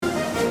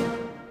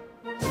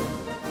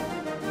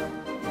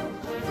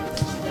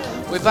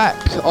We're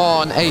back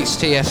on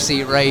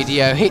HTFC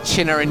Radio.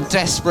 Hitchin are in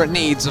desperate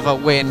needs of a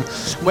win.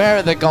 Where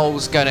are the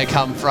goals going to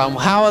come from?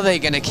 How are they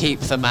going to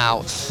keep them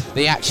out?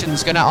 The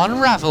action's going to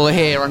unravel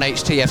here on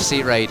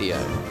HTFC Radio.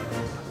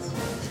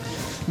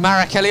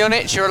 Marek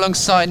Elionic, you're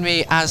alongside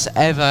me as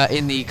ever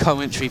in the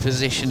commentary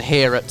position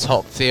here at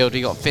Top Field.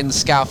 We've got Finn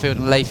Scowfield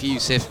and Leif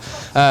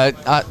Yusuf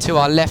to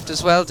our left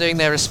as well, doing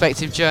their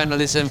respective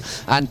journalism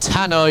and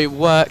tannoy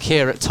work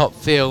here at Top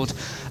Field.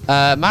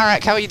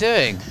 Marek, how are you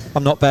doing?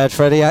 I'm not bad,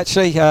 Freddie,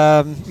 actually.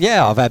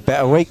 Yeah, I've had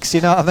better weeks,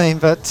 you know what I mean?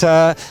 But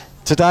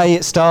today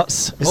it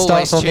starts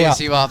Always on the up.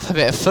 cheers you up. A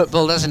bit of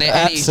football, doesn't it?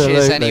 Absolutely.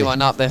 Cheers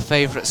anyone up, their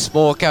favourite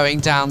sport, going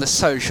down the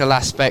social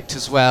aspect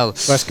as well.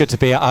 Well, it's good to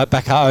be back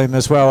at home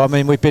as well. I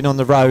mean, we've been on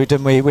the road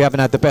and we haven't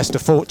had the best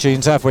of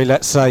fortunes, have we,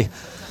 let's say?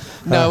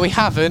 No, we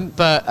haven't,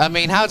 but I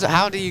mean,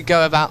 how do you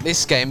go about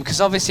this game?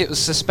 Because obviously it was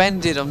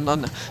suspended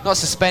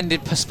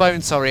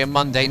postponed on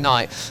Monday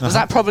night. Was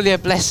that probably a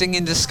blessing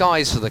in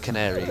disguise for the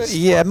Canaries?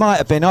 Yeah, it might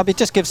have been. It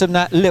just gives them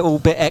that little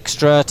bit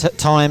extra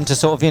time to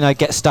sort of,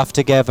 get stuff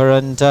together.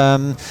 And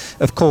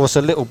of course,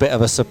 a little bit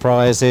of a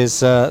surprise is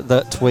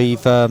that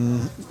we've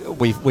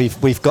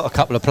got a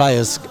couple of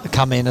players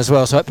come in as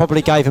well. So it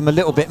probably gave them a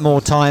little bit more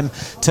time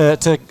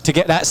to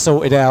get that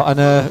sorted out, and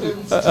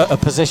a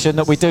position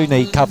that we do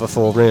need cover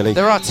for, really.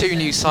 There are two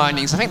new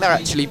signings. I think they're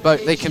actually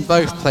they can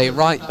both play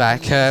right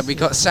back. We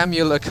got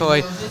Samuel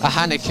Okoye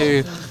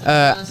Ahanaku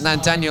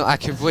and Daniel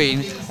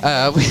Akabwin.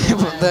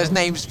 Those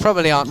names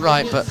probably aren't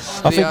right, but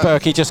I think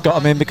Berkey just got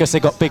them in because they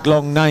got big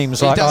long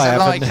names like I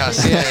have. He doesn't like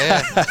us,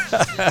 yeah.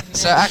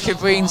 So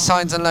Akabwin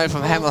signs on loan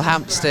from Hemel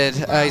Hampstead.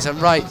 He's a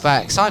right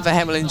back. Signed for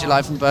Hemel in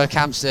July from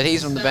Berkhamsted.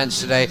 He's on the bench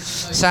today.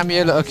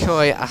 Samuel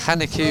Okoye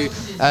Ahanaku,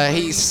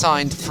 he's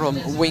signed from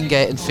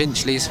Wingate and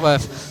Finchley. It's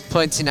worth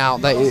pointing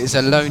out that it is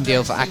a loan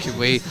deal for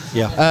Akabwi.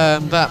 Yeah.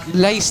 But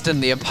Leiston,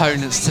 the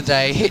opponents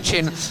today,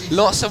 Hitchin,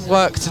 lots of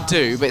work to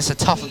do, but it's a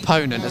tough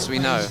opponent, as we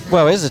know.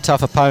 Well, it is a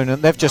tough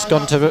opponent. They've just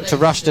gone to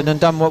Rushton and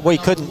done what we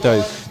couldn't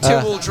do.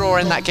 2-2 draw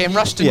in that game.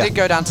 Rushton did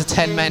go down to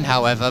 10 men,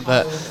 however,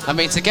 but I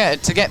mean, to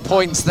get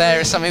points there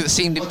is something that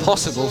seemed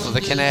impossible for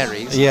the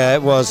Canaries. Yeah,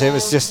 it was. It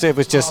was just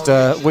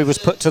we was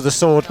put to the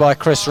sword by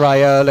Chris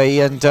Ray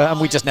early, and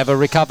we just never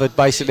recovered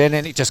basically, and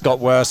it just got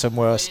worse and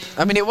worse.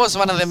 I mean, it was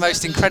one of the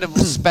most incredible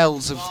spells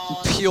of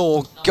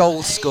pure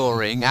goal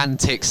scoring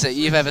antics that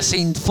you've ever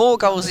seen. 4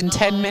 goals in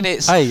 10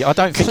 minutes. Hey, I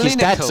don't think his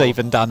dad's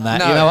even done that.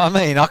 No. You know what I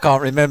mean? I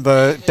can't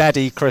remember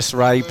Daddy Chris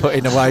Ray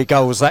putting away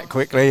goals that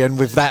quickly and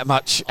with that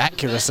much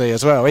accuracy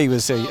as well. He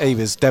was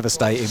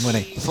devastating,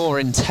 wasn't he? 4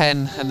 in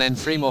 10, and then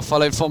 3 more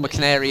followed. Former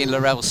Canary in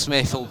Laurel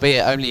Smith,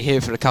 albeit only here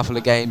for a couple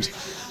of games.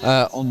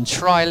 On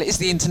trial. It is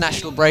the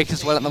international break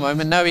as well at the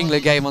moment. No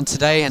England game on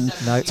today, and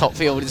Top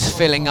Field is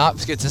filling up.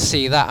 It's good to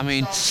see that. I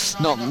mean,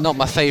 not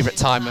my favourite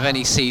time of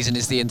any season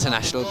is the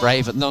international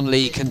break, but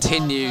non-league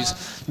continues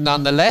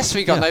nonetheless.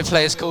 We got no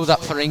players called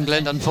up for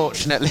England,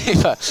 unfortunately,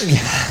 but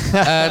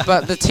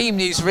the team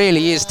news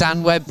really is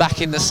Dan Webb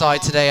back in the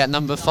side today at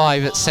number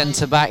 5 at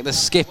centre back. The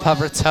skipper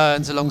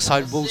returns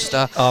alongside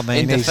Woolster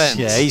in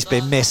defence. He's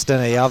been missed,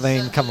 hasn't he? I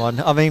mean, come on.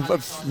 I mean,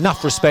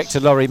 enough respect to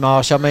Laurie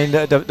Marsh. I mean,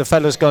 the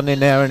fella's gone in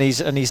there and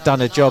he's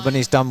done a job and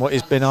he's done what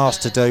he's been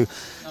asked to do.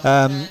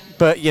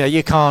 But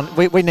you can't.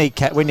 We need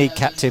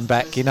captain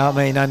back. You know what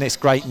I mean? And it's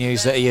great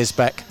news that he is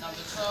back.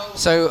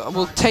 So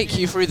we'll take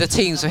you through the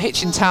teams. So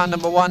Hitchin Town,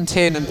 number 1,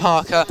 Tiernan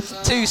Parker.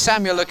 2,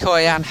 Samuel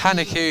Okoye and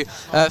Hanaku.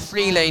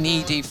 3, Lane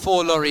Eady.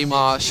 4, Laurie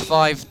Marsh.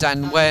 5,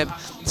 Dan Webb.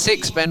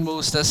 6, Ben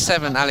Woolster.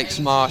 7, Alex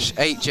Marsh.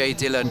 8, Jay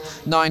Dillon.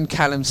 9,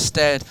 Callum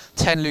Stead.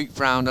 10, Luke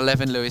Brown.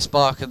 11, Lewis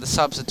Barker. The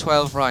subs are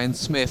 12, Ryan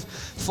Smith.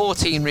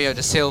 14, Rio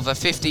da Silva.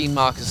 15,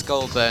 Marcus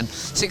Goldburn.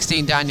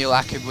 16, Daniel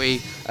Akabwi.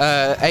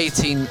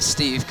 18,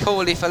 Steve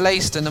Corley. For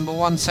Leiston, number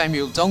 1,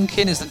 Samuel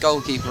Donkin is the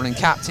goalkeeper and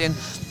captain.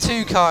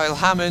 2, Kyle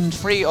Hammond.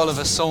 3,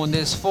 Oliver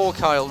Saunders. 4,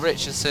 Kyle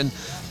Richardson.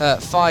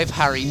 5,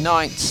 Harry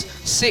Knights.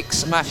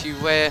 6, Matthew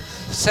Ware.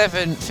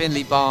 7,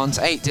 Finley Barnes.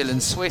 8,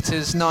 Dylan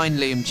Switters. 9,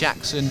 Liam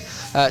Jackson.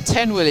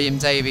 10, William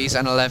Davies.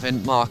 And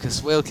 11,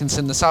 Marcus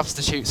Wilkinson. The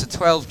substitutes are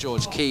 12,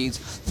 George Keys.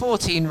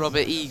 14,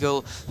 Robert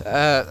Eagle.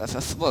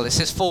 Well, it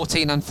says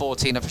 14 and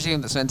 14. I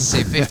presume that's meant to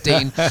say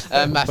 15,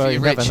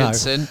 Matthew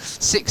Richardson.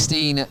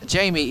 16,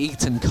 Jamie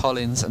Eaton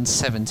Collins. And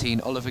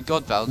 17, Oliver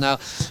Godbell. Now,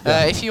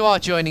 if you are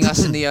joining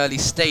us in the early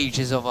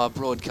stages of our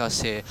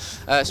broadcast here,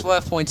 it's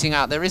worth pointing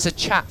out there is a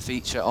chat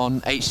feature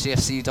on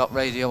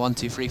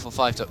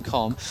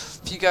hcfc.radio12345.com.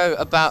 If you go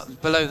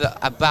below the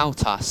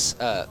About Us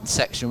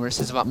section where it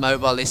says about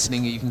mobile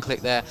listening, you can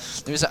click there.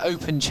 There is an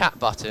open chat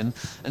button,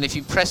 and if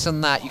you press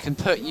on that, you can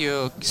put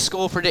your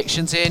score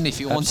predictions in. If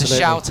you want to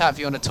shout out, if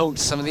you want to talk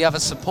to some of the other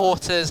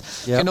supporters,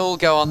 you can all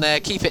go on there.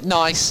 Keep it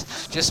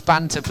nice, just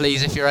banter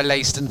please if you're a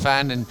Leiston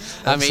fan. And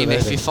I mean,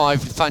 if you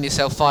find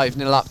yourself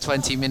 5-0 up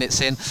 20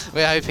 minutes in,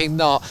 we're hoping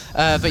not.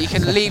 but you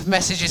can leave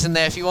messages in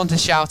there if you want to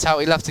shout out.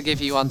 We'd love to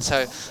give you one,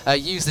 so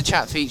use the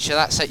chat feature.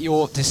 That's at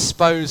your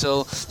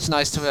disposal. It's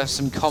nice to have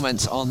some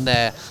comments on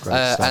there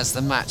as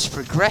the match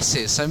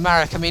progresses. So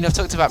Marek, I mean, I've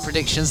talked about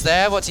predictions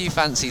there. What do you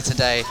fancy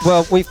today?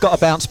 Well, we've got to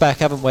bounce back,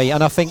 haven't we?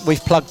 And I think we've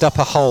plugged up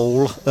a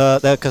hole there,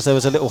 because there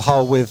was a little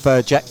hole with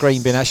Jack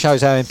Greenby. That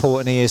shows how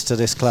important he is to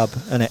this club,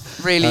 isn't it?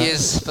 Really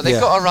is. But they've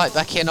got to right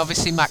back in.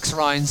 Obviously, Max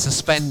Ryan's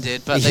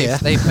suspended, but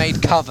they've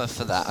made cover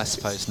for that, I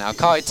suppose. Now,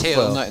 Kai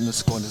Teal not in the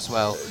squad as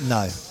well.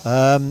 No.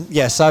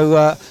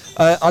 So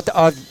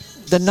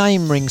the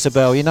name rings a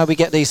bell. You know, we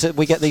get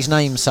these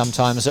names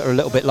sometimes that are a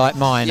little bit like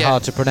mine,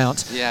 hard to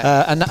pronounce.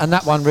 Yeah. And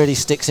that one really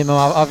sticks in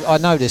my mind. I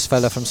know this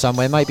fella from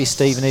somewhere, maybe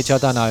Stevenage, I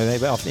don't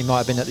know. He might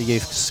have been at the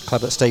youth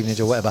club at Stevenage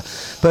or whatever.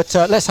 But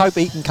let's hope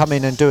he can come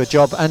in and do a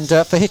job. And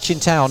for Hitchin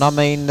Town, I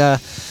mean,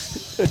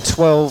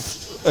 12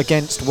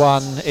 against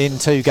 1 in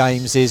 2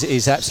 games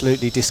is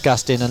absolutely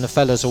disgusting, and the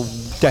fellas will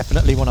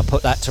definitely want to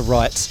put that to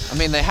rights. I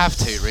mean, they have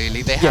to,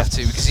 really. They have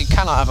to, because you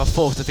cannot have a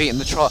 4th defeat in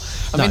the trot.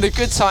 I mean, the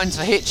good signs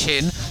for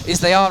Hitchin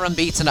is they are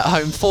unbeaten at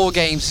home. 4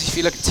 games, if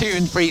you look at 2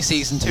 in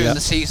pre-season, 2 in the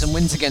season,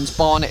 wins against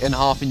Barnet and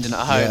Harpenden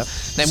at home,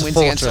 then it's wins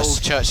against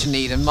Aldchurch and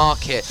Needham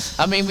Market.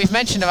 I mean, we've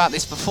mentioned about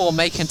this before,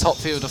 making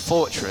Topfield a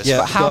fortress,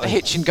 but how did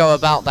Hitchin go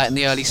about that in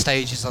the early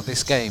stages of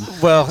this game?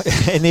 Well,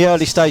 in the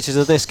early stages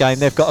of this game,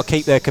 they've got to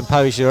keep their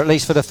composure, at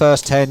least for the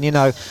first 10. You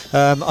know,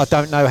 I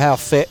don't know how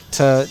fit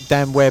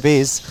Dan Webb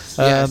is,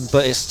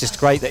 but it's just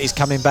great that he's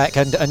coming back,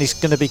 and he's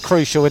going to be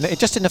crucial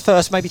just in the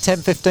first maybe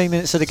 10-15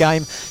 minutes of the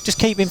game, just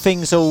keeping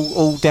things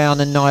all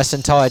down and nice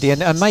and tidy,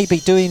 and maybe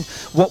doing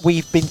what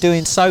we've been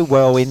doing so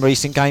well in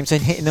recent games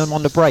and hitting them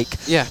on the break.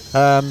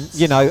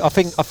 You know, I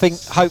think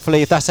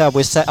hopefully if that's how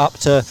we're set up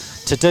to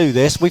do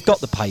this, we've got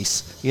the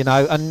pace, you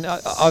know. And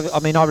I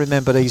mean, I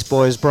remember these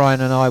boys,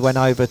 Brian and I went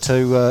over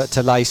to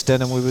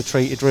Leiston, and we were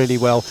treated really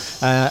well,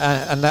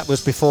 and that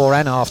was before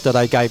and after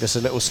they gave us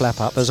a little slap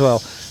up as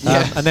well.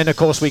 And then of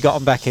course we got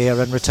them back here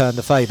and returned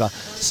the favour.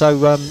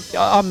 So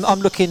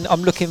I'm looking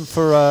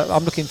for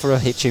a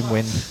Hitchin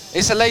win.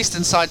 It's a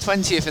Leiston side,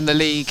 20th in the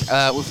league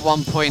with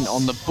 1 point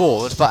on the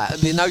board, but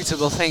the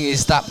notable thing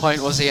is that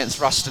point was against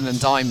Rushton and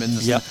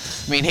Diamonds. Yep.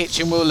 I mean,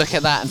 Hitchin will look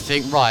at that and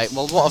think, right,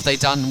 well, what have they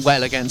done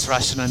well against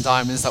Rushton and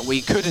Diamonds that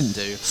we couldn't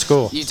do?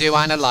 Score. You do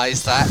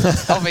analyse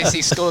that.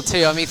 Obviously scored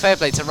 2. I mean, fair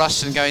play to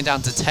Rushton going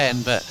down to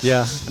 10, but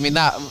I mean,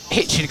 that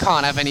Hitchin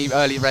can't have any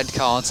early red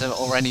cards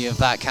or any of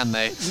that, can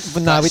they?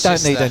 No, we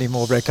don't need any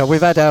more red cards.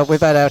 We've had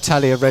our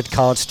tally of red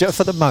cards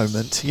for the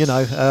moment, you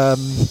know.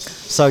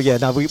 So yeah,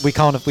 no, we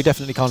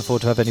definitely can't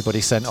afford to have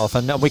anybody sent off,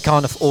 and we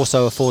can't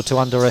also afford to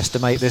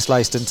underestimate this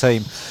Leiston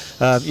team.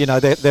 You know,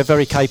 they're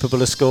very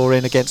capable of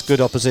scoring against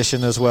good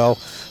opposition as well,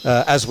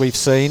 as we've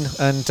seen,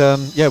 and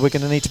we're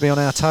going to need to be on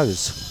our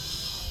toes.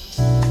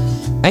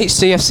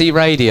 HCFC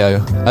Radio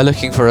are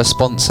looking for a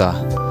sponsor.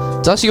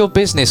 Does your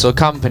business or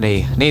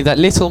company need that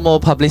little more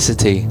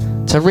publicity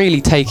to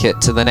really take it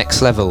to the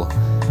next level?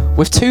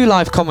 With 2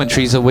 live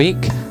commentaries a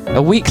week,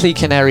 a weekly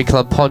Canary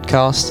Club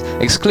podcast,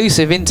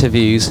 exclusive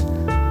interviews,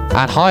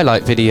 and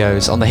highlight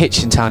videos on the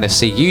Hitchin Town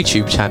FC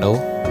YouTube channel,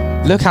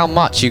 look how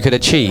much you could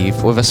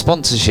achieve with a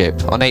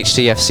sponsorship on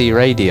HCFC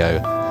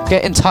Radio.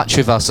 Get in touch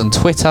with us on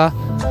Twitter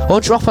or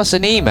drop us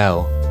an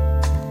email.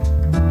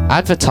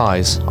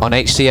 Advertise on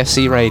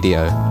HCFC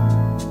Radio.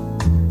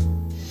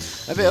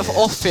 A bit of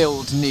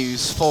off-field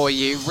news for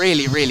you.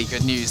 Really, really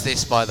good news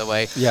this, by the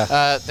way.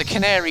 The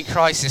Canary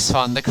Crisis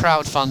Fund, the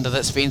crowdfunder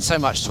that's been so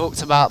much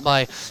talked about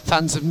by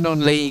fans of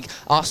non-league,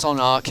 us on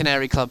our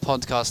Canary Club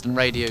podcast and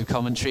radio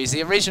commentaries.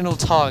 The original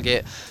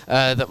target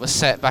that was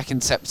set back in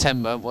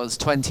September was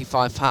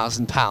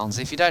 £25,000.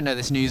 If you don't know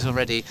this news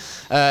already,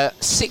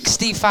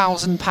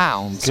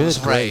 £60,000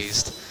 was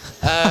raised.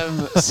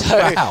 So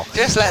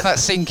just let that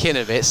sink in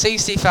a bit.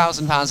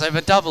 £60,000,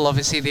 over double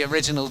obviously the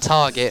original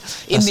target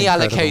in the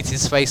allocated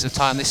space of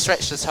time. They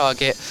stretched the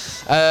target,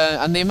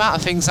 and the amount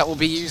of things that will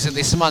be using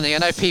this money. I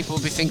know people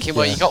will be thinking,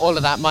 well, you got all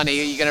of that money,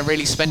 are you going to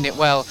really spend it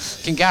well?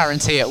 Can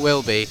guarantee it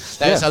will be.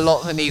 There's a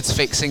lot that needs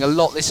fixing, a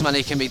lot this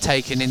money can be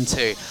taken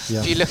into.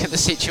 If you look at the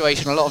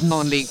situation a lot of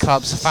non-league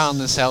clubs have found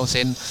themselves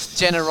in,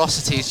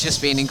 generosity has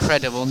just been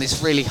incredible in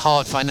this really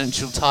hard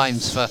financial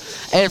times for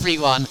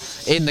everyone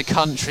in the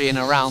country and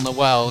around the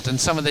world, and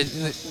some of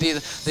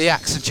the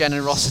acts of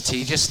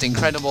generosity just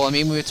incredible. I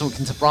mean, we were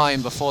talking to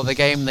Brian before the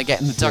game, they're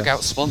getting the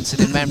dugout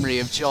sponsored in memory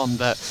of John,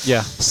 but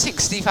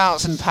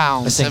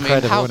 £60,000. I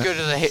mean, how good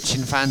are the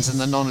Hitchin fans and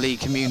the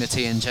non-league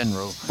community in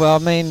general? Well, I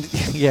mean,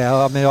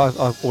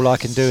 all I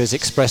can do is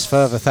express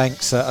further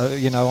thanks,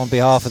 you know, on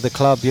behalf of the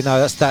club. You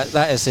know,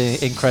 that is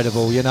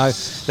incredible. You know,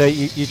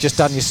 you just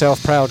done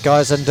yourself proud,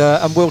 guys, and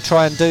we'll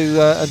try and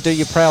do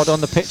you proud on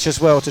the pitch as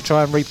well to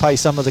try and repay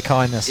some of the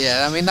kindness.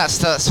 Yeah, I mean,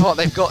 that's what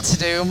they've got to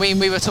do. And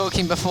we were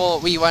talking before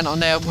we went on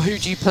there, who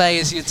do you play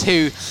as your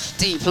 2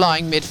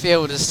 deep-lying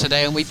midfielders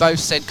today? And we both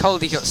said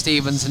Caldecott,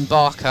 Stevens and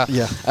Barker.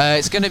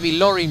 It's going to be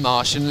Laurie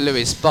Marsh and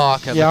Lewis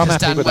Barker, because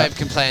Dan Webb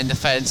can play in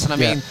defence. And I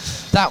mean,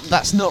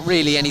 that's not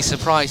really any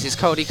surprises.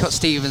 Caldecott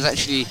Stevens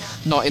actually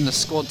not in the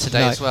squad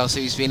today as well, so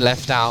he's been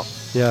left out.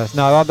 Yeah,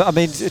 no, I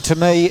mean, to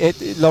me,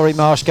 Laurie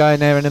Marsh going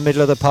there in the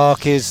middle of the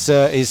park is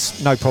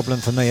no problem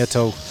for me at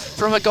all.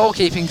 From a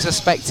goalkeeping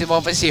perspective,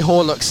 obviously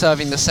Horlock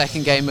serving the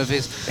second game of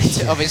his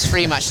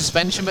 3-match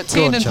suspension, but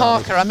Tiernan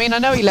Parker, I mean, I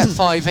know he let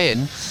 5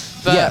 in,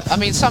 but I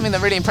mean, something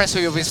that really impressed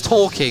me with his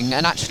talking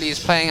and actually his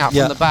playing out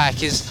from the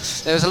back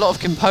is there was a lot of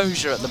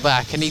composure at the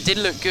back, and he did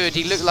look good.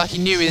 He looked like he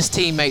knew his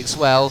teammates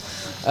well,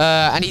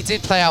 and he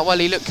did play out well.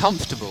 He looked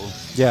comfortable.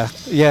 Yeah,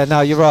 no,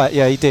 you're right.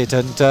 Yeah, he did,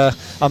 and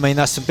I mean,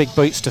 that's some big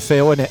boots to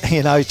fill, isn't it?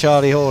 You know,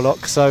 Charlie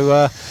Horlock. So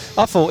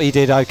I thought he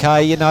did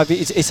okay. You know,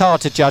 it's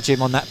hard to judge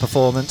him on that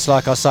performance,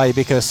 like I say,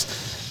 because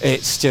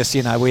it's just,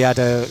 you know, we know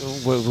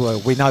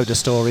the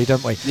story,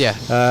 don't we?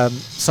 Yeah.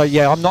 So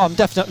yeah, I'm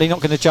definitely not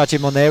going to judge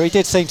him on there. He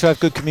did seem to have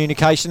good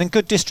communication and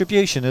good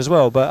distribution as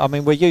well. But I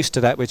mean, we're used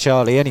to that with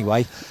Charlie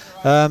anyway.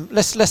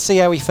 Let's see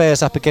how he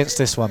fares up against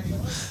this one.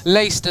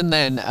 Leiston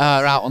then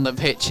are out on the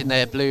pitch in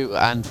their blue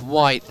and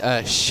white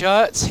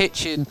shirts.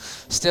 Hitchin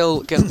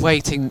still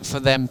waiting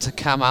for them to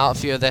come out. A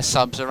few of their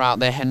subs are out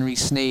there. Henry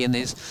Snee in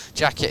his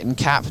jacket and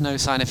cap. No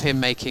sign of him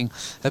making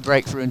a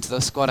breakthrough into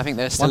the squad. I think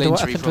there's still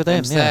injury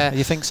problems there.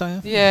 You think so?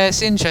 Yeah,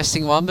 it's an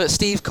interesting one. But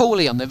Steve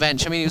Cooley on the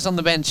bench. I mean, he was on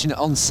the bench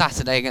on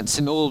Saturday against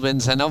St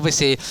Albans, and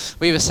obviously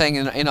we were saying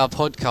in our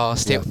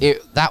podcast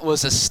that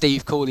was a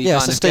Steve Cooley kind of game. Yeah,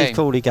 it's a Steve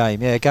Cooley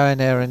game. Yeah, go in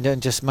there and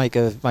just make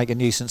a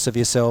nuisance of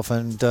yourself,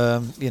 and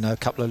you know, a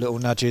couple of little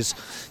nudges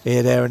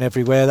here, there, and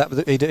everywhere.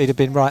 He'd have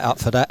been right up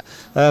for that.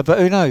 But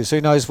who knows?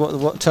 Who knows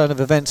what turn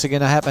of events are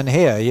going to happen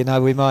here? You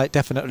know, we might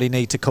definitely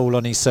need to call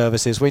on his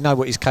services. We know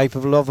what he's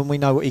capable of, and we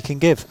know what he can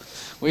give.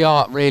 We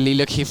are really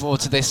looking forward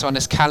to this one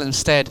as Callum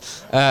Stead,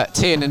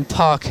 Tiernan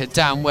Parker,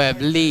 Dan Webb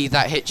lead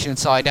that Hitchin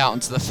side out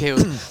onto the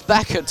field.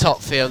 Back at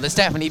top field, there's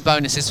definitely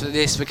bonuses for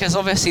this, because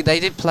obviously they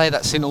did play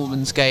that St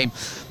Albans game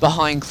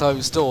behind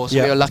closed doors.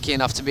 We were lucky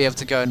enough to be able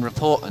to go and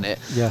report on it.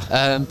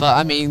 But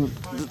I mean,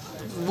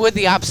 would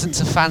the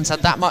absence of fans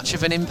had that much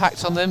of an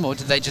impact on them, or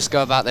did they just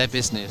go about their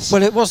business?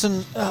 Well, it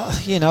wasn't,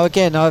 you know,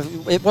 again,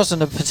 it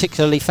wasn't a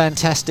particularly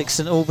fantastic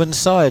St Albans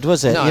side,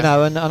 was it? No. You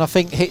know, and I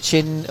think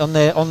Hitchin on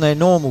their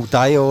normal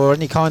day, or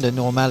any kind of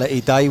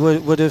normality day,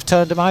 would have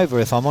turned them over,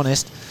 if I'm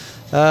honest.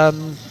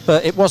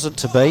 But it wasn't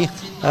to be,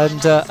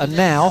 and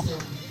now,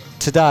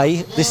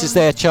 today, this is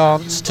their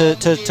chance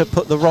to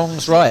put the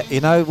wrongs right.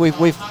 You know,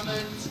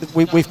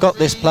 we've got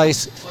this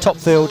place,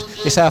 Topfield.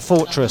 It's our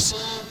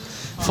fortress.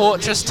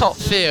 Fortress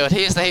Topfield.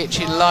 Here's the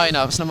Hitchin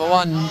lineups. Number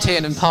 1,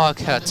 Tiernan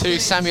Parker. 2,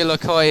 Samuel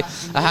Okoye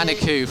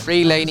Ahanaku.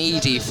 3, Lane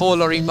Eady. 4,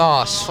 Laurie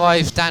Marsh.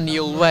 5,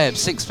 Daniel Webb.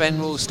 6, Ben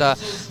Woolster.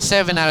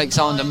 7,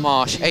 Alexander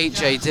Marsh. 8,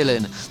 Jay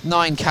Dillon.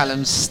 9,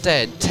 Callum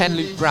Stead. 10,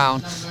 Luke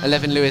Brown.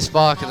 11, Lewis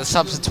Barker. The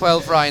subs are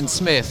 12, Ryan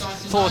Smith.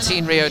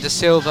 14, Rio da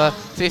Silva.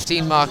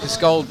 15, Marcus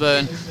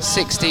Goldburn.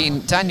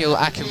 16, Daniel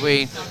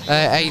Akabween.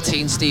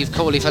 18, Steve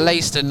Cooley. For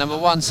Leiston, number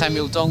 1,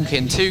 Samuel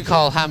Donkin. 2,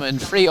 Carl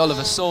Hammond. 3,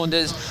 Oliver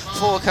Saunders.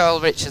 4, Carl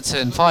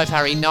Richardson. 5,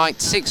 Harry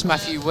Knight. 6,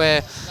 Matthew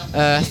Ware.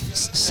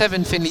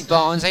 7, Finley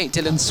Barnes. 8,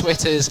 Dylan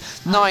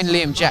Switters. 9,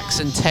 Liam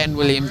Jackson. 10,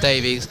 William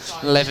Davies.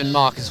 11,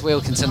 Marcus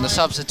Wilkinson. The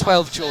subs are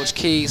 12, George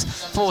Keys.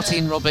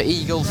 14, Robert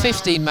Eagle.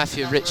 15,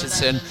 Matthew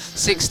Richardson.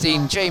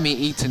 16, Jamie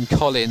Eaton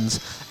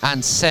Collins.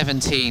 And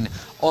 17,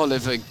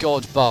 Oliver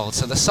Godbold.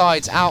 So the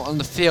sides out on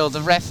the field,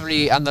 the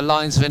referee and the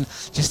linesman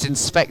just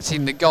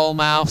inspecting the goal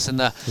mouths and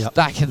the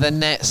back of the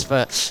nets.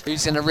 But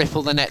who's going to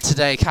ripple the net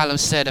today? Callum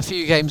Stead, a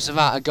few games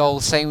without a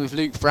goal. Same with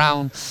Luke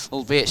Brown,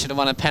 albeit should have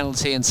won a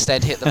penalty,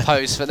 instead hit the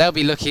post. But they'll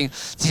be looking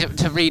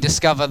to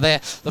rediscover the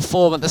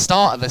form at the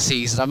start of the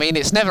season. I mean,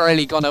 it's never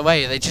really gone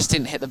away. They just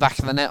didn't hit the back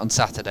of the net on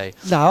Saturday.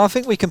 No, I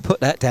think we can put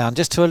that down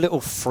just to a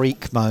little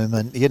freak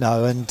moment, you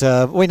know, and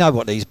we know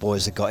what these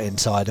boys have got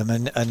inside them,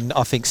 and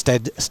I think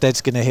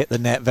Stead's going to hit the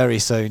net very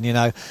soon, you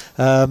know.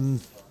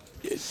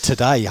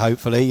 Today,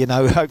 hopefully, you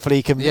know, hopefully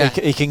he can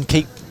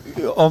keep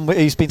on.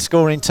 He's been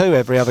scoring 2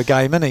 every other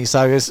game, hasn't he?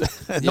 So he's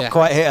not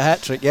quite hit a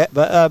hat trick yet,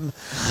 but we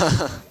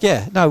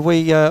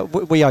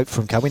hope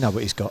for him. We know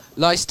what he's got.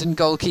 Leiston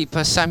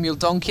goalkeeper Samuel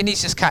Donkin,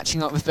 he's just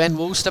catching up with Ben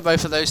Woolster.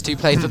 Both of those two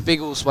played for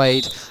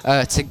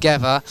Biggleswade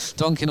together.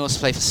 Donkin also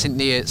played for St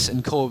Neots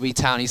and Corby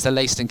Town. He's the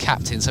Leiston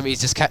captain, so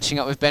he's just catching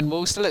up with Ben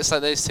Woolster. Looks like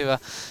those two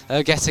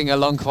are getting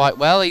along quite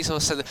well. He's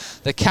also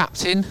the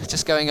captain,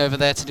 just going over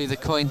there to do the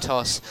coin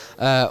toss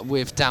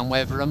with Dan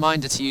Webb. A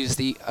reminder to use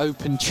the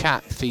open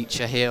chat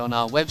feature here on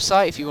our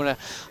website. If you want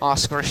to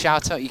ask for a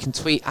shout out, you can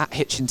tweet at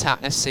Hitchin Town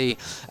FC,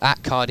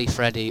 at Cardi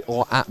Freddy,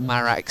 or at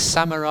Marak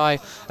Samurai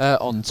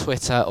on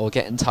Twitter, or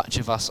get in touch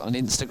with us on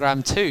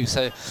Instagram too.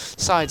 So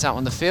sides out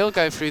on the field,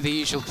 go through the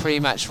usual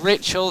pre-match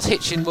rituals.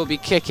 Hitchin will be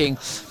kicking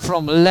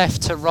from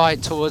left to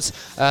right towards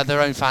their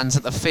own fans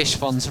at the Fish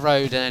Ponds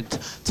Road, and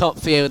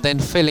Topfield then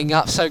filling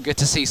up. So good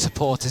to see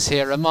supporters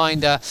here.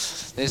 Reminder,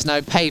 there's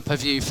no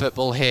pay-per-view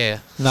football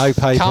here. No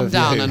pay-per-view. Come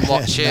down and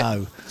watch it.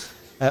 No.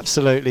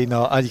 Absolutely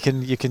not. And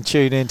you can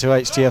tune into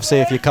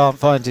HTFC if you can't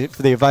find it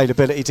for the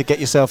availability to get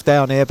yourself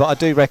down here. But I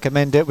do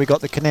recommend it. We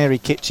got the Canary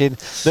Kitchen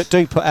that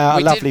do put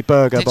out a lovely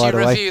burger, by the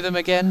way. Did you review them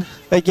again?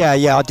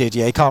 Yeah, I did.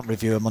 Yeah, you can't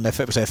review them if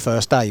it was their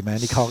first day, man.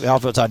 You can't. I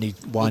was only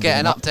winding. We'll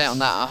get an update on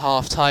that at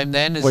half time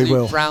then, as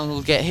Luke Brown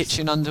will get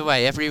Hitchin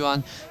underway.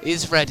 Everyone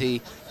is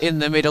ready. In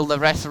the middle, the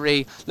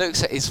referee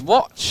looks at his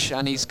watch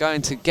and he's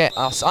going to get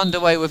us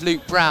underway with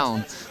Luke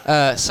Brown.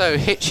 So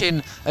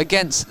Hitchin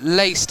against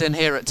Leiston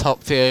here at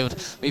Topfield.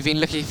 We've been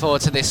looking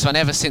forward to this one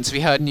ever since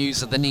we heard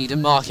news of the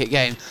Needham Market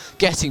game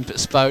getting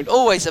postponed.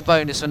 Always a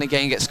bonus when a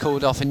game gets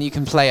called off and you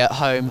can play at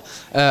home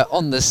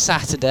on the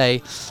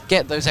Saturday.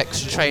 Get those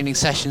extra training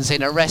sessions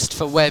in. A rest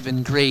for Webb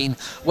and Green.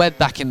 Webb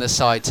back in the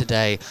side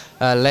today.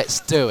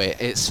 Let's do it.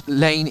 It's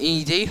Lane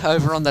Eady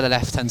over on the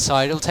left-hand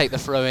side. He'll take the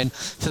throw in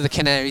for the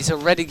Canaries.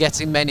 Already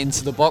getting men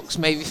into the box,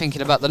 maybe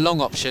thinking about the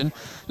long option.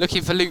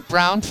 Looking for Luke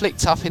Brown,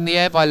 flicked up in the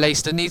air by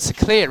Leiston. Needs to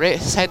clear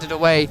it. It's headed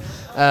away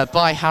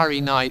by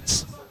Harry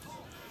Knight.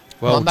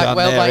 Well done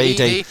there, by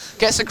Edie.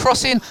 Gets a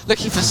cross in,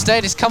 looking for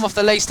Stead. He's come off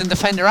the Leiston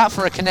defender out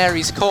for a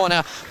Canaries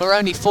corner. We're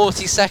only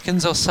 40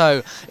 seconds or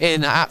so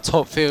in at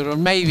Topfield,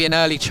 and maybe an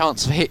early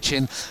chance for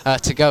Hitchin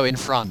to go in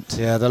front.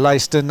 Yeah, the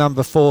Leiston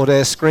number 4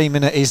 there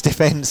screaming at his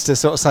defence to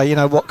sort of say, you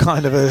know, what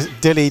kind of a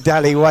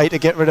dilly-dally way to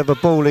get rid of a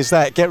ball is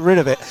that? Get rid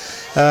of it.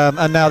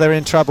 And now they're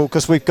in trouble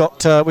because we've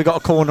got a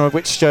corner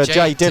which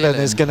Jay Dillon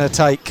is going to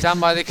take. Down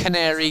by the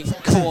Canary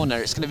corner.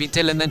 It's going to be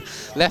Dillon, then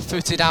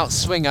left-footed out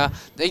swinger.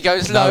 He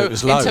goes low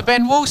into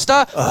Ben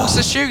Woolster.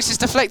 Woolster shoots, it's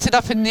deflected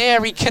up in the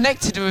air. He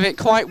connected with it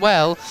quite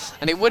well,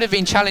 and it would have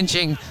been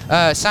challenging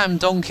Sam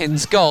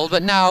Donkin's goal,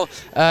 but now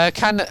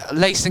can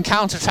Leiston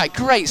counter-attack.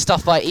 Great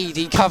stuff by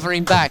Edie,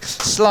 covering back,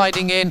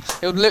 sliding in.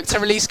 He'll look to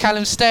release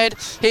Callum Stead.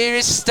 Here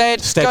is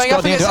Stead going up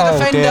against the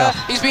defender. Dear.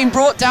 He's been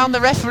brought down. The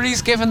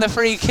referee's given the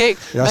free kick.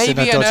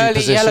 Maybe an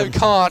early yellow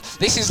card.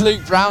 This is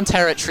Luke Brown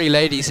territory,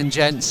 ladies and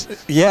gents.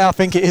 Yeah, I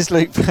think it is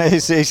Luke.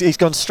 He's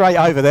gone straight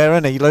over there,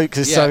 hasn't he, Luke?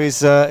 Yeah.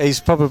 So he's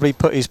probably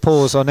put his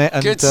paws on it.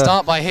 And good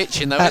start by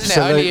Hitchin, though,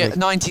 absolutely. Isn't it? Only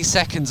 90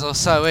 seconds or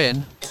so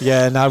in.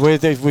 Yeah, no,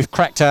 we've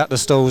cracked out the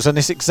stalls, and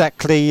it's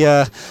exactly.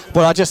 Well,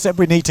 I just said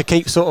we need to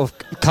keep sort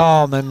of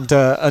calm,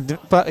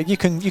 but you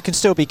can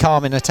still be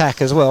calm in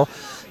attack as well.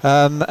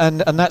 And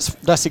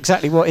that's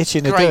exactly what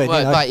Hitchin are doing. Great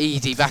work by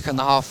Edie back on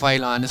the halfway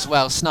line as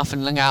well,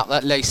 snuffing out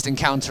that Leiston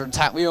counter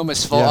attack. We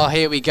almost thought, oh,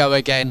 here we go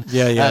again.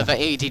 But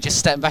Edie just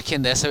stepped back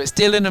in there. So it's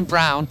Dillon and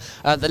Brown,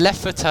 the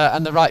left footer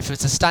and the right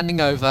footer,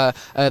 standing over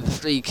the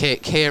free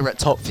kick here at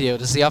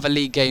Topfield as the other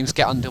league games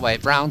get underway.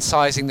 Brown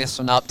sizing this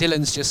one up.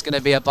 Dillon's just going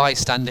to be a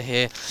bystander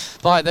here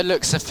by the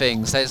looks of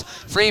things. There's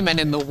 3 men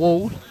in the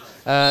wall.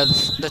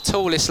 The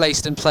tallest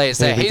Leiston players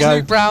there. Here's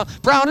Luke Brown.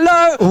 Brown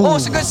low. Ooh.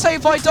 Also good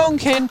save by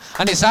Donkin.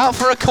 And it's out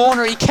for a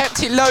corner. He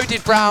kept it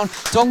loaded, Brown.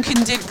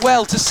 Donkin did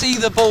well to see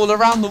the ball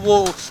around the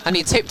wall, and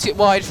he tipped it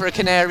wide for a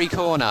Canary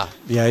corner.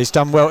 Yeah, he's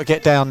done well to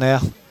get down there.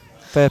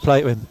 Fair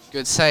play to him.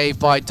 Good save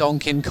by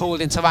Donkin,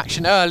 called into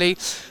action early.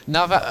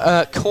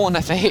 Another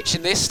corner for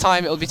Hitchin. This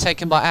time it'll be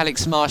taken by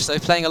Alex Marsh, though,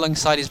 playing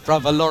alongside his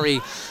brother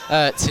Laurie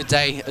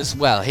today as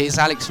well. Here's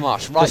Alex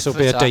Marsh, right This will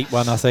be a deep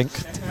one, I think.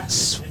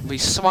 We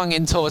swung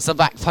in towards the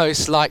back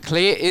post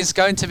likely. It is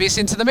going to be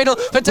into the middle,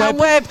 but down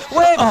Webb.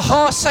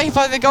 Oh, saved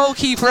by the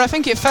goalkeeper. I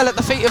think it fell at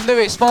the feet of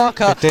Lewis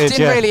Barker. Didn't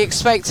really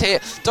expect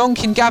it.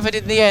 Donkin gathered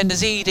in the end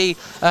as Edie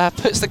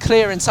puts the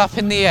clearance up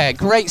in the air.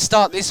 Great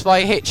start this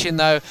by Hitchin,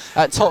 though,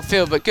 at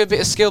Topfield, but good bit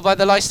of skill by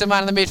the Leiston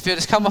man in the midfield.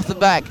 Has come off the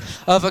back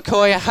of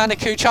Okoye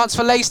Hanaku. Chance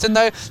for Leiston,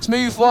 though. It's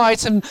moved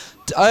wide and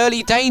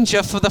early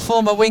danger for the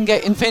former winger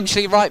in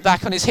Finchley, right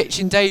back on his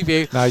Hitchin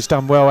debut. No, he's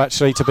done well,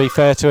 actually, to be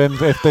fair to him.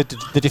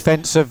 The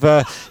defence of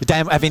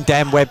having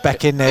Dan Webb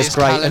back in there is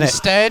great, isn't it?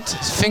 Stead. I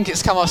think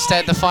it's come off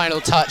Stead, the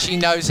final touch. He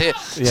knows it.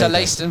 So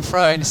Leiston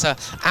throwing. It's an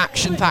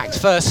action-packed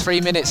first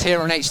 3 minutes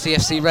here on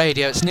HTFC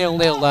Radio. It's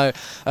 0-0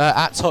 though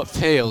at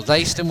Topfield.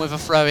 Leiston with a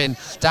throw-in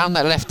down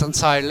that left-hand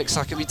side. It looks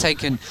like it'll be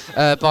taken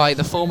by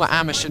the former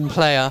Amersham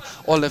player,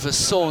 Oliver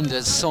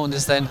Saunders.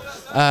 Saunders then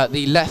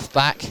the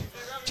left-back.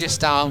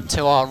 Just down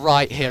to our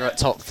right here at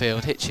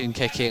Topfield. Hitchin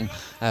kicking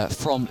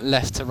from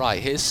left to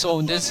right. Here's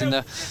Saunders in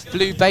the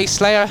blue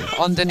base layer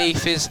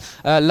underneath his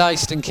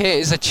Leiston kit.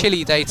 It's a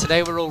chilly day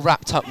today. We're all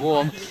wrapped up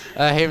warm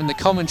here in the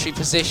commentary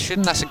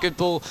position. That's a good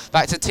ball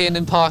back to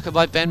Tiernan Parker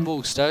by Ben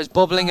Woolster. It's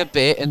bobbling a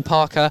bit, and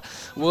Parker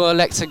will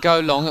elect to go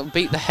long. It'll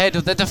beat the head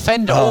of the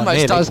defender. Almost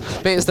nearly does,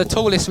 but it's the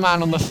tallest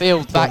man on the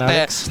field back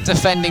there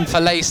defending for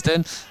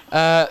Leiston.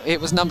 It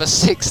was number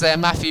 6 there,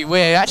 Matthew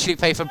Weir. Actually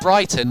played for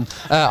Brighton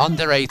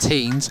under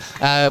 18s.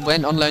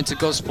 Went on loan to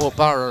Gosport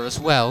Borough as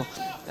well.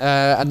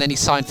 And then he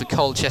signed for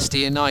Colchester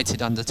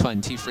United under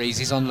 23s.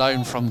 He's on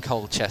loan from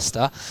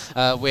Colchester.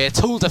 We're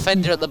tall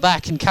defender at the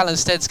back, and Callum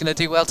Stead's going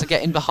to do well to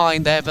get in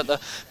behind there, but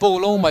the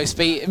ball almost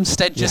beat him.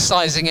 Stead just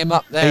sizing him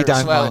up there as well.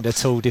 He don't mind a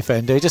tall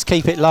defender. Just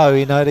keep it low,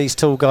 you know, these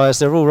tall guys,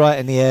 they're all right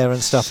in the air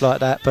and stuff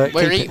like that. But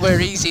we're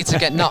easy to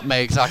get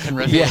nutmegged, I can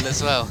reveal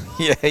as well.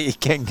 Yeah, you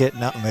can get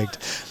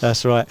nutmegged.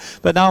 That's right.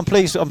 But no, I'm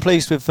pleased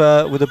with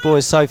the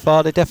boys so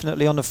far. They're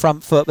definitely on the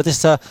front foot. But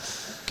this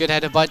Good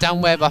header by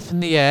Dan Webb up in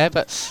the air,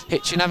 but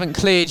Hitchin haven't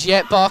cleared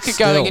yet. Barker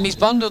Still going, and he's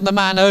bundled the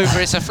man over.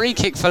 It's a free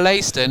kick for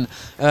Leiston,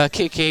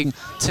 kicking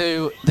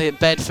to the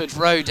Bedford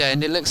Road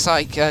end. It looks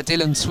like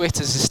Dylan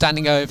Switters is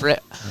standing over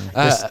it.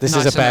 This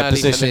is a bad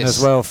position as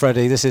well,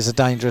 Freddie. This is a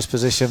dangerous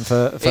position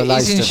for Leiston.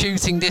 It is in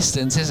shooting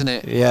distance, isn't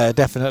it? Yeah,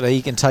 definitely.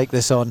 He can take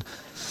this on.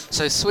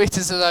 So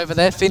Switters is over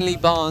there. Finley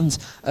Barnes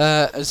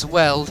as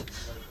well.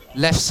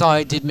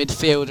 Left-sided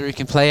midfielder who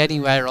can play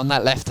anywhere on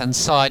that left-hand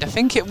side. I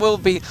think it will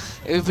be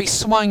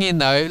swung in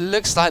though. It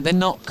looks like they're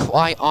not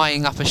quite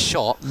eyeing up a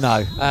shot.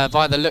 No.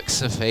 By the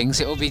looks of things,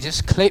 it will be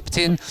just clipped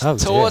in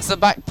towards the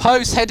back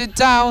post, headed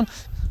down.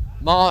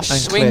 Marsh and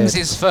swings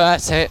his foot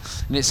at it,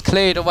 and it's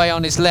cleared away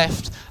on his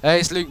left.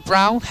 Is Luke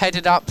Brown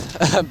headed up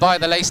by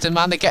the Leiston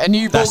man. They get a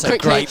new ball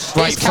quickly.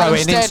 Great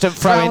throw-in, instant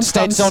throw-in.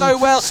 Stead's on. So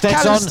well.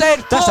 Callum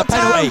Stead, that's a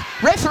penalty. Down.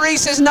 Referee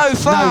says no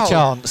foul. No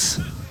chance.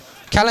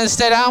 Callum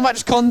Stead, how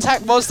much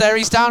contact was there?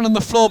 He's down on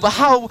the floor, but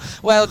how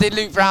well did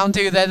Luke Brown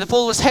do there? The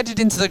ball was headed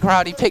into the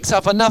crowd. He picked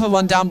up another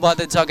one down by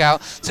the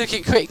dugout, took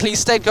it quickly.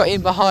 Stead got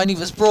in behind. He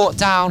was brought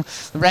down.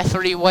 The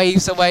referee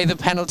waves away the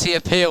penalty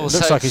appeal. It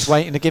looks like he's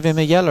waiting to give him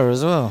a yellow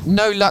as well.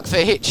 No luck for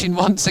Hitchin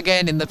once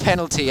again in the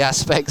penalty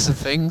aspects of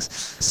things.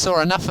 Saw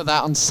enough of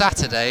that on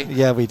Saturday.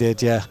 Yeah, we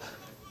did, yeah.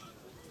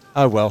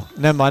 Oh well,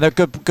 never mind. A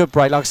good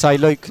break. Like I say,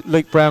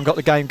 Luke Brown got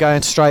the game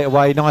going straight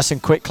away, nice and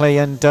quickly.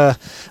 And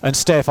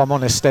Stead, if I'm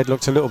honest, Stead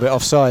looked a little bit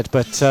offside,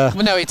 but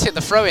well, no, he took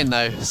the throw in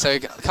though, so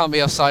it can't be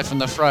offside from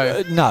the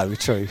throw. No,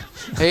 true.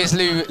 Here's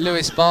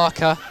Lewis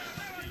Barker.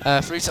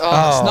 It's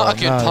not a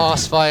good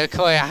pass by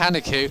Okoye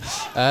Hanaku.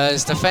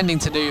 It's defending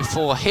to do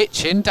for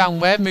Hitchin. Dan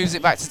Webb moves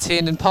it back to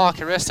Tien, and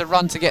Parker has to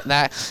run to get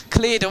that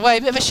cleared away. A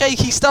bit of a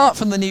shaky start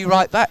from the new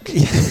right back.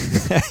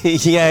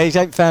 Yeah, he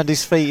ain't found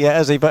his feet yet,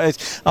 has he?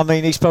 But I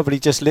mean, he's probably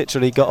just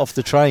literally got off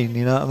the train.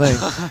 You know what I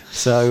mean?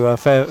 So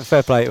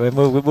fair play to him.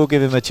 We'll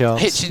give him a chance.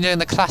 Hitchin doing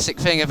the classic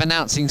thing of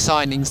announcing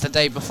signings the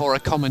day before a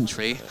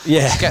commentary.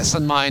 Yeah. Get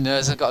some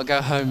minors. I've got to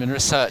go home and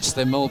research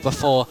them all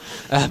before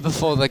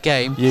the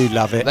game. You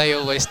love it. They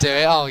always do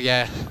it. Oh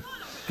yeah.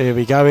 Here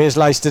we go. Here's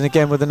Leiston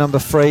again with the number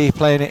 3,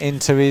 playing it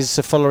into his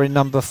following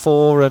number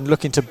 4 and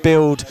looking to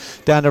build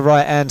down the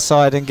right-hand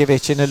side and give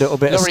Hitchin a little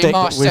bit of stick.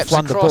 Marsh We've steps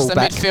won the across ball the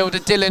back. midfielder.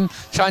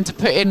 Dylan trying to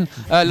put in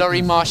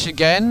Laurie Marsh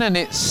again, and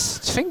I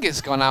think it's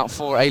gone out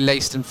for a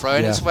Leiston throw,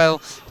 and it's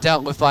well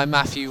dealt with by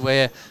Matthew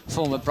Weir,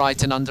 former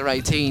Brighton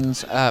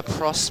under-18s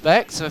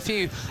prospect. So a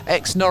few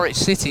ex-Norwich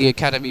City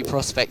Academy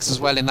prospects as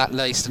well in that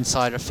Leiston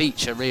side, a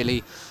feature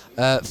really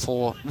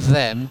for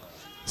them,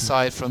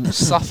 aside from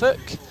Suffolk.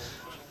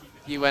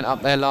 You went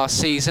up there last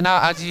season.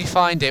 How did you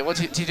find it?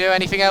 Did you do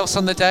anything else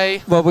on the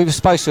day? Well, we were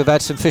supposed to have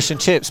had some fish and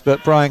chips,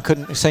 but Brian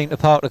couldn't seem to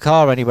park the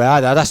car anywhere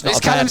either. That's not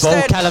a bad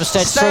ball. Callum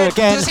Stead's through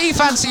again. Does he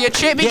fancy a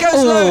chip? He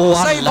goes low.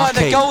 Saved by the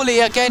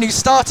goalie again, who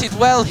started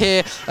well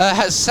here,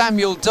 has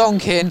Samuel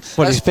Donkin.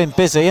 Well, he's been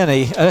busy,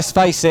 hasn't he? Let's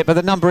face it, but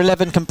the number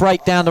 11 can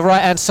break down the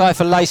right-hand side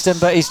for Leiston,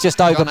 but he's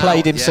just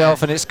overplayed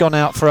himself, and it's gone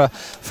out for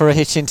a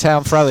Hitchin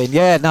Town throw-in.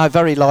 Yeah, no,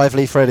 very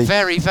lively, Freddie.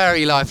 Very,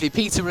 very lively.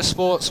 Peterborough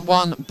Sports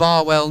 1,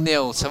 Barwell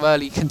 0. So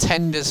early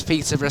contenders,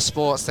 Peterborough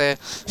Sports. They're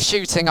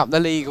shooting up the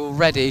league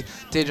already.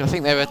 I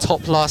think they were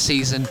top last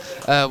season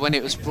when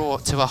it was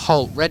brought to a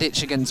halt.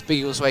 Redditch against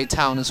Biggleswade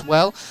Town as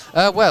well.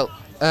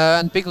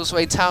 And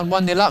Biggleswade Town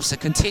 1-0 up, so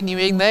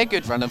continuing their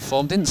good run of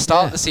form. Didn't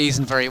start the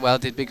season very well,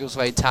 did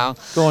Biggleswade Town.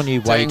 Go on,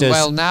 you Waders. Doing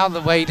well now, the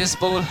Waders.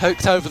 Ball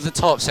hooked over the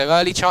top, so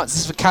early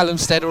chances for Callum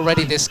Stead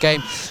already this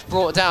game.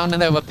 Brought down,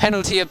 and there were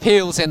penalty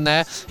appeals in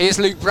there. Here's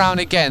Luke Brown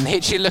again.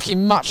 Hitchin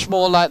looking much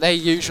more like their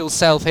usual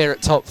self here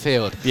at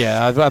Topfield.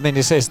 Yeah, I mean,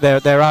 it's their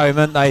home,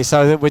 aren't they?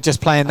 So we're just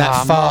playing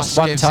that fast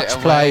one-touch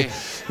play.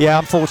 Yeah,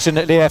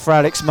 unfortunately for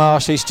Alex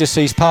Marsh,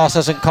 his pass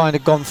hasn't kind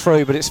of gone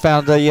through, but it's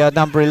found the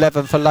number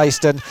 11 for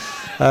Leiston.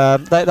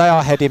 They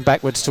are heading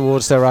backwards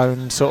towards their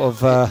own sort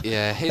of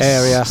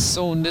area.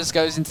 Saunders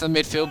goes into the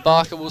midfield.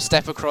 Barker will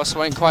step across,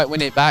 won't quite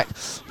win it back.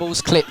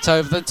 Ball's clipped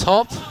over the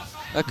top.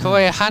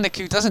 Okoye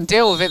Hanaku doesn't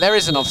deal with it. There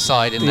is an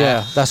offside in there.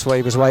 Yeah, that's what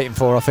he was waiting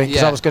for, I think.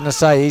 Because I was going to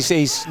say,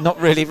 he's not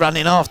really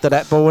running after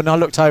that ball. And I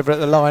looked over at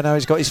the line,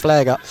 he's got his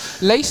flag up.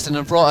 Leiston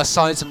have brought a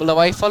sizable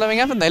away following,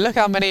 haven't they? Look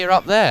how many are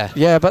up there.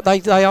 Yeah, but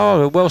they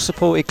are a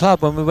well-supported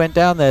club. When we went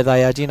down there,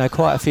 they had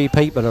quite a few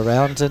people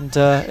around, and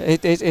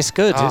it's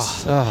good.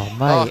 Mate.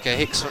 Barker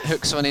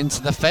hooks one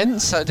into the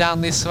fence, so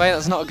down this way.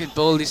 That's not a good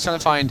ball. He's trying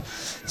to find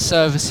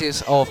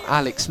services of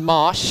Alex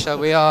Marsh. So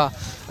we are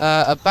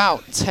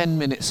about 10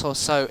 minutes or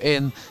so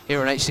in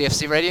here on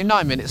HCFC Radio,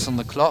 9 minutes on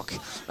the clock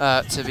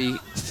to be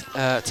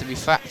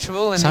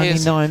factual. And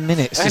it's only 9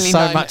 minutes. Just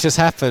so much has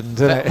happened,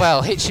 isn't it?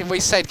 Well, Hitchin, we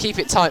said keep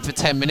it tight for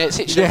 10 minutes.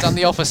 Hitchin have done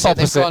the opposite.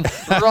 They've gone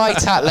right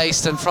at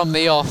Leiston from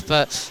the off,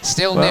 but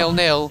still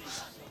 0-0.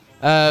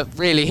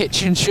 Really,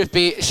 Hitchin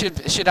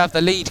should have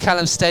the lead.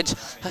 Callum Stead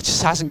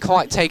just hasn't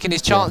quite taken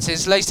his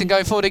chances. Leiston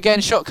going forward again.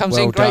 Shot comes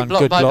in. Great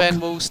block by Ben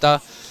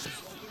Woolster.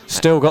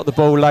 Still got the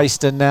ball,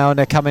 Leiston now, and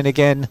they're coming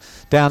again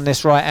down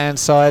this right-hand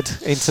side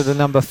into the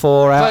number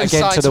 4, out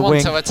again to the wing.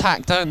 Both sides want to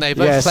attack, don't they?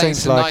 Both playing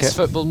some nice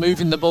football,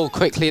 moving the ball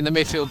quickly in the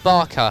midfield.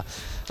 Barker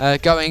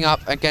going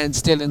up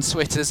against Dylan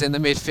Switters in the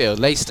midfield.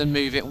 Leiston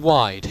move it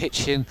wide.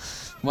 Hitchin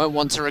won't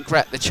want to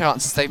regret the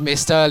chances they've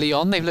missed early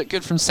on. They've looked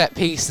good from set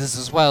pieces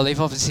as well.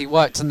 They've obviously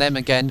worked on them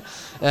again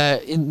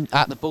at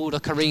the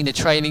Baldock Arena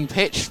training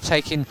pitch,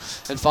 taking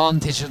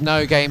advantage of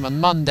no game on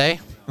Monday.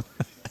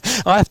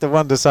 I have to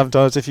wonder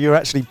sometimes if you're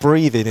actually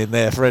breathing in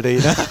there, Freddie.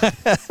 You know?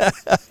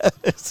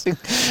 It's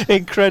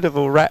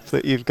incredible rap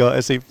that you've got.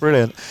 It's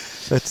brilliant.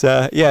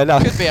 But yeah, no.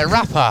 Could be a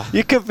rapper.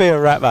 You could be a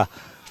rapper.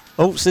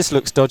 Oh, this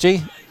looks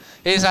dodgy.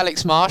 Here's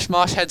Alex Marsh.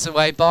 Marsh heads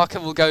away. Barker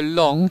will go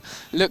long.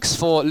 Looks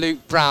for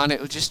Luke Brown. It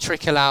will just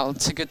trickle out.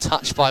 It's a good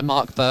touch by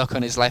Mark Burke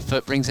on his left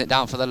foot. Brings it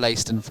down for the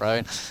Leiston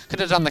throw-in.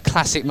 Could have done the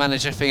classic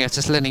manager thing of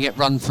just letting it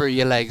run through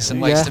your legs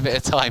and waste a bit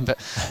of time. But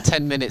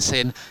 10 minutes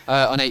in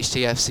on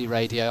HTFC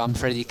Radio. I'm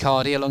Freddie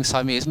Cardy.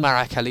 Alongside me is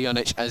Marek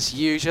Alionic as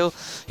usual.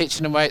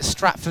 Hitching away at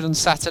Stratford on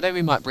Saturday.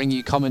 We might bring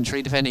you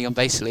commentary depending on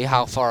basically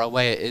how far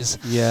away it is.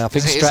 Yeah, I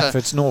think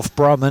Stratford's North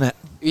Brum, isn't it?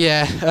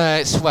 Yeah,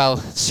 it's, well,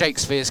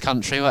 Shakespeare's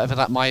country, whatever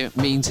that might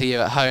mean to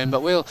you at home.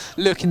 But we'll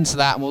look into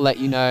that and we'll let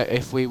you know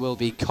if we will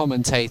be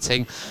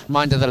commentating.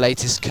 Reminder, the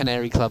latest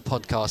Canary Club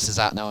podcast is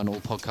out now on all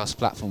podcast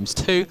platforms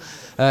too.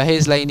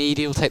 Here's Lane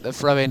Eady, will take the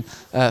throw-in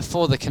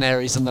for the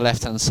Canaries on the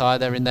left-hand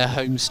side. They're in their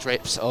home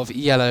strips of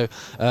yellow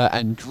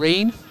and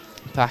green.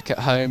 Back at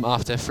home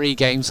after 3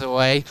 games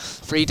away,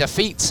 3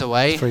 defeats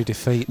away. 3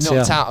 defeats,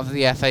 knocked out of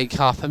the FA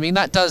Cup. I mean,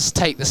 that does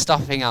take the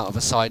stuffing out of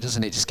a side,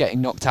 doesn't it? Just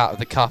getting knocked out of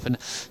the Cup, and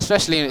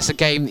especially when it's a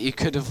game that you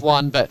could have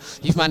won, but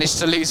you've managed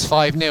to lose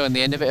 5-0 in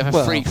the end. A bit of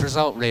a freak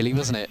result, really,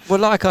 wasn't it? Well,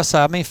 like I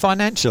say, I mean,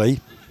 financially,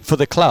 for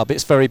the club,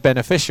 it's very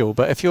beneficial.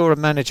 But if you're a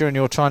manager and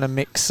you're trying to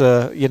mix,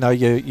 you know,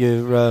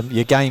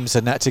 your games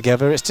and that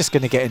together, it's just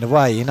going to get in the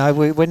way. You know,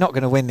 we're not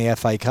going to win the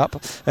FA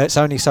Cup. It's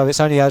only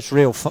has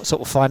real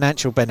sort of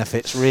financial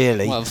benefits,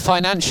 really. Well,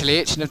 financially,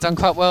 it should have done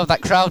quite well with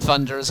that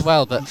crowdfunder as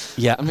well. But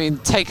yeah, I mean,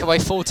 take away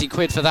 40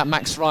 quid for that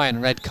Max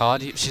Ryan red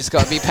card. She's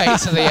got to be paid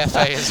to the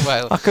FA as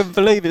well. I couldn't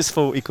believe it's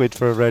 40 quid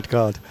for a red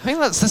card. I think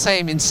that's the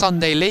same in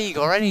Sunday League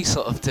or any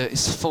sort of.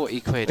 It's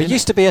 40 quid. It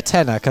used to be a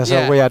tenner because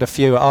we had a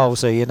few at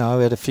Arlesey. You know,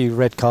 we had a few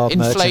red card.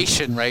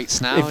 Inflation rates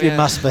now. If it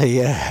must be,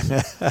 yeah.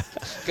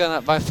 Going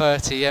up by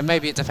 30, yeah.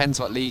 Maybe it depends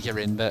what league you're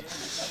in, but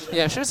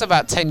yeah, I'm sure it's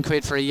about 10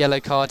 quid for a yellow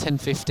card, 10,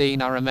 15.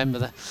 I remember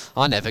that.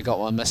 I never got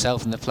one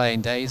myself in the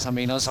playing days. I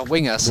mean, I was a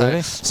winger, so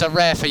really? So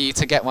rare for you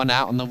to get one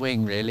out on the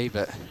wing, really.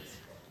 But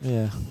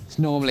yeah, it's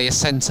normally a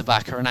centre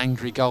back or an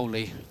angry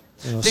goalie.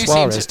 Well,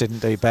 Suarez didn't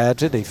do bad,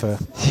 did he, for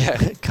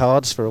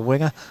cards for a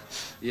winger?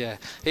 Yeah.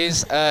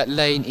 Here's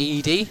Lane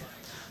Eady.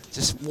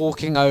 Just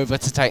walking over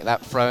to take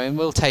that throw in.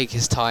 Will take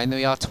his time.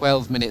 We are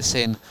 12 minutes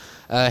in.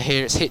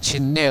 Here it's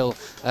Hitchin 0,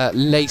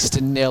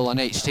 Leiston 0 on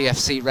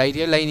HTFC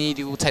Radio. Lane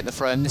Eady will take the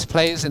throw in. This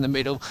player's in the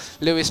middle.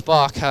 Lewis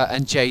Barker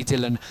and Jay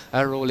Dillon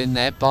are all in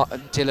there.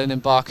 Dillon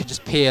and Barker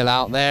just peel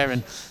out there,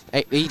 and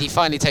Eady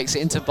finally takes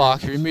it into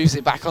Barker, who moves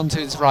it back onto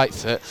his right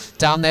foot,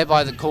 down there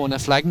by the corner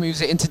flag,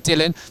 moves it into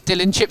Dillon.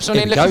 Dillon chips on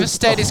in, looking for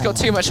Stead. It's got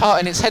too much heart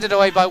and it's headed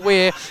away by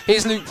Weir.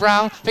 Here's Luke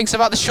Brown, thinks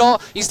about the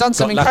shot. He's done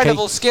some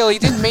incredible skill. He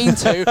didn't mean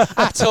to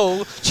at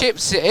all.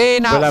 Chips it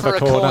in, out for a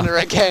corner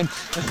again.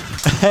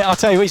 I'll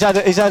tell you, he's had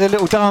a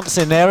little dance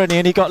in there,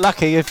 and he got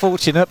lucky.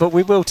 Unfortunate, but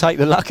we will take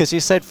the luck, as you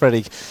said,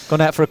 Freddie.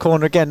 Gone out for a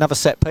corner again, another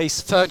set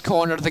piece. Third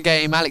corner of the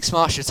game. Alex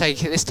Marsh will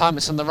take it. This time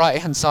it's on the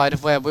right-hand side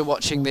of where we're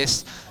watching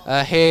this.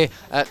 Here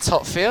at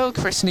Topfield,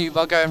 Chris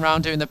Newbar going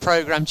around doing the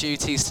programme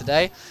duties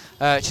today,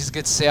 which is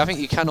good to see. I think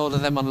you can order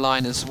them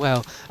online as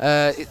well.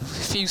 A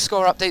few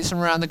score updates from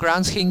around the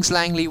grounds. Kings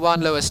Langley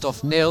 1,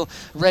 Lowestoft 0,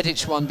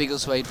 Redditch 1,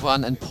 Biggleswade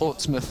 1, and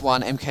Portsmouth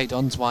 1, MK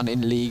Dons 1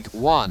 in League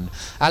 1.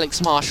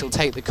 Alex Marsh will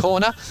take the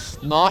corner.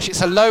 Marsh,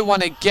 it's a low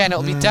one again.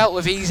 It'll be dealt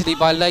with easily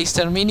by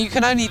Leiston. I mean, you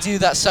can only do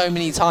that so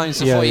many times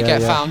before you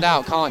get found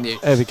out, can't you?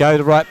 There we go,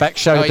 the right back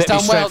shoulder. He's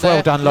done well there.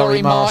 Well done,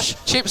 Laurie Marsh.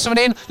 Chips one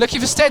in, looking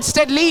for Stead.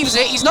 Stead leaves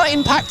it. He's not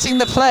impacting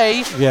the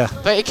play. Yeah.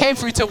 But it came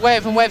through to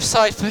Webb, and Webb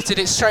side-footed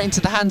it straight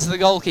into the hands of the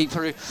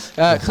goalkeeper,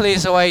 who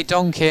clears away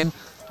Donkin.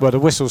 Well, the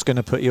whistle's going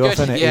to put you off,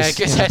 isn't it? Yeah,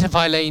 good header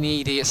by Lane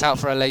Eady. It's out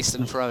for a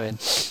Leiston throw-in.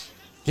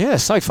 Yeah,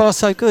 so far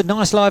so good.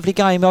 Nice, lively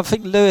game. I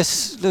think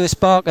Lewis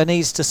Barker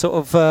needs to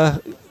sort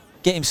of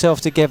get himself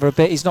together a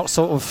bit. He's not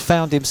sort of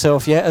found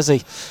himself yet, has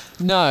he?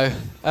 No.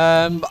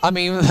 I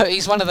mean,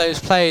 he's one of those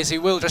players who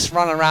will just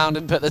run around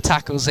and put the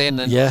tackles in.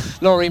 And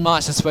Laurie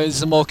Marsh, I suppose,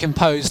 is a more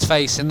composed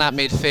face in that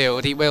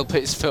midfield. He will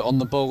put his foot on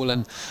the ball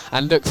and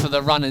look for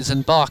the runners,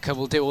 and Barker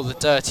will do all the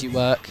dirty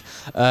work.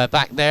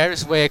 Back there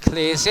as Weir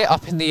clears it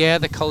up in the air,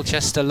 the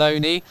Colchester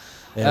Loney.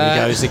 There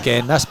he goes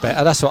again. That's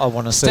better. That's what I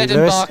want to see. Stead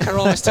and Barker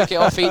almost took it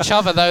off each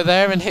other though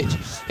there, and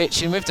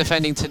Hitchin with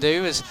defending to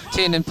do as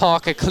Tiernan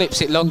Parker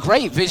clips it long.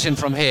 Great vision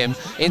from him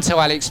into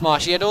Alex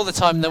Marsh. He had all the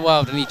time in the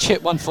world, and he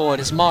chipped one forward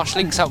as Marsh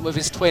links up with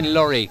his twin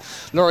Laurie.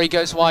 Laurie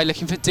goes wide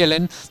looking for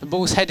Dillon. The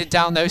ball's headed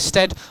down though.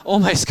 Stead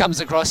almost comes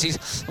across.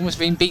 He's almost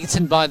been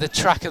beaten by the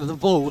track of the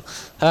ball,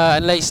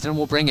 and Leiston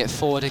will bring it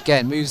forward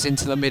again. Moves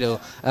into the middle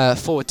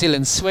for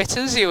Dylan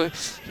Switters, who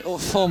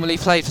formerly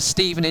played for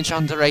Stevenage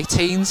under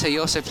 18s. He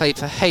also played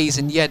for Hayes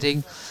and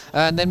Yedding,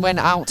 and then went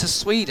out to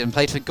Sweden,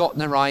 played for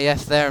Gotner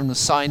IF there and was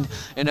signed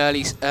in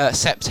early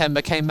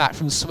September, came back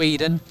from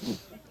Sweden.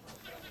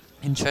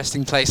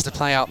 Interesting place to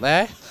play out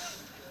there.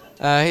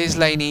 Here's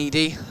Lane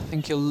Eady. I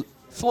think he'll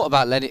thought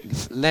about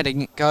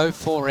letting it go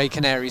for a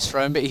Canaries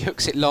throw, but he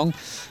hooks it long.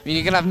 I mean,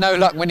 you're going to have no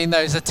luck winning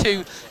those. The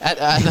two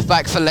at the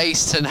back for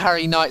Leiston,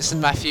 Harry Knights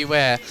and Matthew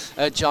Ware,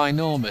 are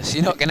ginormous.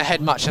 You're not going to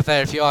head much up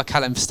there if you are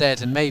Callum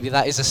Stead, and maybe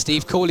that is a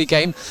Steve Cooley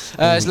game.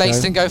 As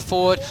Leiston go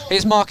forward,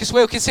 here's Marcus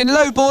Wilkinson,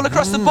 low ball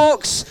across the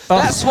box.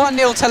 That's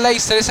 1-0 to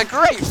Leiston. It's a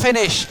great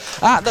finish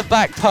at the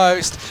back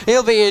post.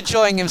 He'll be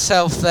enjoying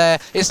himself there.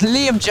 It's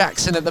Liam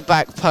Jackson at the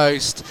back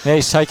post. Yeah,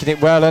 he's taking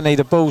it well, hasn't he?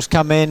 The ball's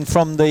come in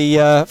from the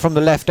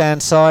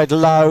left-hand side,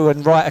 low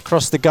and right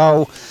across the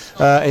goal.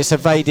 It's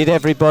evaded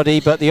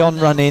everybody but the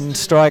on-run-in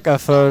striker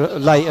for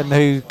Leighton,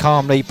 who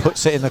calmly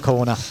puts it in the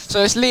corner.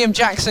 So it's Liam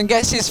Jackson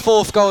gets his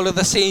 4th goal of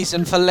the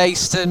season for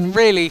Leiston.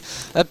 Really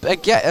a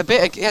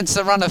bit against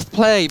the run of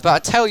play, but I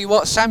tell you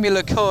what,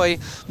 Samuel Okoye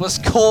was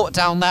caught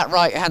down that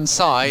right-hand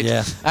side,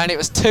 and it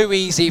was too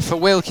easy for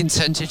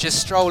Wilkinson to just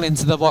stroll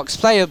into the box,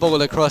 play a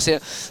ball across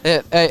it.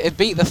 It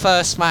beat the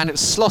first man. It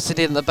was slotted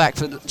in the back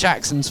for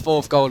Jackson's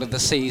 4th goal of the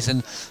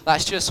season.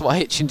 That's just what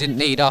Hitchin didn't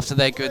need after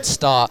their good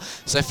start.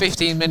 So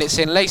 15 minutes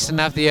in, Leiston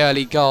have the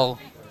early goal.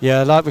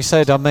 Yeah, like we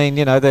said, I mean,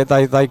 you know,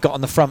 they got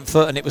on the front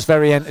foot and it was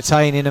very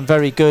entertaining and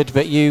very good,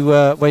 but you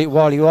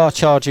while you are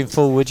charging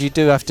forward, you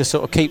do have to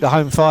sort of keep the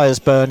home fires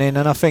burning,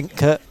 and I think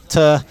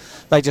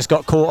they just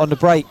got caught on the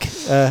break,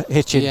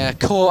 Hitchin. Yeah,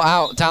 caught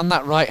out down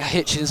that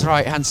Hitchin's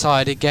right-hand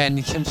side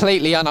again,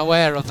 completely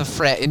unaware of the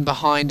threat in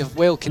behind of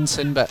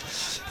Wilkinson, but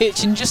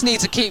Hitchin just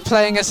needs to keep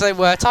playing as they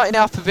were, tighten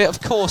up a bit,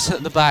 of course,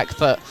 at the back,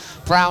 but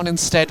Brown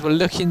instead were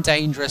looking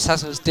dangerous,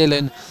 as was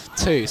Dylan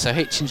too, so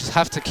Hitchin just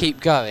have to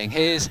keep going.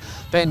 Here's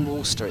Ben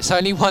Woolster. It's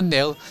only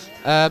 1-0,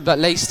 but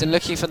Leiston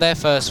looking for their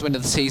first win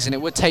of the season.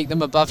 It would take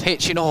them above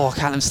Hitchin. Oh,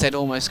 Callum Stead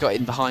almost got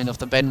in behind off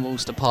the Ben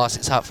Woolster pass.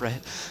 It's up for a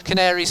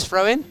Canaries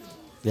throw-in.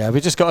 Yeah,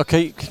 we just got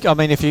to keep. I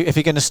mean, if you're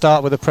going to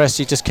start with the press,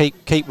 you just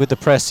keep with the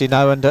press, you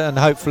know, and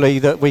hopefully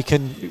that we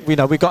can. You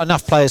know, we've got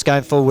enough players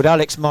going forward.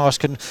 Alex Marsh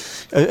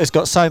has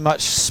got so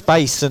much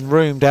space and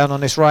room down on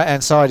this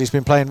right-hand side. He's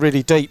been playing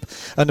really deep,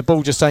 and the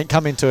ball just ain't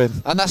coming to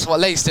him. And that's what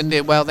Leiston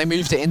did well. They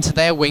moved it into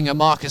their winger,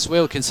 Marcus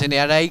Wilkinson. He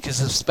had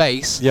acres of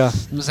space. Yeah,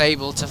 and was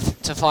able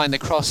to find the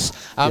cross.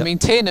 I mean,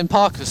 Tien and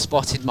Parker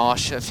spotted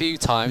Marsh a few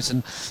times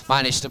and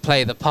managed to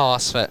play the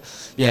pass, but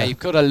yeah, you've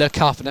got to look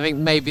up, and I think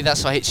maybe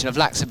that's why Hitchin have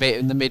lacked a bit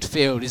in the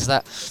midfield, is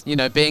that, you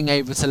know, being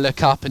able to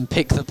look up and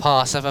pick the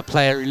pass, have a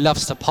player who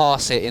loves to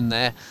pass it in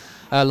there,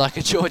 like a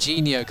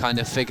Jorginho kind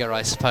of figure,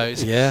 I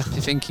suppose. Yeah. If you're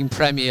thinking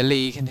Premier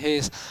League. And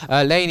here's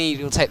Lane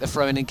Eady will take the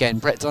throw in again.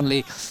 Brett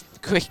Donnelly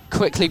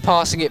quickly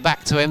passing it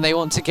back to him. They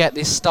want to get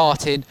this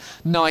started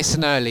nice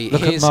and early.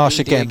 Look at Marsh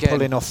again,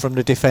 pulling off from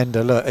the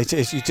defender. Look,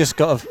 you just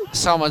got to.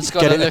 Someone's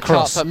got to look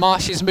across. Up, but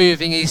Marsh is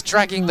moving. He's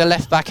dragging the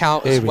left back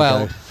out as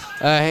well.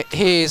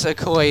 Here's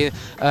Okoye.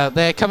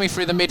 They're coming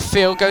through the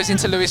midfield. Goes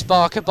into Lewis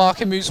Barker.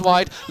 Barker moves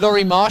wide.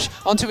 Laurie Marsh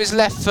onto his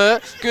left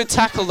foot. Good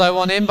tackle though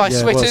on him by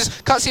Switters.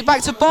 Cuts it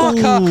back to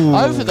Barker. Ooh.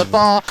 Over the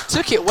bar.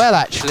 Took it well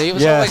actually. It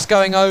was always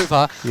going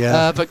over.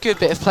 But good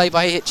bit of play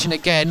by Hitchin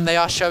again. They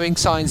are showing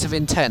signs of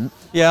intent.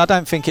 Yeah, I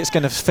don't think it's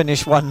going to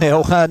finish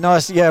 1-0.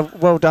 Nice,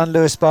 well done,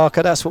 Lewis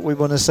Barker. That's what we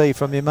want to see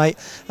from you, mate.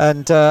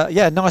 And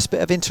nice bit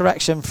of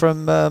interaction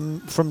from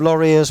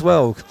Laurie as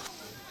well.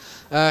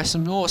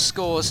 Some more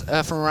scores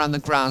from around the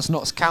grounds.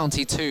 Notts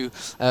County 2,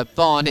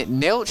 Barnet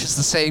 0, which is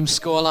the same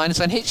scoreline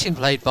as when Hitchin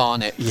played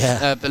Barnet,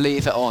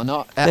 believe it or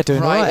not. They're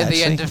doing right at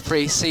the end of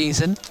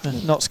pre-season.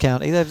 Notts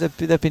County,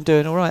 they've been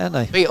doing all right,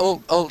 haven't they? Beat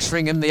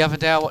Altrincham the other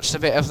day. I watched a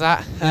bit of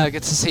that.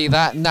 Good to see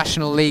that.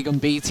 National League on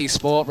BT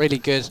Sport, really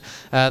good.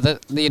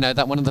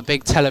 That one of the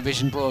big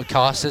television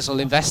broadcasters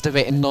will invest a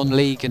bit in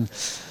non-league. And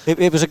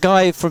it was a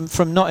guy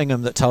from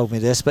Nottingham that told me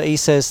this, but he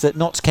says that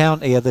Notts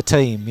County are the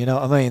team. You know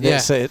what I mean?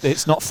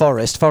 It's not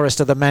Forest. Forest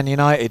are the Man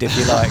United, if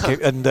you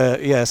like. And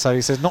so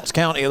he says Notts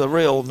County are the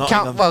real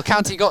Nottingham.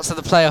 County got to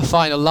the playoff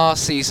final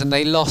last season.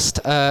 They lost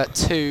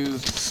to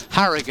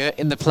Harrogate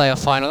in the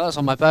playoff final. That was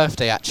on my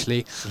birthday,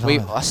 actually.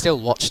 I still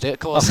watched it, of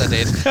course I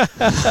did.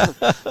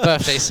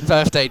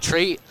 Birthday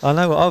treat. I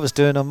know what I was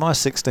doing on my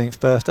 16th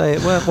birthday.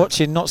 It weren't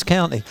watching Notts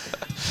County.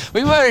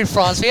 We were in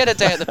France. We had a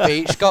day at the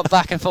beach. Got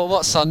back and thought,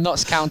 what's on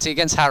Notts County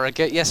against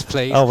Harrogate? Yes,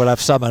 please. Oh, we'll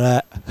have some of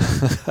that.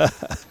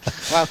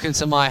 Welcome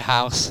to my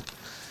house.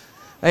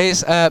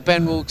 Here's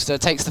Ben Woolster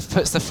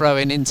puts the throw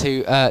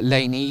into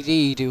Lane Eady.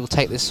 Eady will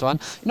take this one.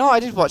 You know what I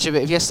did watch a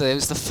bit of yesterday? It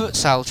was the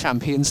Futsal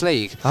Champions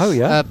League. Oh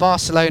yeah.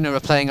 Barcelona are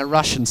playing a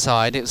Russian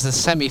side. It was the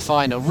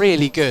semi-final.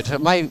 Really good.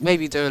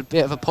 Maybe do a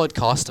bit of a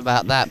podcast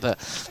about that, but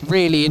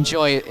really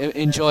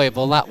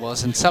enjoyable that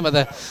was. And some of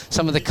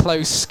the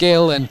close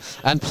skill and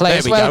play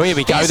as well. Here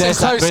we go. There's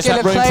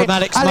that room from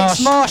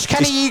Alex Marsh.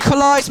 Can he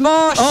equalise?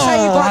 Marsh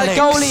saved by the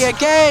goalie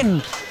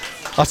again.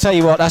 I'll tell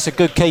you what, that's a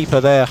good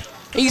keeper there.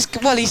 He's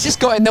just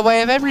got in the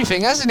way of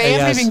everything, hasn't he?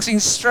 Everything's been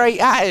straight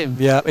at him.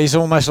 Yeah, he's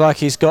almost like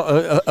he's got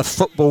a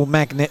football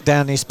magnet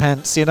down his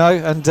pants, you know,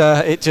 and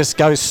it just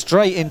goes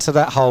straight into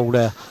that hole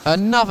there.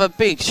 Another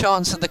big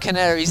chance of the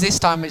Canaries. This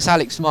time it's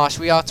Alex Marsh.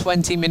 We are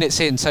 20 minutes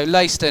in, so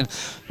Leiston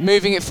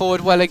moving it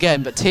forward well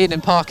again, but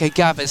Tiernan Parker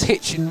gathers.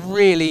 Hitchin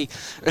really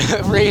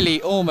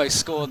almost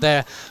scored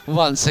there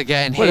once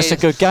again. Well, it's a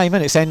good game,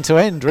 and it's end to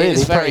end, really.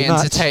 It's very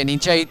entertaining.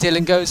 Jay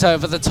Dillon goes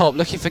over the top,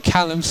 looking for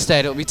Callum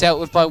Stead. It'll be dealt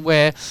with by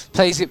Ware.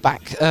 Plays it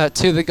back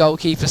to the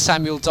goalkeeper,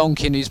 Samuel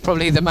Donkin, who's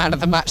probably the man of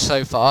the match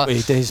so far.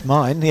 It is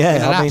mine, yeah.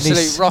 An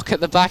absolute rock at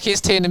the back.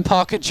 Here's Tiernan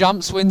Parker,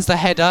 jumps, wins the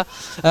header,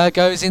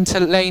 goes into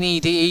Lane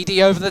Eady.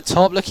 Eady over the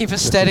top, looking for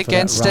Stead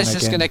again. Stead's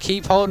just going to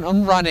keep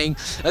on running.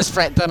 As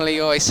Brett Donnelly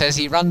always says,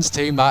 he runs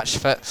too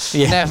much, but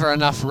never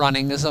enough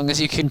running as long as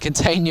you can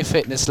contain your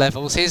fitness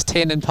levels. Here's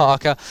Tiernan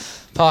Parker.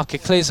 Parker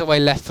clears away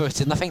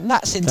left-footed, and I think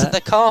that's into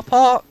the car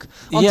park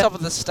on top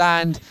of the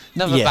stand.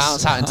 Another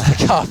bounce out into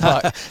the car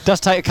park. Does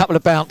take a couple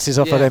of bounces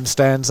off of them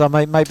stands.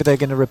 Maybe they're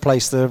going to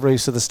replace the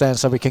roofs of the stand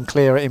so we can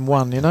clear it in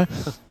one, you know.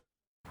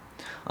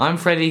 I'm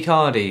Freddie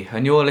Cardy,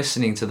 and you're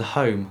listening to the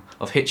home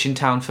of Hitchin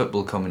Town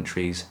football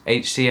commentaries,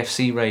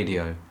 HCFC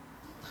Radio.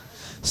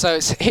 So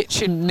it's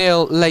Hitchin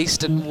 0,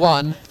 Leiston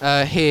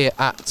 1 here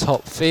at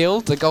Top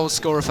Field. The goal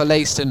scorer for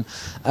Leiston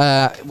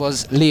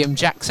was Liam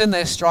Jackson,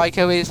 their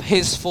striker, with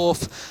his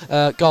fourth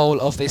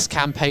goal of this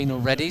campaign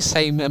already.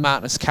 Same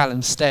amount as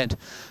Callum Stead,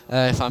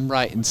 if I'm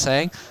right in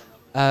saying.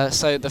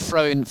 So the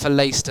throw-in for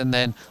Leiston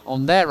then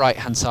on their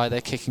right-hand side.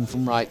 They're kicking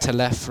from right to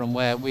left from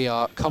where we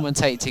are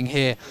commentating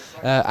here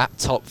at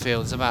Top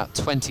Field. It's about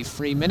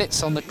 23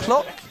 minutes on the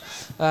clock.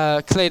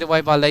 Cleared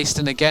away by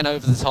Leiston again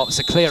over the top. It's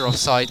a clear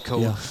offside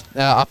call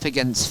up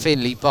against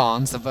Finley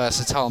Barnes, the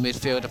versatile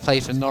midfielder,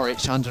 played for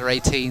Norwich under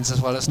 18s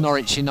as well as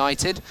Norwich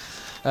United.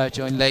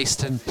 Joined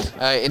Leiston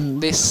in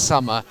this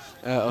summer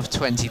of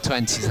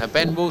 2020. So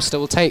Ben Woolster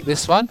will take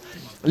this one.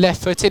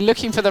 Left-footed,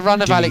 looking for the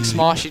run of Alex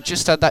Marsh, who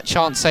just had that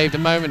chance saved a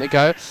moment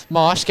ago.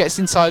 Marsh gets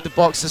inside the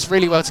box, does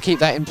really well to keep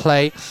that in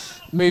play.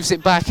 Moves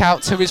it back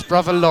out to his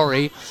brother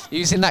Laurie.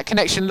 Using that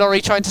connection, Laurie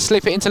trying to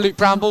slip it into Luke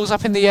Brown. Ball's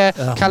up in the air.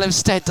 Callum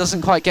Stead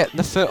doesn't quite get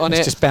the foot on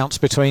it. Just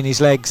bounced between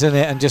his legs in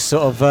it and just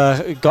sort of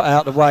got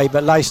out of the way.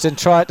 But Leiston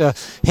tried to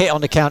hit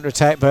on the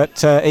counter-attack,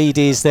 but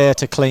Edie is there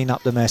to clean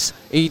up the mess.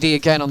 Edie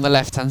again on the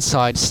left-hand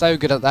side. So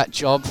good at that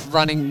job.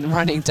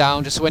 Running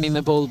down, just winning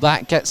the ball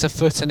back. Gets a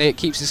foot on it,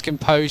 keeps his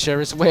composure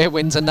as Ware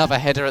wins another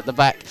header at the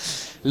back.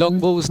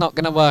 Long ball's not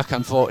going to work,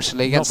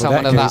 unfortunately, against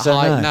someone of that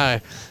height. No.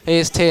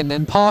 Here's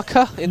Tiernan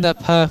Parker in the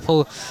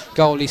purple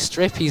goalie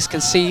strip. He's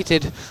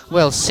conceded,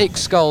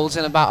 6 goals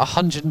in about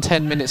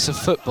 110 minutes of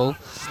football.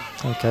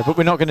 Okay, but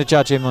we're not going to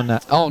judge him on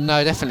that. Oh,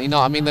 no, definitely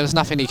not. I mean, there was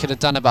nothing he could have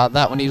done about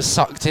that when he was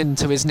sucked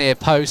into his near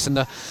post and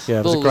the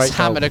ball was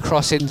hammered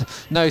across in.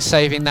 No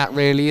saving that,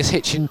 really. He's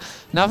Hitchin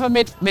another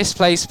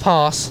misplaced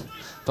pass.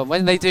 But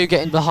when they do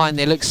get in behind,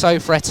 they look so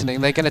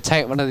threatening. They're going to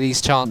take one of these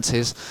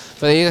chances.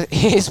 But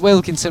here's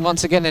Wilkinson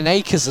once again in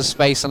acres of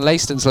space on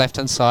Leiston's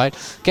left-hand side.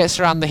 Gets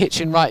around the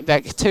Hitchin right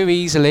back too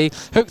easily.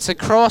 Hooked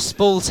across,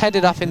 ball's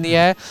headed up in the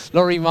air.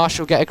 Laurie Marsh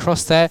will get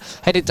across there.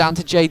 Headed down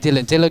to Jay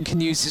Dillon. Dillon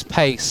can use his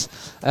pace.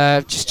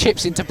 Just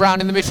chips into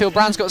Brown in the midfield.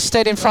 Brown's got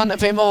Stead in front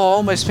of him. Oh,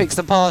 almost picks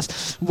the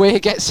pass. Weir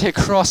gets it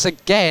across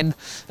again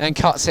and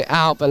cuts it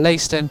out. But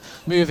Leiston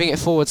moving it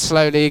forward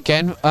slowly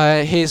again.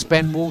 Here's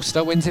Ben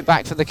Woolster, wins it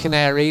back for the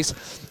Canaries.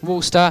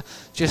 Woolster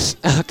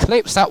just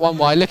clips that one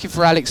wide, looking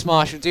for Alex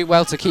Marsh. Will do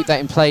well to keep that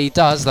in play. He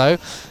does, though.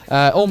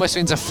 Almost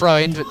wins a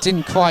throw-in, but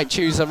didn't quite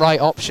choose the right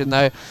option,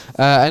 though.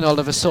 And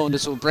Oliver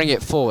Saunders will bring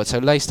it forward.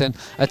 So Leiston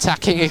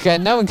attacking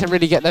again. No one can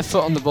really get their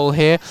foot on the ball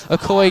here.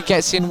 Okoye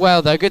gets in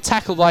well, though. Good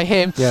tackle by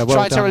him.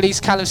 Trying to release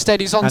Callum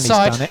Stead, who's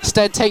onside.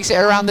 Stead takes it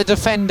around the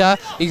defender.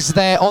 He's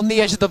there on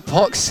the edge of the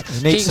box.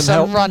 Keeps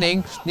on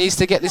running. Needs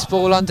to get this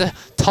ball under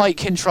tight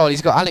control.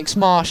 He's got Alex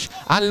Marsh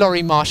and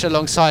Laurie Marsh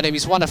alongside him.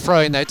 He's won a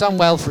throw-in, though. Done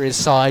well for his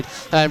side.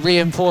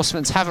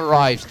 Reinforcements have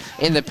arrived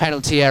in the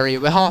penalty area.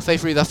 We're halfway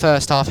through the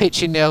first half.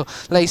 Hitchin 0,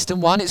 Leiston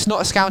 1. It's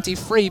Notts County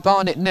 3,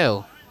 Barnet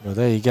 0. Well,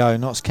 there you go.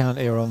 Notts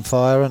County are on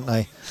fire, aren't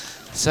they?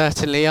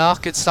 Certainly are.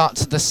 Good start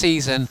to the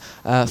season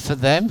for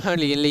them.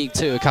 Only in League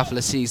 2 a couple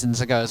of seasons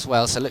ago as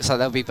well, so it looks like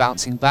they'll be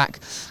bouncing back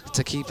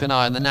to keep an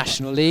eye on the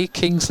National League.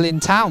 Kings Lynn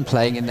Town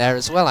playing in there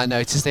as well, I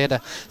noticed. They had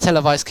a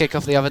televised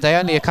kick-off the other day.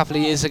 Only a couple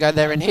of years ago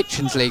they're in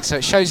Hitchin's League, so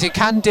it shows you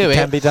can do it.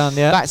 Can be done,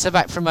 yeah.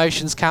 Back-to-back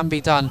promotions can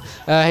be done.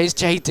 Here's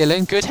Jay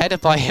Dillon. Good header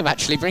by him,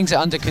 actually. Brings it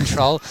under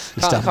control.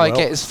 Can't quite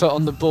get his foot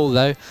on the ball,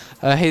 though.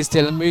 Here's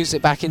Dillon. Moves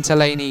it back into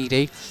Lane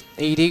Eady.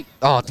 Edie,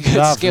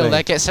 good skill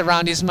there, gets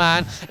around his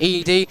man.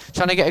 Edie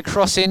trying to get a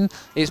cross in,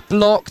 it's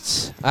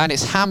blocked and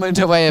it's hammered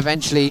away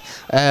eventually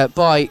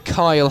by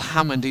Kyle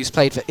Hammond, who's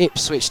played for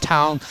Ipswich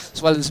Town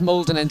as well as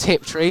Malden and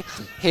Tiptree.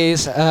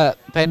 Here's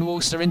Ben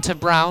Woolster into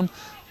Brown.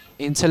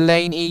 into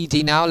lane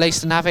ED now.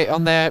 Leiston have it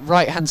on their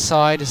right hand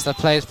side as the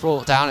player's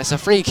brought down. It's a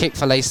free kick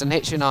for Leiston.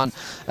 Hitchin aren't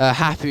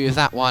happy with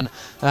that one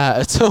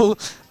at all.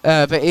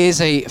 But it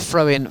is a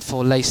throw-in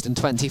for Leiston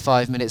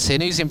 25 minutes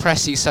in. Who's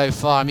impressed you so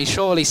far? I mean,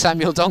 surely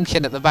Samuel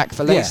Donkin at the back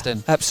for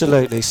Leiston. Yeah,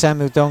 absolutely.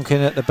 Samuel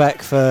Donkin at the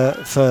back for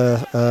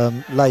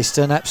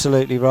Leiston,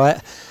 absolutely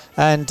right.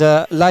 And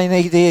Lane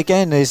Eady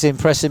again is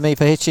impressing me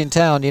for Hitchin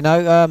Town. You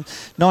know,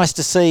 nice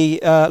to see,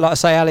 like I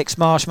say, Alex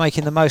Marsh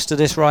making the most of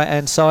this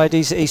right-hand side.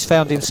 He's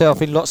found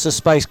himself in lots of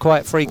space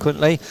quite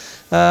frequently.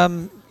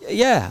 Them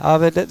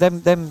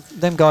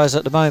guys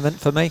at the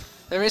moment for me.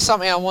 There is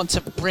something I want to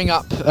bring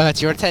up to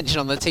your attention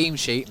on the team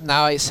sheet.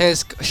 Now it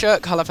says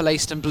shirt colour for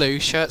Leiston blue,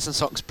 shirts and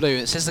socks blue.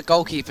 It says the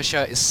goalkeeper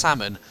shirt is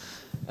salmon.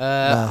 No.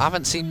 I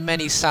haven't seen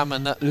many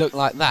salmon that look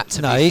like that.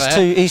 To no, be he's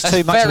fair. he's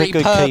too much of a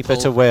good keeper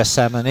to wear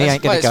salmon. He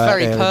ain't going to go out there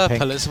in pink. It's very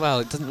purple as well.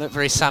 It doesn't look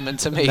very salmon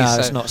to me. No, so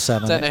it's not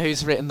salmon. I don't know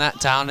who's written that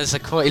down as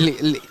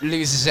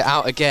loses it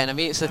out again. I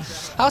mean,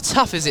 how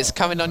tough is it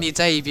coming on your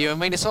debut? I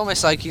mean, it's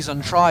almost like he's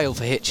on trial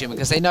for Hitchin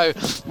because they know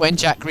when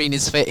Jack Green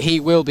is fit, he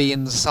will be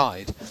in the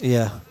side.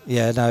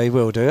 Yeah, no, he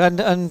will do, and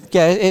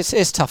yeah,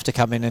 it's tough to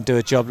come in and do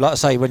a job like I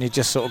say when you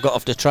just sort of got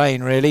off the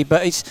train really.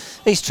 But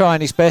he's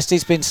trying his best.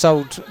 He's been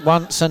sold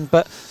once,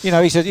 but you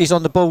know he's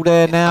on the ball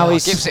there now. He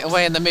gives it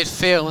away in the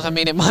midfield. I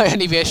mean, it might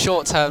only be a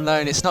short-term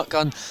loan. It's not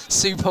gone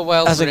super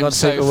well. Hasn't gone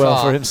super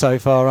well for him so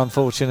far,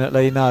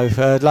 unfortunately. No,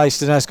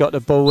 Leiston has got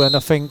the ball, and I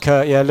think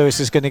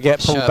Lewis is going to get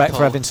pulled back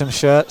for having some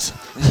shirts.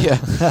 Yeah,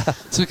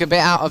 took a bit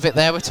out of it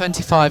there. We're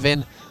 25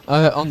 in.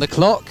 On the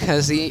clock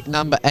as the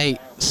number 8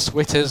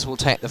 Switters will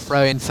take the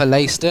throw in for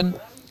Leiston.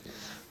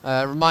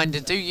 Reminder,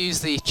 do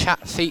use the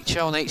chat feature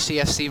on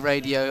HCFC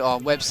Radio, our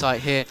website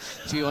here.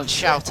 If you want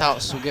shout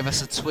outs, or give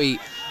us a tweet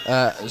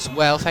as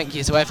well. Thank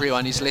you to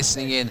everyone who's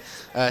listening in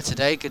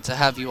today. Good to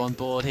have you on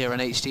board here on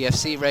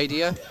HDFC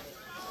Radio.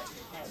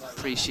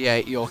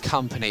 Appreciate your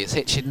company. It's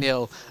Hitchin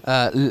 0,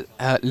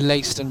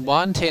 Leiston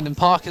 1. Tiernan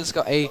Parker's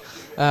got a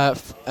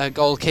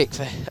goal kick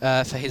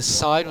for his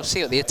side. We'll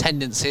see what the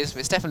attendance is, but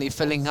it's definitely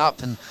filling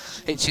up, and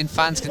Hitchin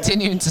fans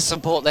continuing to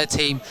support their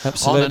team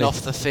on and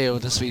off the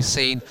field, as we've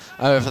seen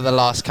over the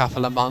last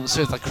couple of months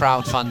with the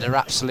crowdfunder.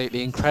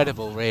 Absolutely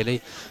incredible,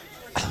 really.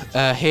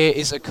 Here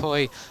is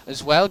Okoye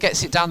as well.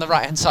 Gets it down the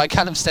right hand side.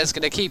 Callum Stead's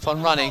going to keep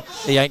on running.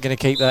 He ain't going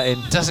to keep that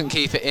in. Doesn't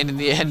keep it in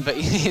the end, but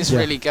he is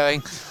really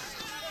going.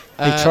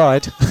 He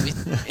tried.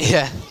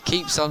 Yeah,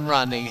 keeps on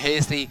running.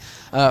 Here's the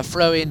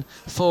throw-in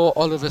for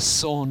Oliver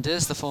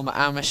Saunders, the former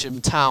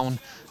Amersham Town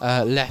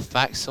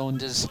left-back.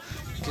 Saunders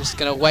just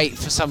going to wait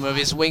for some of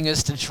his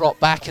wingers to drop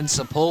back and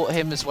support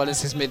him, as well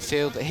as his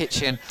midfield. But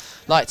Hitchin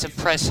like to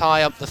press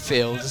high up the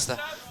field as the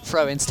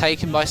throw-in's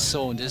taken by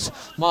Saunders.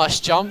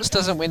 Marsh jumps,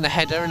 doesn't win the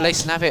header, and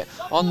Leiston have it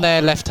on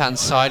their left-hand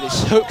side.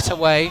 It's hooked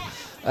away.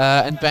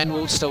 And Ben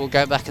Woolster will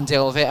go back and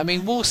deal with it. I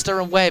mean,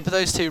 Woolster and Webb,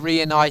 those two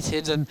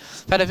reunited and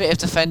had a bit of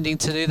defending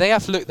to do. They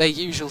have looked their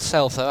usual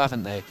self, though,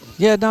 haven't they?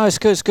 Yeah, no, it's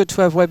good. It's good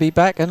to have Webby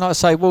back. And like I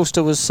say,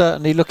 Woolster was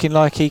certainly looking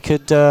like he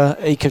could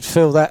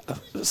fill that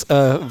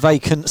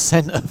vacant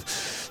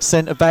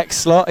centre back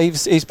slot.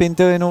 He's been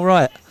doing all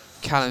right.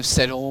 Callum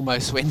Stead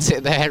almost wins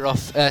it there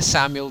off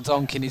Samuel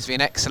Donkin. He's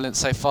been excellent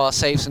so far.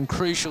 Saved some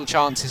crucial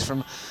chances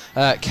from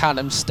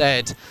Callum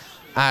Stead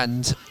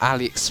and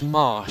Alex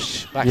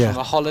Marsh back from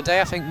a holiday,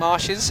 I think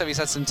Marsh is, so he's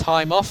had some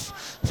time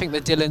off. I think the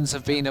Dylans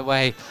have been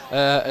away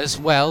as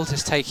well,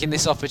 just taking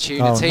this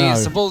opportunity.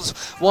 As the ball's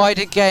wide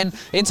again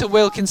into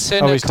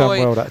Wilkinson. He's done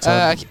well that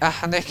time.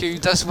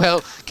 Haneku does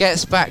well,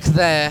 gets back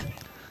there.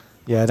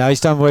 Yeah, no, he's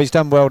done well. He's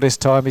done well this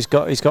time. He's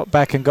got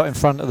back and got in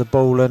front of the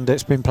ball, and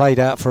it's been played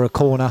out for a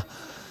corner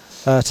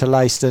to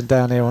Leiston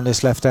down here on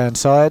this left-hand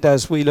side.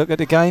 As we look at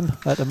the game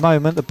at the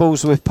moment, the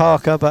ball's with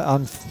Parker, but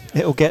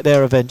it'll get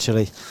there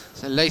eventually.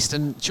 So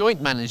Leiston joint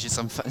managers,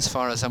 as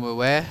far as I'm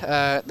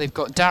aware. They've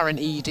got Darren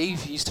Eady,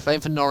 who used to play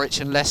for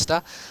Norwich and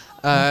Leicester,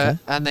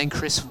 and then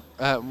Chris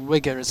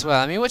Wigger as well.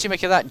 I mean, what do you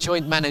make of that,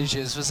 joint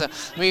managers?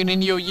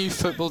 In your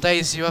youth football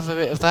days, do you have a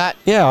bit of that?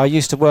 Yeah, I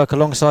used to work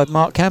alongside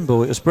Mark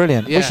Campbell. It was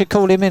brilliant. Yeah. We should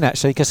call him in,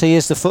 actually, because he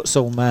is the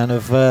futsal man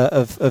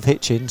of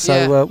Hitchin,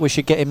 so we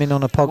should get him in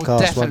on a podcast we'll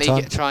definitely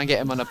one time. Try and get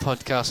him on a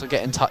podcast. We'll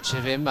get in touch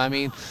with him. I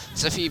mean,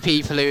 there's a few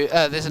people who...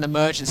 there's an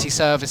emergency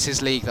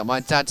services league that my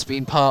dad's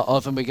been part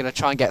of, and we're going to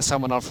try and get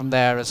someone on from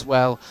there as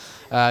well.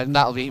 And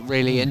that'll be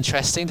really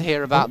interesting to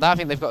hear about that. I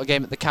think they've got a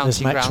game at the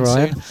county ground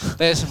soon.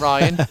 There's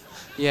Ryan.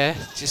 Yeah,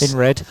 just in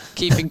red,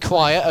 keeping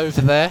quiet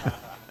over there.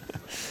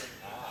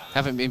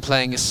 Haven't been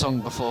playing his song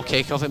before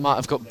kick-off. It might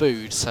have got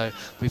booed, so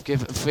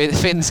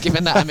Finn's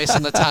given that a miss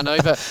on the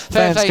tannoy. But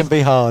fans can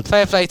be hard.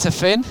 Fair play to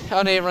Finn.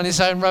 On here on his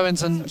own.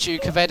 Rowan's on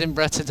Duke of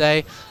Edinburgh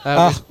today.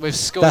 We've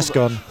scored. That's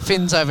gone.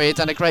 Finn's over here,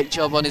 done a great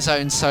job on his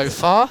own so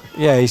far.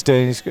 Yeah, he's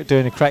doing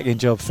a cracking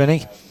job,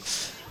 Finny.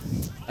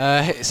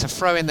 It's a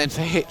throw-in then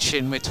for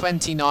Hitchin with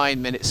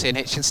 29 minutes in.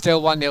 Hitchin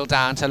still 1-0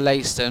 down to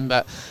Leiston,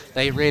 but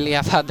they really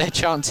have had their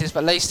chances.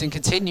 But Leiston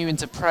continuing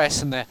to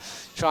press, and they're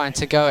trying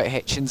to go at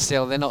Hitchin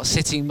still. They're not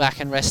sitting back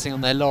and resting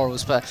on their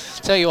laurels. But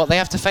tell you what, they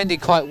have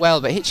defended quite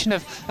well. But Hitchin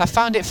have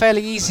found it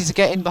fairly easy to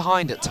get in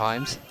behind at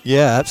times.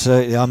 Yeah,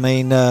 absolutely. I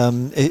mean,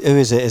 who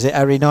is it? Is it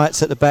Harry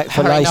Knights at the back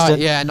for Leiston?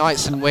 Yeah,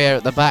 Knights and Weir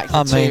at the back.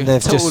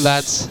 They've tall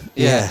lads.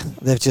 Yeah,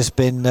 they've just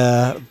been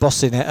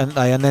bossing it, haven't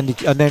they? And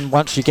then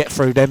once you get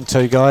through them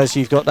two guys,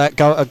 you've got that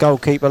a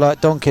goalkeeper like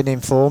Donkin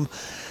in form.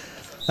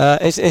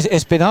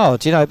 It's been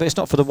hard, but it's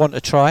not for the want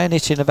of trying.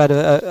 Hitchin have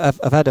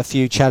had a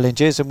few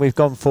challenges, and we've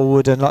gone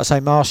forward. And like I say,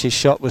 Marsh's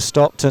shot was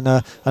stopped, and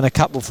a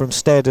couple from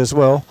Stead as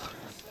well.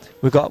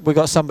 We've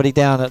got somebody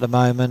down at the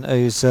moment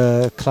who's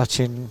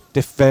clutching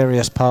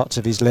various parts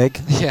of his leg.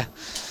 Yeah.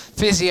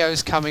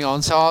 Physio's coming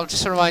on, so I'll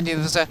just remind you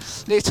there's a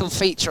little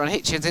feature on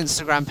Hitchin's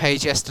Instagram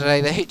page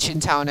yesterday, the Hitchin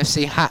Town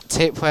FC hat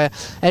tip, where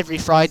every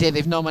Friday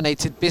they've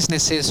nominated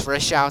businesses for a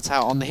shout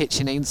out on the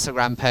Hitchin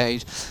Instagram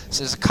page. So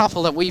there's a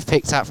couple that we've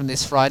picked out from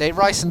this Friday.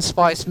 Rice and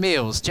Spice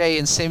Meals, Jay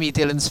and Simi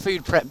Dillon's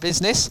food prep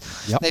business.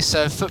 Yep. They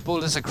serve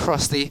footballers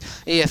across the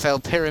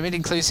EFL pyramid,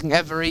 including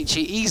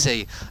Everichi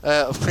Easy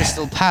of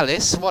Crystal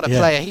Palace. What a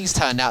player he's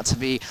turned out to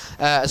be,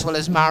 as well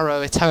as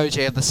Mauro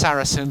Itoje of the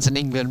Saracens and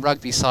England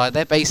rugby side.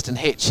 They're based in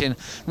Hitchin.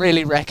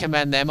 Really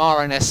recommend them.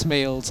 RNS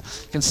Meals,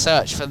 you can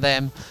search for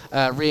them.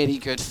 Really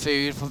good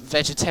food,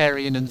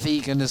 vegetarian and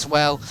vegan as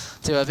well.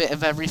 Do a bit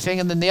of everything.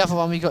 And then the other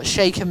one, we got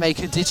Shaker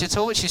Maker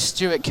Digital, which is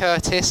Stuart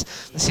Curtis.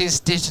 This is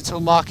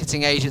digital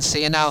marketing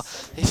agency. And now,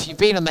 if you've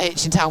been on the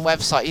Hitchin Town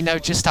website, you know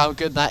just how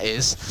good that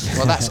is.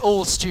 Well, that's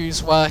all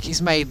Stu's work.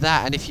 He's made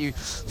that. And if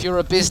you're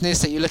a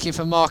business that you're looking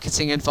for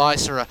marketing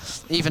advice, or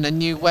even a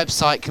new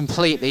website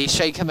completely,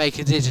 Shaker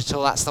Maker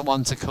Digital, that's the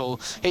one to call.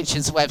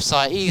 Hitchin's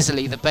website,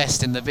 easily the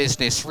best in the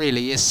business.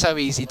 Really is so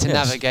easy to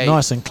navigate.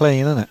 Nice and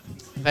clean, isn't it?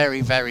 Very,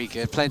 very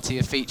good. Plenty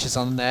of features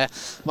on there.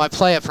 My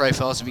player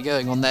profiles will be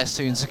going on there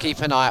soon, so keep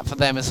an eye out for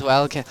them as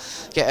well. Get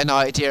an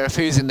idea of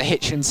who's in the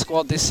Hitchin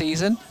squad this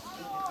season.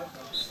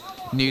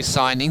 New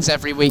signings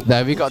every week,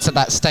 though. We got to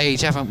that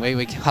stage, haven't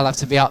we? I'll have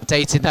to be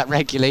updating that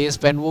regularly as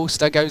Ben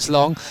Wolster goes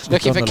long,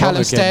 looking for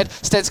Callum Stead.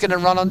 Stead's going to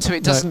run onto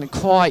it, doesn't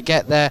quite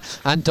get there,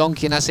 and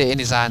Donkin has it in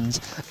his hands.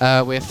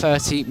 We're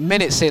 30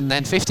 minutes in,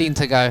 then 15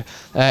 to go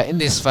in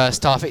this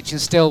first half.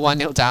 Hitchin's still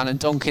 1-0 down, and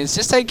Donkin's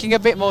just taking a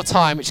bit more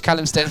time, which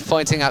Callum Stead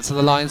pointing out to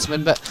the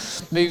linesman, but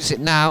moves it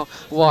now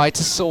wide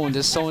to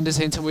Saunders. Saunders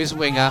into his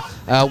winger,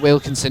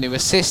 Wilkinson, who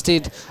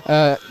assisted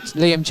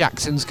Liam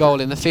Jackson's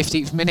goal in the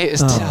 15th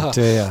minute.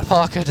 Dear.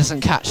 Parker doesn't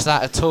catch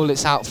that at all.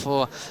 It's out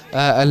for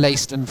a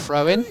Leiston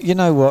throw-in. You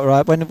know what,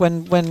 right? When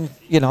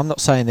I'm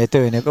not saying they're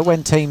doing it, but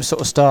when teams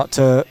sort of start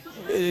to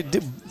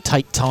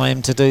take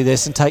time to do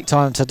this and take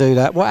time to do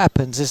that, what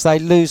happens is they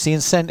lose the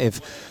incentive.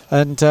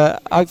 And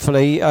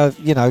hopefully,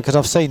 because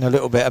I've seen a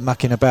little bit of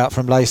mucking about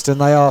from Leiston,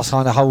 they are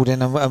kind of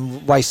holding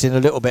and wasting a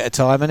little bit of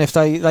time. And if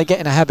they get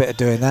in a habit of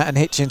doing that, and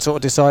Hitchin sort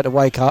of decide to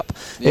wake up,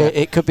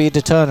 it could be a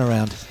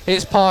turnaround.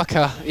 Here's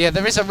Parker. Yeah,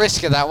 there is a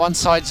risk of that. One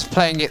side's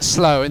playing it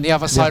slow, and the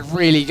other side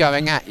really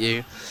going at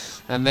you.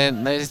 And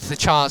then there's the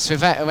chance,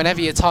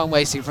 whenever you're time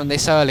wasting from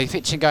this early, if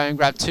Hitchin go and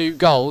grab 2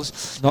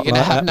 goals, you're going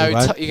to have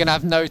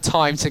no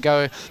time to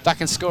go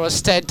back and score.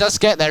 Stead does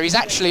get there. He's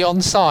actually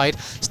onside.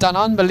 He's done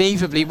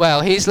unbelievably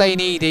well. Here's Lane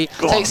Eady,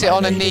 takes it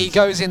on a knee,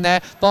 goes in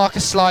there. Barker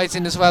slides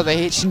in as well. The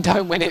Hitchin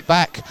don't win it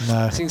back.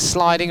 No. He's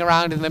sliding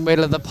around in the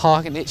middle of the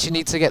park, and Hitchin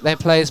need to get their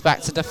players back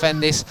to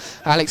defend this.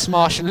 Alex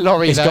Marsh and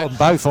Laurie, He's got them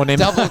both on him.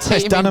 Double teaming.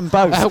 He's done them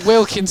both.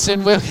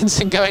 Wilkinson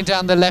going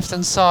down the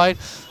left-hand side,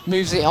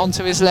 moves it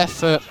onto his left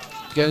foot.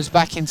 Goes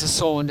back into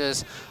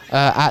Saunders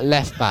at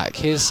left back.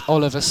 Here's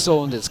Oliver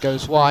Saunders,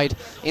 goes wide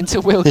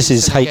into Wilkinson. This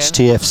is again.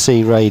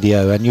 HTFC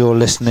Radio, and you're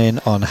listening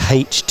on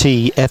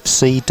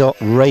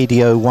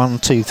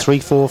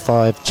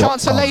htfc.radio12345.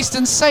 Chance for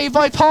Leiston, saved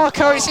by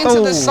Parker. It's into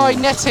the side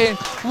netting.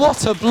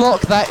 What a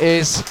block that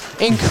is.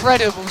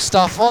 Incredible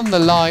stuff on the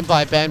line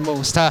by Ben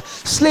Wolster.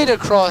 Slid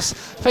across. I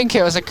think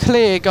it was a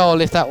clear goal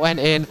if that went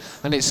in,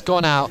 and it's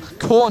gone out.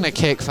 Corner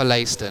kick for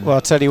Leiston. Well,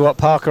 I'll tell you what,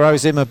 Parker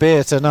owes him a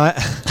beer tonight.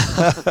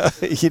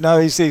 He's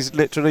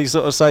literally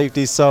sort of saved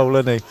his soul,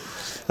 hasn't he?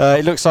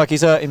 It looks like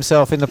he's hurt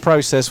himself in the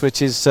process,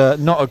 which is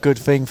not a good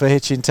thing for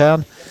Hitchin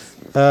Town.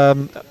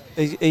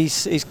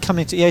 He's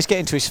coming to, he's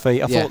getting to his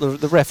feet. I thought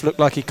the ref looked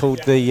like he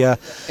called the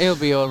he'll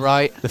be all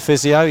right. The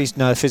physio.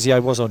 The physio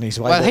was on his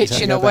way. Well,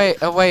 Hitchin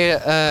away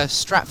at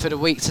Stratford a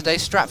week today.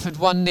 Stratford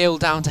 1-0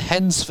 down to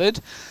Hensford.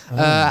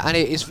 And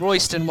it is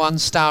Royston 1,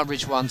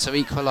 Stourbridge 1, so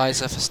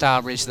equaliser for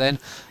Stourbridge then.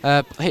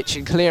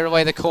 Hitchin clear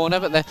away the corner,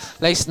 but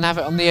Leiston have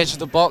it on the edge of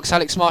the box.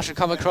 Alex Marsh will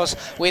come across,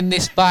 win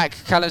this back.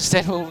 Callum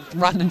Stead will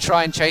run and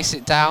try and chase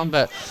it down,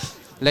 but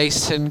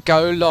Leiston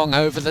go long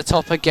over the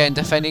top again,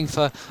 defending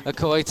for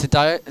Okoye to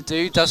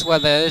do. Does well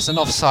there. There's an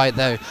offside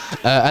though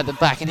at the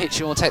back, and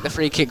Hitchin will take the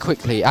free kick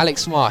quickly.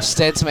 Alex Marsh,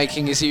 Stead's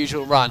making his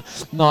usual run.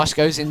 Marsh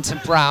goes into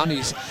Brown,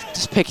 who's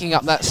just picking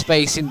up that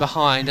space in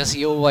behind as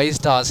he always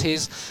does.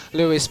 Here's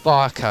Lewis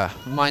Barker.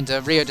 Reminder,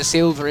 Rio da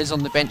Silva is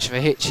on the bench for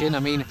Hitchin.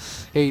 I mean,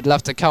 he'd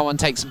love to come on,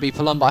 take some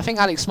people on. But I think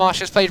Alex Marsh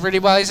has played really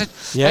well. Is it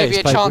maybe he's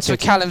a played chance for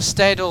wicked. Callum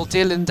Stead or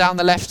Dylan down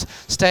the left?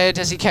 Stead,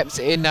 has he kept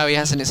it in? No, he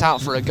hasn't. It's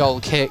out for a goal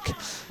kick.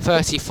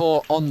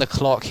 34 on the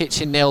clock.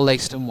 Hitchin 0,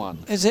 Leiston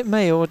 1. Is it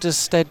me, or does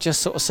Stead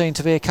just sort of seem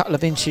to be a couple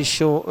of inches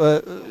short,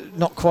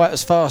 not quite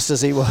as fast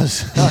as he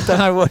was? I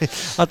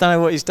don't know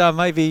what he's done.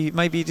 Maybe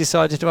he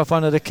decided to have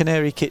one of the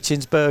Canary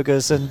Kitchen's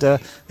burgers and.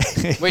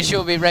 Which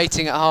you'll be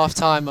rating at half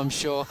time, I'm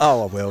sure.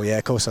 Oh, I will. Yeah,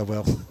 of course I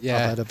will. Yeah.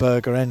 I've had a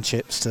burger and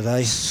chips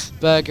today.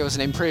 Burger was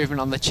an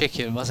improvement on the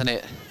chicken, wasn't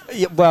it?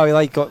 Yeah, well,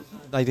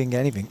 they didn't get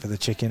anything for the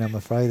chicken, I'm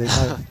afraid.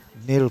 There's no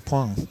nil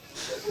point.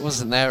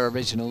 Wasn't their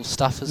original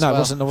stuff as No,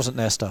 well? it wasn't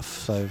their stuff.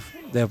 So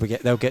they'll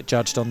get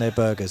judged on their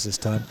burgers this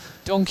time.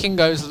 Donkin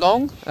goes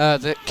long,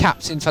 the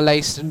captain for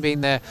Leiston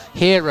being their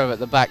hero at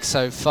the back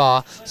so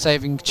far,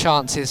 saving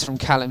chances from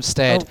Callum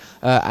Stead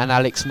and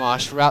Alex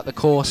Marsh throughout the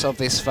course of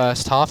this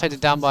first half.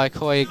 Headed down by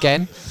Okoye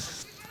again.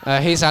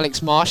 Here's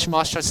Alex Marsh.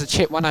 Marsh tries to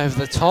chip one over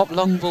the top.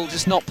 Long ball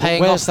just not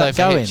paying off though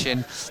for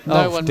Hitchin.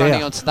 No one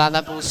running onto that.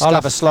 That ball's I'll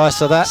have a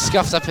slice of that.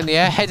 Scuffed up in the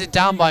air, headed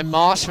down by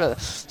Marsh, but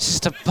it's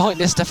just a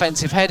pointless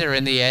defensive header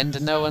in the end,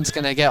 and no one's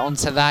going to get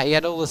onto that. He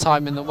had all the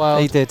time in the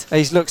world. He did.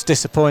 He looks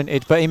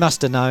disappointed, but he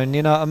must have known,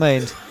 you know what I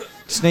mean?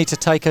 Just need to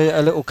take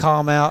a little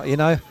calm out, you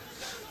know?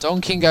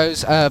 Donkin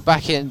goes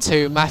back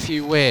into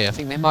Matthew Weir. I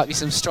think there might be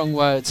some strong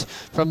words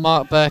from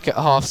Mark Burke at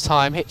half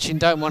time. Hitchin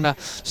don't want to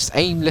just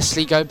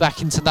aimlessly go back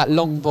into that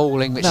long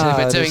balling, which they've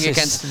been doing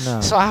against.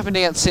 It's not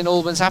happening against St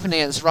Albans, happening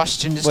against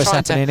Rushton.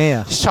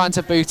 Just trying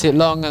to boot it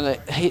long, and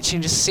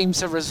Hitchin just seems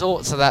to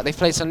resort to that. They've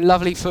played some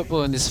lovely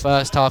football in this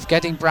first half,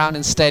 getting Brown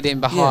and Stead in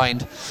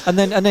behind. Yeah. And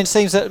then it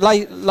seems that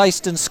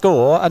Leiston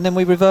score, and then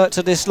we revert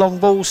to this long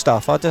ball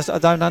stuff. I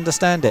don't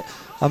understand it.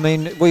 I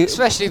mean,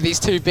 especially these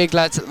two big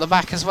lads at the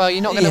back as well.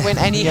 You're not going to win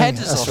any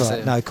headers off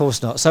them. No, of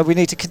course not. So we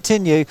need to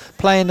continue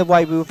playing the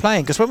way we were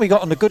playing. Because when we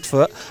got on the good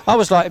foot, I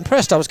was like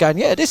impressed. I was going,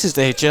 yeah, this is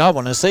the Hitchin I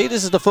want to see.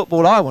 This is the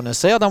football I want to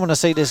see. I don't want to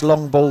see this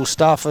long ball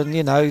stuff and,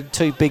 you know,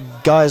 two big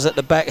guys at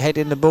the back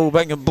heading the ball,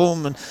 bang and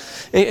boom, and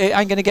it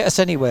ain't going to get us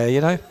anywhere, you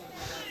know.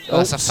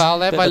 That's a foul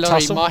there by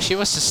Laurie Marsh. He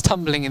was just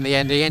stumbling in the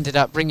end. He ended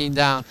up bringing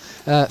down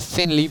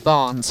Finley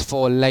Barnes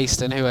for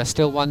Leiston, who are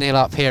still 1-0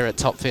 up here at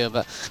Topfield.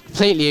 But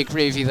completely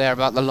agree with you there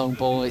about the long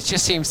ball. It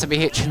just seems to be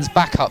Hitchin's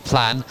backup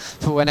plan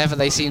for whenever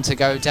they seem to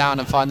go down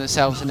and find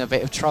themselves in a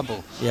bit of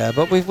trouble. Yeah,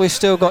 but we've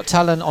still got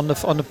talent on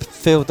the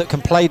field that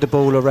can play the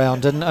ball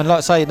around. And like I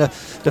say, in the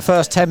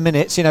first 10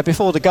 minutes, you know,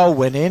 before the goal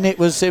went in, it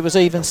was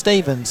even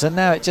Stevens. And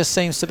now it just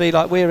seems to be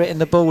like we're hitting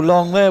the ball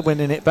long, they're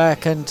winning it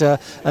back, and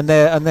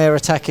they're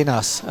attacking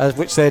us.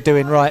 Which they're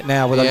doing right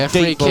now with a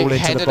deep ball into the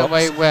box. Headed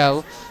away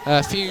well.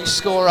 A few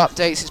score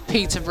updates. It's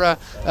Peterborough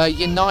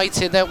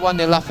United. They're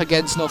 1-0 up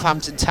against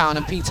Northampton Town,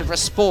 and Peterborough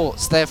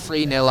Sports, they're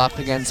 3-0 up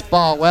against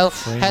Barwell.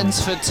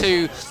 Hensford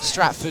 2,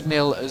 Stratford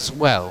 0 as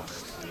well.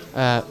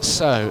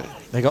 So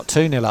they got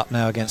 2-0 up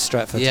now against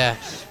Stratford. Yeah.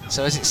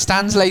 So as it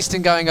stands,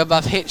 Leiston going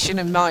above Hitchin,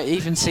 and might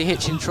even see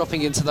Hitchin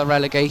dropping into the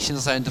relegation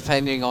zone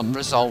depending on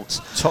results.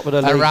 Top of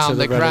the league around to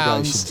the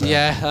grounds. Zone.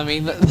 Yeah, I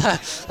mean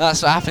that's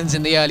what happens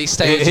in the early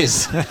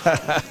stages.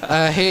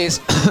 Here's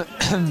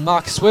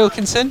Marcus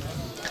Wilkinson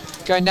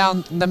going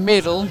down the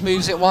middle,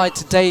 moves it wide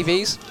to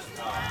Davies.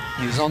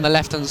 He's on the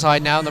left-hand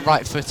side now, the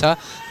right footer.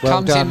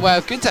 Comes in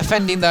well. Good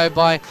defending, though,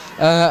 by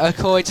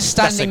Okoye. Just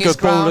standing his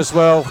ground. That's a good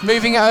ball as well.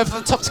 Moving it over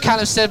the top to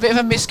Callum Stead. A bit of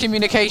a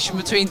miscommunication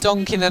between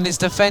Donkin and his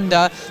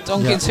defender.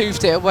 Donkin's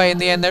hoofed it away in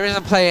the end. There is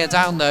a player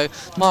down, though,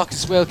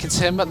 Marcus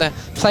Wilkinson. But the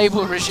play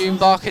will resume.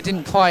 Barker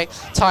didn't quite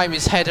time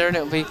his header, and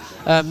it'll be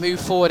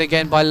moved forward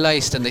again by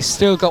Leiston. They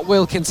still got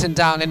Wilkinson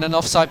down in an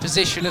offside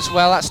position as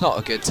well. That's not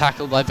a good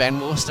tackle by Ben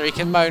Worcester. He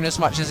can moan as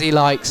much as he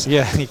likes.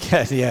 Yeah, he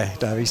can. Yeah,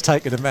 no, he's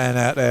taken a man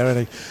out there,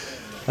 hasn't he?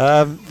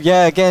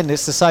 Yeah, again,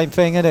 it's the same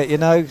thing, isn't it? You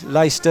know,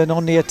 Leiston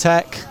on the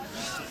attack.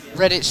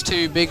 Redditch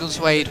 2,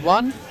 Biggleswade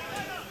 1.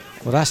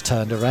 Well, that's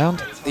turned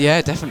around. Yeah,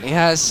 it definitely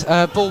has.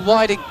 Ball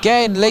wide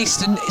again.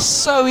 Leiston is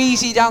so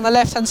easy down the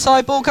left-hand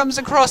side. Ball comes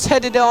across,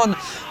 headed on,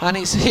 and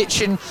it's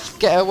Hitchin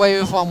get away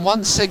with one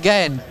once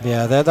again.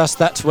 Yeah,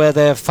 that's where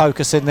they're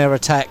focusing their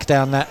attack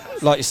down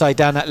that, like you say,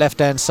 down that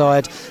left-hand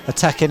side,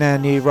 attacking our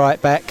new right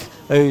back.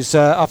 Who's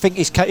I think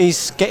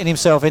he's getting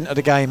himself into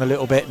the game a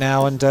little bit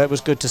now, and it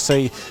was good to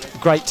see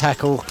great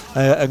tackle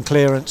and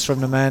clearance from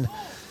the man.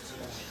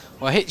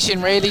 Well,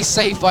 Hitchin really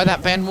saved by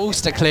that Ben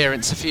Worcester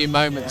clearance a few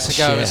moments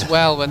ago as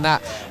well, when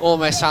that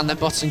almost found the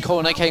bottom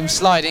corner, came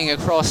sliding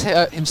across,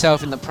 hit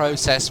himself in the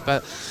process.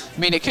 But I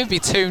mean, it could be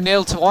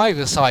 2-0 to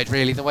either side,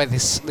 really, the way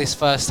this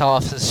first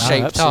half has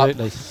shaped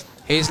absolutely. up.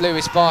 Here's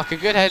Lewis Barker,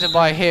 good header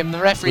by him. The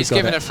referee's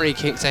given a free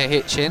kick to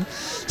Hitchin.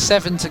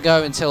 7 to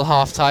go until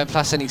half-time,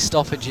 plus any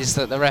stoppages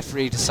that the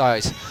referee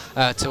decides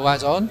to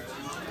add on.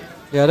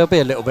 Yeah, there'll be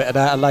a little bit of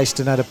that.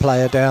 Leiston had a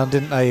player down,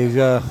 didn't they,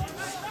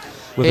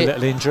 with a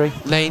little injury.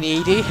 Lane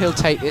Eady, he'll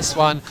take this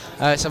one.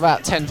 It's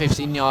about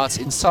 10-15 yards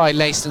inside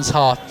Leiston's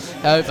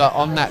half, over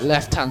on that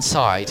left-hand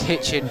side.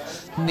 Hitchin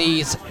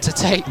need to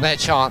take their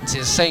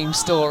chances. Same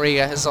story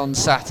as on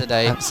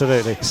Saturday.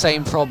 Absolutely.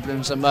 Same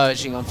problems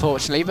emerging,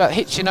 unfortunately. But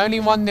Hitchin only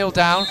 1-0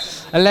 down.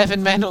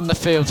 11 men on the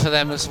field for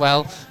them as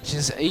well, which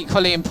is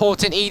equally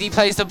important. Edie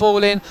plays the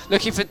ball in,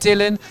 looking for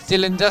Dylan.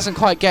 Dylan doesn't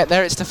quite get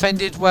there. It's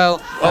defended well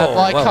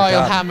by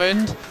Kyle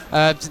Hammond.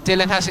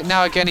 Dylan has it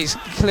now again. He's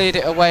cleared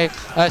it away.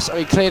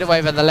 Cleared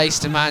away by the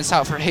Leiston man. It's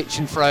out for a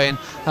Hitchin throw-in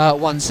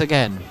once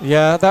again.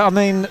 Yeah,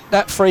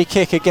 that free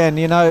kick again,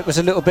 it was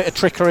a little bit of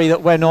trickery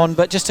that went on,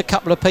 but just a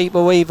couple of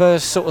people either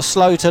sort of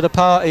slow to the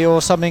party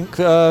or something,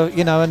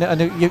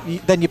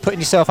 and then you're putting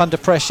yourself under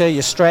pressure,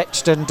 you're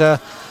stretched, and,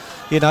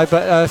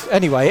 but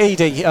anyway,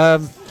 Edie,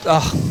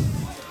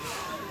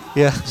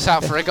 yeah. It's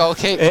out for a goal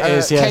kick. It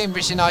is, yeah.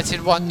 Cambridge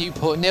United 1,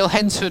 Newport 0,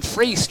 Hensford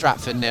 3,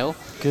 Stratford 0.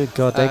 Good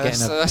God, they're getting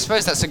so I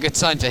suppose that's a good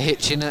sign for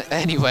Hitchin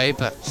anyway,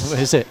 but what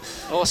is it?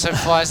 Also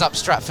fires up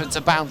Stratford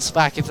to bounce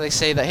back if they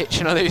say that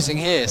Hitchin are losing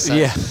here. So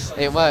yeah.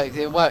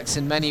 It works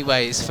in many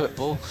ways,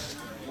 football.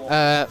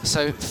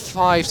 So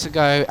 5 to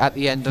go at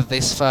the end of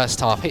this first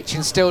half.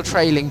 Hitchin still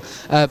trailing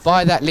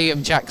by that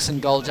Liam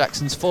Jackson goal.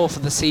 Jackson's 4th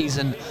of the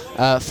season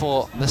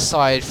for the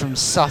side from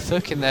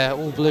Suffolk in their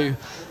all-blue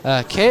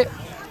kit.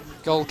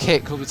 Goal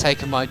kick will be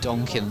taken by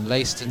Donkin,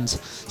 Leiston's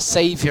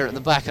saviour at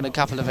the back on a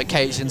couple of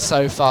occasions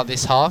so far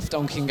this half.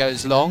 Donkin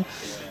goes long.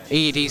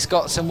 Edie's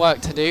got some work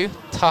to do.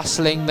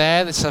 Tussling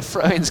there. This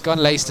throw-in's gone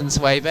Leiston's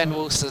way. Ben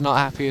Wolster's not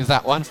happy with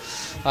that one,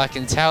 I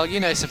can tell.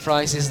 No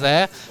surprises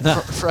there. No.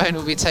 Throw-in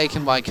will be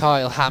taken by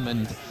Kyle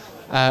Hammond,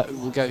 who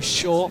will go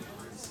short.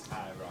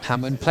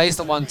 Hammond plays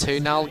the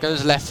 1-2, now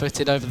goes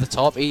left-footed over the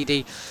top.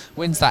 Edie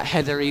wins that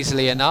header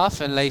easily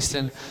enough, and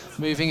Leiston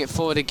moving it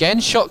forward again.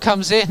 Shot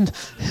comes in.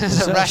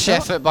 It's a rash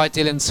effort by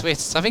Dylan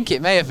Swift. I think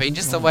it may have been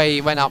just the way he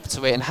went up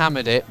to it and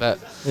hammered it, but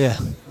yeah,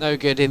 no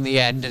good in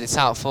the end, and it's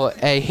out for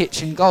a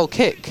Hitchin goal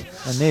kick.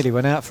 And nearly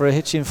went out for a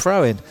Hitchin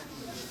throw-in.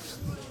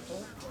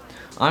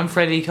 I'm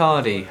Freddie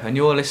Cardy, and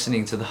you're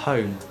listening to the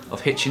home of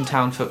Hitchin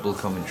Town football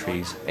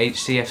commentaries,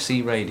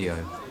 HCFC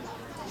Radio.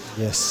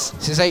 Yes.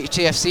 This is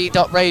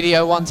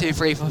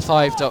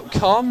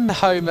htfc.radio12345.com, the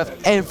home of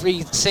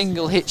every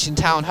single Hitchin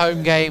Town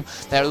home game.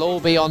 They'll all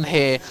be on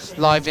here,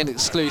 live in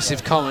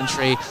exclusive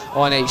commentary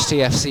on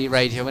HTFC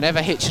Radio.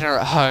 Whenever Hitchin are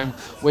at home,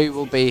 we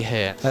will be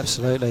here.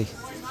 Absolutely.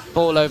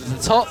 Ball over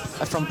the top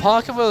from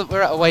Parker.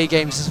 We're at away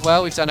games as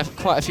well. We've done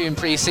quite a few in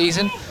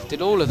pre-season.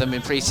 Did all of them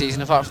in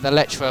pre-season, apart from the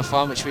Letchworth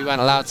farm, which we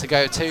weren't allowed to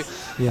go to.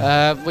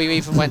 Yeah. We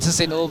even went to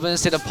St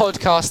Albans, did a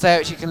podcast there,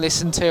 which you can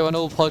listen to on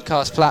all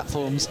podcast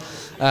platforms.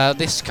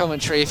 This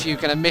commentary, if you're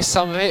going to miss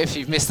some of it, if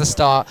you've missed the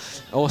start,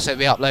 also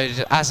be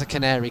uploaded as a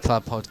Canary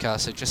Club podcast.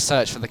 So just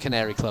search for the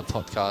Canary Club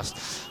podcast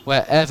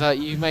wherever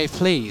you may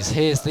please.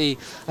 Here's the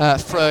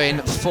throw-in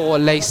for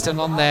Leiston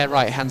on their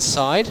right-hand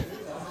side.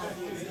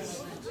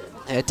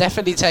 They're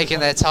definitely taking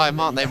their time,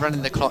 aren't they?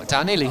 Running the clock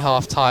down, nearly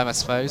half-time, I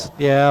suppose.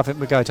 Yeah, I think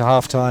we go to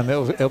half-time.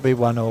 It'll be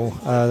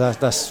 1-1.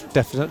 That's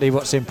definitely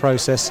what's in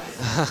process.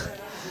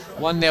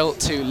 1-0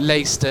 to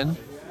Leiston.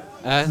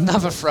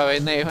 Another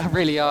throw-in. They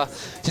really are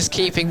just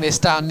keeping this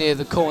down near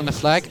the corner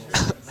flag.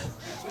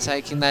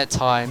 Taking their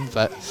time,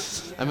 but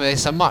I mean,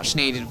 it's a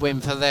much-needed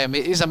win for them.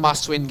 It is a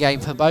must-win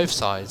game for both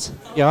sides.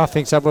 Yeah, I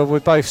think so. Well,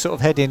 we're both sort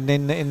of heading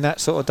in that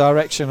sort of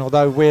direction,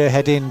 although we're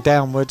heading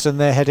downwards and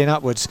they're heading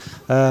upwards.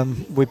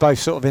 We're both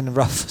sort of in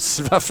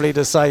roughly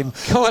the same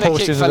corner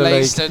portion kick of for the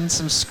Leiston. league.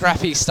 Some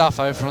scrappy stuff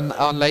over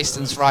on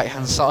Leiston's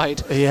right-hand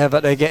side. Yeah,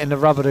 but they're getting the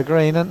rubber to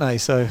green, aren't they?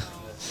 So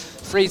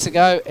 3 to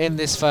go in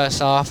this first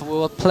half.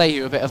 We'll play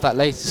you a bit of that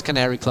latest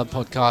Canary Club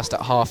podcast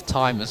at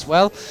half-time as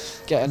well.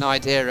 Get an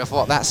idea of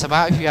what that's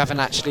about if you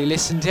haven't actually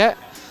listened yet.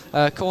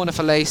 Corner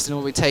for Leiston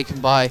will be taken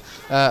by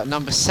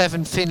number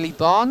 7 Finley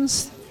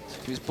Barnes.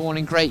 He was born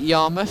in Great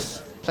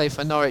Yarmouth, played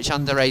for Norwich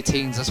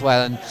under-18s as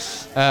well, and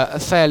a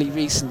fairly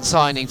recent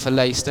signing for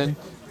Leiston.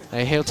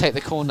 He'll take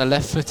the corner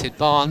left-footed.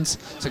 Barnes.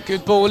 It's a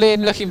good ball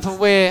in, looking for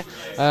Weir,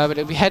 but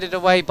it'll be headed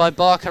away by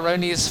Barker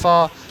only as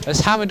far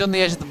as Hammond on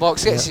the edge of the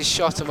box gets his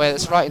shot away.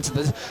 That's right into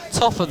the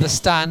top of the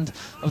stand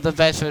of the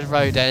Bedford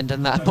Road end,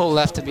 and that ball will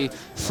have to be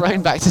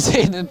thrown back to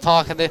Dean and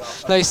Parker. The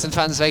Leiston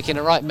fans making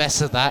a right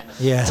mess of that,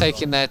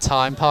 taking their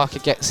time. Parker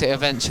gets it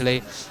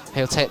eventually.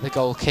 He'll take the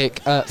goal kick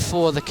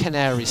for the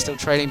Canaries, still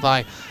trailing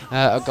by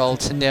a goal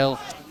to nil.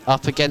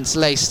 Up against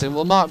Leiston.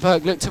 Will Mark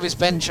Burke look to his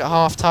bench at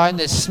half-time?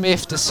 There's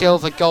Smith, De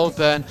Silva,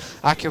 Goldburn,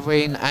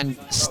 Akaween and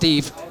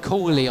Steve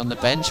Cooley on the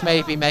bench.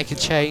 Maybe make a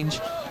change.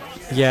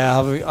 Yeah,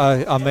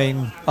 I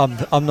mean,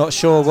 I'm not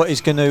sure what he's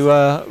going to.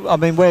 I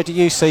mean, where do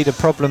you see the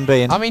problem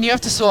being? I mean, you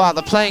have to sort out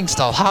the playing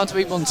style. How do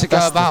we want to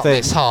go about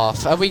this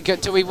half? Do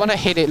we want to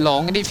hit it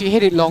long? And if you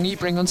hit it long, you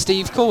bring on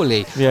Steve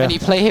Cooley and you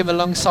play him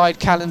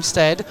alongside Callum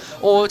Stead,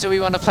 or do we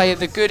want to play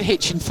the good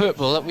Hitchin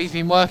football that we've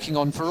been working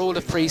on for all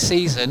of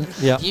pre-season?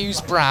 Yeah.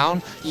 Use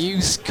Brown,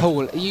 use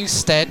Cooley, use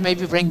Stead.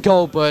 Maybe bring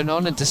Goldburn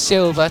on and De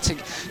Silva to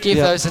give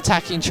those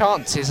attacking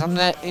chances. And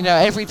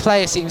every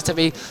player seems to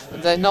be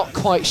they're not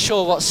quite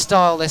sure what style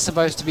style they're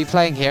supposed to be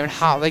playing here and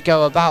how they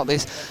go about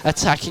this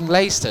attacking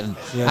Leiston.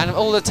 Yeah. And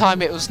all the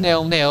time it was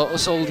 0-0. It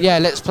was all, yeah,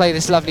 let's play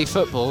this lovely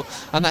football,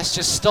 and that's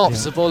just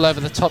stops. Yeah. The ball over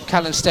the top.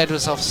 Callum Stead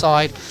was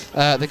offside.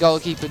 The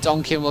goalkeeper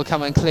Donkin will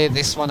come and clear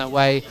this one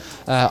away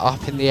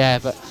up in the air,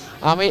 but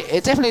I mean,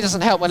 it definitely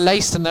doesn't help when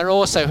Leiston, they're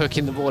also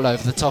hooking the ball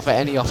over the top at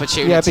any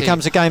opportunity. Yeah, it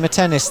becomes a game of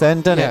tennis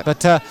then, doesn't it? But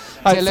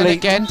Dylan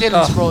again.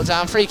 Dylan's brought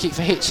down. Free kick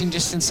for Hitchin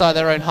just inside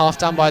their own half,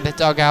 down by the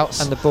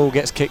dugouts. And the ball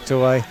gets kicked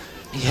away.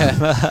 Yeah,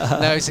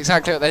 knows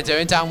exactly what they're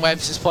doing. Dan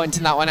Webb's just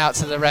pointing that one out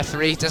to the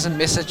referee. Doesn't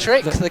miss a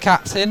trick, the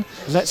captain.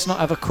 Let's not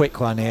have a quick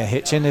one here,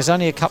 Hitchin. There's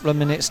only a couple of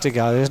minutes to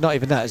go. There's not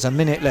even that. There's a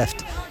minute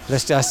left.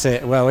 That's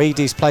it. Well,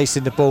 Edie's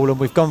placing the ball and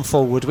we've gone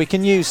forward. We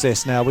can use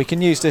this now. We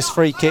can use this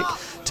free kick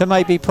to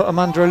maybe put them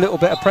under a little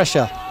bit of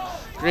pressure.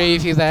 Agree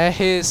with you there.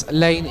 Here's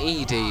Lane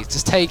Edie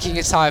just taking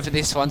his time for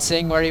this one,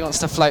 seeing where he wants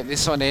to float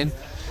this one in.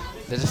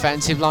 The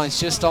defensive line's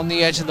just on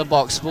the edge of the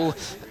box. Ball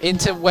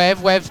into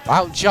Webb. Webb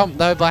out jumped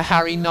though by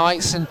Harry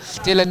Knights, and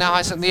Dylan now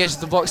has it on the edge of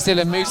the box.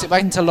 Dylan moves it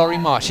back into Laurie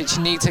Marsh.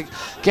 You need to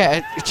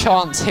get a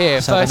chance here.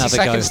 30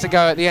 seconds to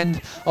go at the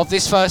end of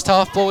this first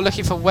half. Ball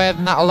looking for Webb,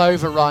 and that'll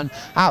overrun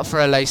out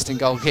for a Leiston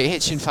goal kick.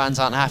 Hitchin fans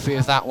aren't happy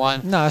with that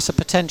one. No, it's a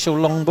potential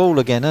long ball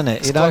again, isn't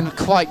it? It's gone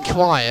quite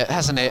quiet,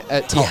 hasn't it,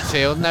 at top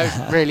field? No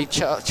really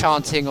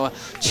chanting or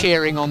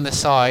cheering on the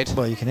side.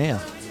 Well, you can hear.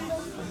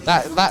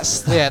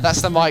 That's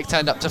the mic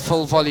turned up to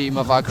full volume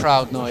of our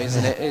crowd noise,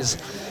 and it is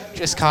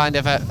just kind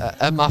of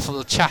a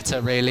muffled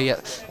chatter really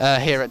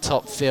here at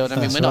top field. I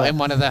mean, we're not in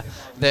one of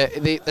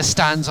the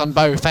stands on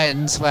both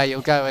ends where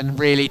you'll go and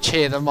really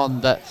cheer them on,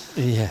 but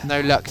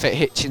no luck for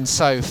Hitchin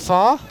so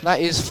far.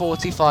 That is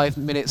 45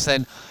 minutes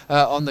then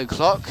on the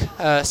clock,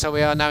 so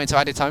we are now into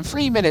added time.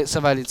 3 minutes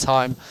of added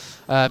time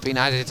being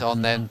added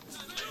on then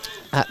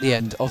at the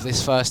end of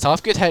this first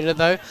half. Good header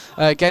though,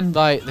 again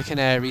by the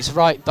Canaries.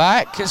 Right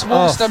back, as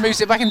Walster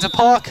moves it back into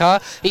Parker.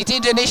 He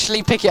did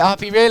initially pick it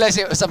up, he realised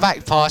it was a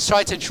back pass,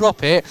 tried to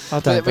drop it,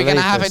 but we're going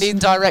to have an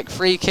indirect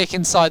free kick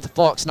inside the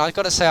box. And I've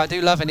got to say, I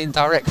do love an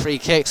indirect free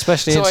kick.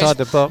 Especially inside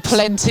the box.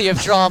 Plenty of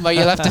drama.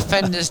 You'll have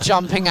defenders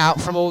jumping out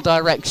from all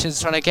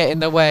directions trying to get in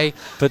the way.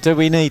 But do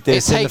we need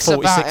this in the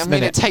 46th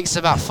minute? It takes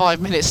about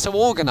 5 minutes to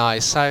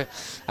organise, so...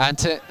 And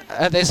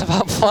there's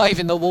about 5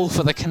 in the wall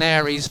for the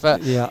Canaries,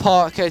 but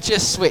Parker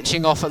just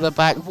switching off at the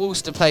back.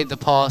 Walster played the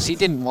pass. He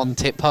didn't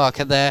want it,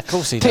 Parker there. Of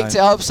course he picked it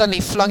up, suddenly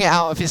flung it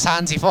out of his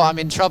hands. He thought, I'm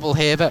in trouble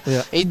here, but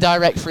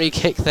indirect free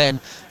kick then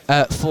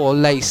for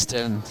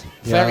Leiston.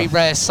 Very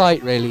rare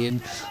sight, really,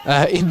 in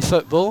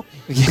football.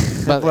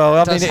 But well,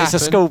 I mean, it's a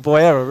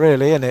schoolboy error,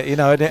 really, isn't it? You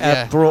know, and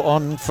it brought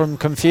on from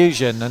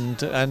confusion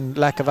and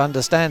lack of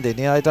understanding.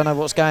 You know, they don't know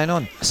what's going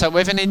on. So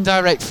with an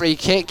indirect free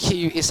kick,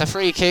 it's a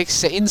free kick,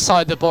 sit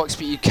inside the box,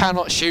 but you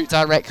cannot shoot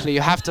directly.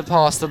 You have to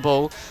pass the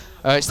ball.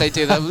 Which they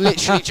do. They'll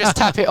literally just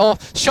tap it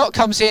off. Shot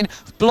comes in,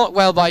 blocked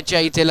well by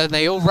Jay Dillon.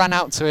 They all ran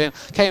out to him.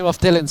 Came off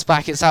Dillon's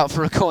back. It's out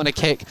for a corner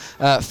kick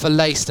for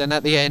Leiston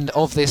at the end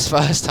of this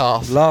first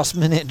half. Last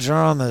minute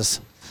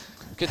dramas.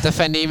 Good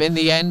defending in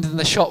the end, and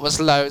the shot was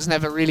low. It's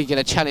never really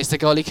going to challenge the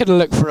goal. He could have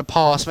looked for a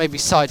pass, maybe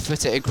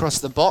side-foot it across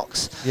the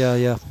box.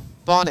 Yeah.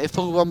 Barnet have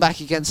pulled one back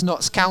against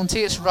Notts County.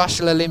 It's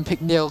Russell Olympic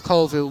 0,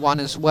 Colville 1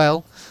 as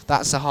well.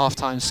 That's the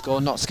half-time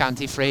score. Notts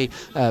County 3,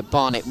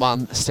 Barnet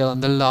 1. Still in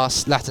the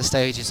latter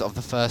stages of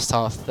the first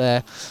half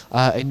there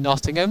in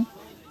Nottingham.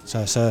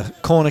 So it's a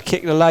corner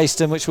kick to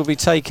Leiston, which will be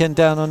taken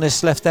down on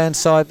this left-hand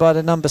side by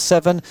the number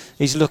 7.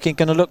 He's going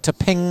to look to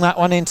ping that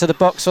one into the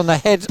box on the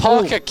head.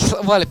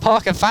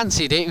 Parker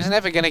fancied it. He was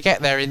never going to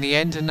get there in the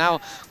end, and now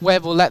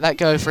Webb will let that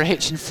go for a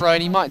Hitchin throw,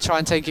 and he might try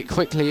and take it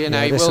quickly.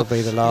 This will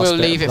be the last. We'll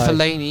leave it for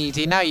Lane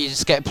Edie. Now you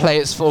just get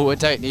players forward,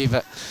 don't you?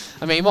 But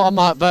I mean, what are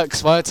Mark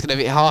Burke's words going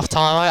to be at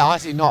half-time? I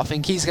do not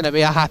think he's going to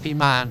be a happy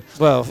man.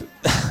 Well,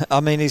 I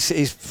mean,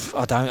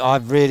 I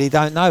really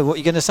don't know what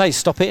you're going to say.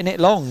 Stop hitting it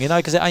long, you know,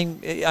 because it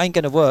ain't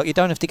going to work. You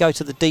don't have to go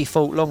to the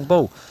default long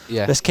ball.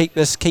 Yeah. Let's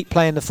keep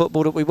playing the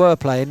football that we were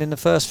playing in the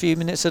first few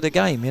minutes of the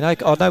game. You know,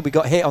 I know we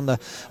got hit on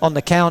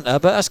the counter,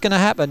 but that's going to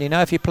happen. You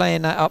know, if you're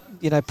playing that up,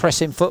 you know,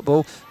 pressing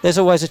football, there's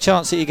always a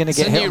chance that you're going to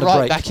get hit on the break.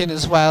 Right back in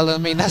as well. I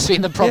mean, that's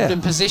been the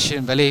problem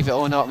position, believe it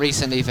or not,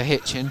 recently for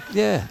Hitchin.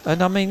 Yeah,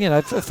 and I mean, you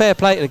know, fair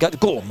play to the guy.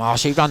 Go on,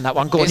 Marshy, run that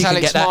one. Go on, he can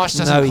get that. Marsh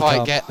doesn't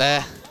quite get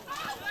there.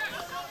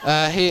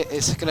 Here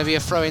it's going to be a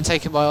throw-in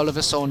taken by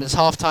Oliver Saunders.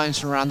 Half-times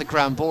from around the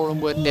ground.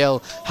 Borehamwood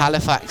 0,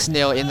 Halifax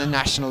 0 in the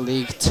National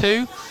League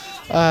 2.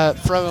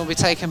 Throw-in will be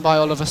taken by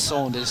Oliver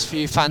Saunders.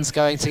 Few fans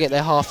going to get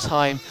their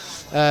half-time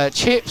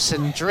chips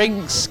and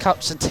drinks,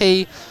 cups of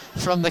tea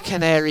from the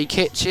Canary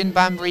kitchen.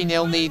 Banbury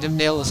 0, Needham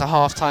 0 as a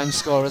half-time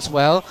score as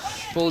well.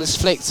 Ball is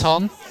flicked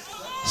on.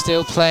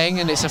 Still playing,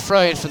 and it's a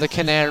throw-in for the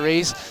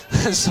Canaries.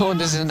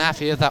 Saunders isn't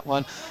happy with that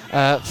one.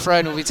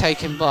 Throw-in will be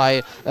taken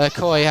by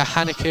Koya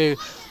Hanaku.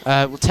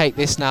 Will take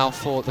this now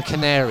for the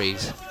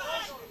Canaries.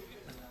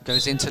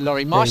 Goes into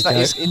Laurie Marsh. That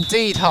is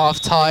indeed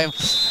half-time.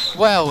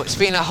 Well, it's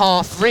been a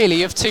half,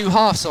 really, of two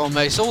halves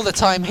almost. All the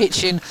time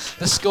Hitchin,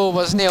 the score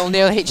was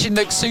 0-0. Hitchin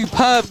looked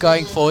superb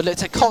going forward,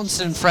 looked a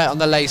constant threat on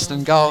the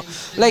Leiston goal.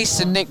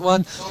 Leiston nicked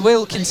one.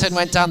 Wilkinson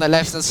went down the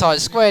left-hand side,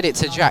 squared it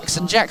to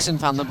Jackson. Jackson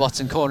found the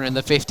bottom corner in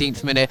the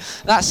 15th minute.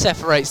 That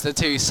separates the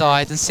two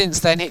sides, and since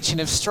then Hitchin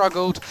have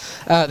struggled.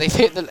 They've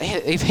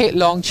hit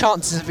long.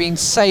 Chances have been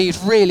saved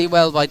really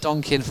well by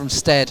Donkin from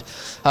Stead.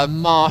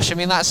 Marsh, I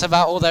mean, that's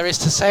about all there is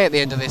to say at the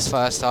end of this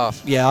first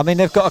half. Yeah, I mean,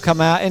 they've got to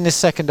come out in the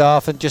second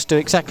half and just do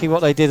exactly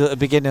what they did at the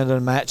beginning of the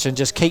match and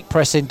just keep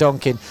pressing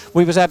Donkin.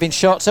 We was having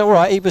shots, all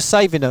right, he was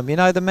saving them. You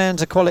know, the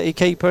man's a quality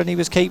keeper and he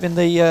was keeping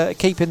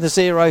the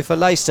zero for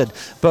Leiston.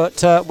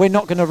 But we're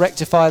not going to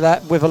rectify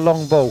that with a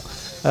long ball.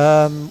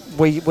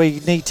 We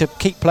need to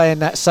keep playing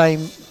that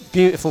same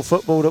beautiful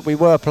football that we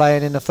were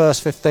playing in the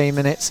first 15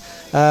 minutes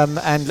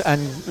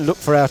and look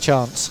for our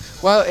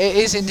chance. Well, it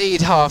is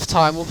indeed half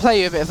time. We'll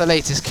play you a bit of the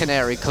latest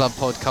Canary Club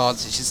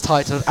podcast, which is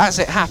titled As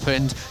It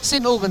Happened,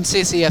 St Albans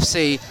City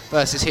FC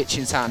versus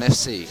Hitchin Town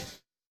FC.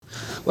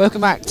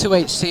 Welcome back to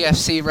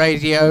HCFC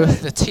Radio.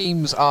 The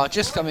teams are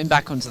just coming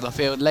back onto the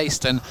field.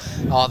 Leiston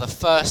are the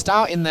first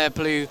out in their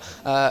blue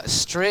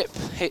strip.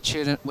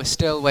 Hitchin, we're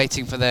still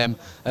waiting for them,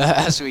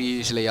 as we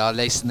usually are.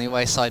 Leiston, the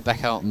away side,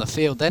 back out on the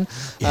field then.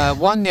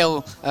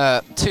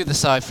 1-0 to the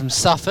side from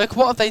Suffolk.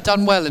 What have they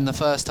done well in the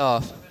first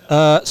half?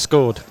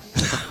 Scored.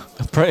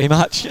 Pretty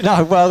much.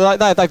 No, well,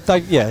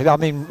 yeah. I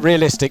mean,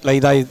 realistically,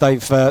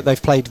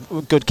 they've played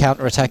good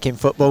counter-attacking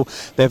football.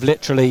 They've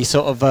literally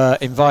sort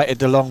of invited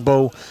the long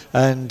ball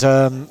and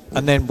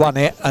then won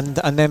it and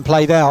then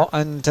played out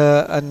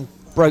and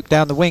broke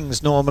down the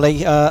wings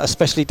normally,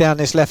 especially down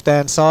this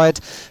left-hand side,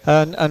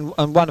 and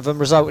one of them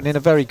resulting in a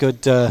very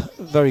good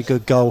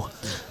goal.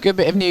 Good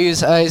bit of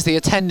news is the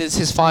attendance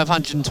is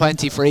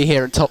 523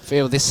 here at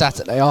Topfield this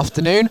Saturday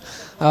afternoon.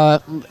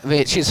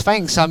 Which is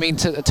thanks, I mean,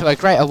 to a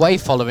great away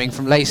following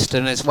from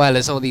Leiston, as well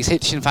as all these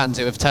Hitchin fans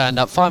who have turned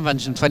up.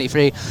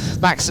 523,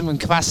 maximum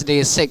capacity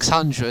is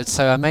 600,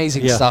 so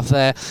amazing stuff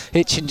there.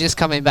 Hitchin just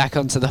coming back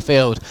onto the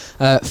field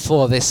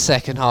for this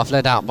second half,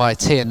 led out by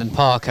Tien and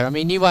Parker. I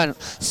mean, you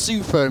weren't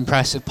super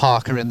impressed with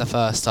Parker in the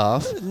first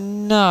half.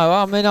 No,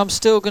 I mean, I'm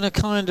still going to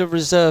kind of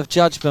reserve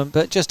judgment,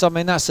 but just, I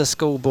mean, that's a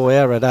schoolboy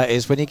error, that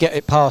is. When you get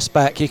it passed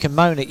back, you can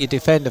moan at your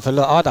defender for,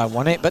 look, I don't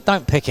want it, but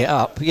don't pick it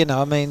up. You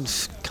know, I mean,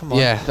 come on.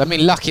 Yeah, I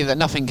mean, lucky that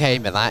nothing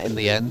came of that in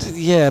the end.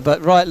 Yeah,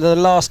 but right, the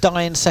last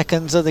dying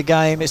seconds of the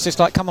game, it's just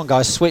like, come on,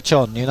 guys, switch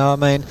on, you know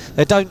what I mean?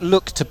 There don't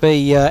look to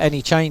be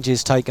any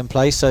changes taking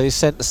place, so he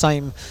sent the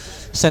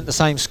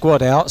same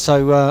squad out,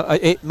 so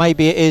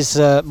maybe it is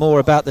more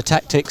about the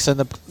tactics and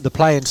the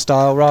playing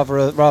style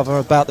rather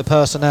about the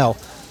personnel.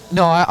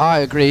 No, I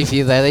agree with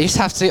you there. They just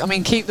have to, I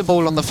mean, keep the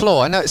ball on the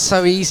floor. I know it's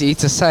so easy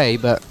to say,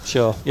 but...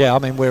 Sure, yeah, I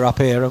mean, we're up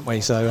here, aren't we,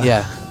 so...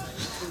 Yeah.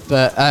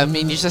 But, I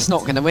mean, you're just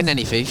not going to win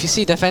anything. If you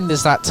see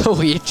defenders that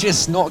tall, you're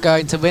just not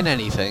going to win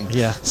anything.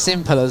 Yeah.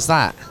 Simple as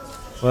that.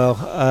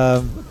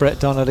 Well, Brett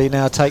Donnelly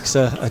now takes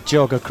a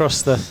jog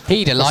across the...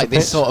 He'd have liked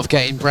this sort of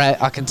game,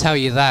 Brett. I can tell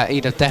you that.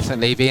 He'd have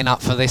definitely been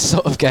up for this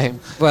sort of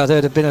game. Well,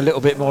 there'd have been a little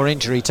bit more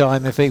injury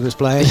time if he was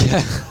playing.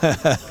 Yeah.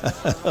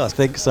 I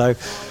think so.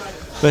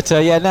 But,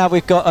 yeah, now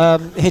we've got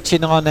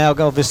Hitchin are now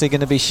obviously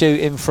going to be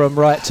shooting from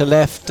right to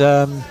left.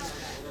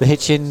 The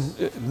Hitchin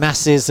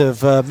masses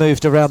have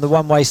moved around the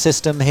one-way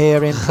system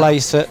here in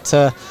place at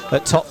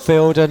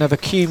Topfield and have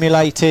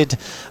accumulated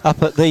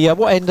up at the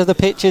what end of the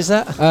pitch is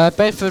that?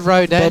 Bedford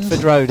Road end.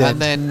 Bedford Road end.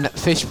 And then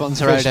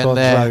Fishponds Road end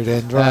there. Road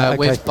end, right, okay.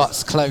 With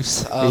Butts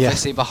Close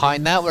obviously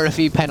behind that, where a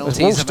few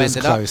penalties have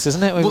ended Close,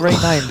 isn't it? We've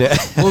renamed it.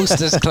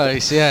 Wolster's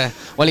Close, yeah.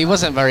 Well, he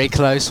wasn't very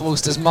close.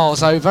 Wolster's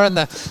miles over, and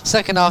the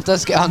second half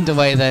does get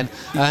underway then.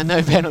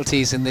 No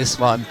penalties in this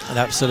one. And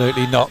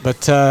absolutely not.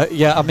 But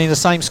yeah, I mean, the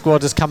same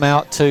squad has come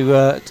out to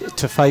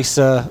face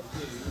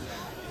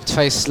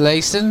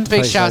Leiston.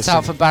 Big shout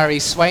out for Barry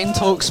Swain,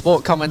 Talk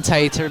Sport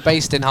commentator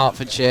based in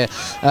Hertfordshire.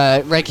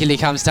 Regularly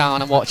comes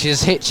down and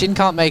watches. Hitchin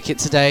can't make it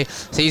today,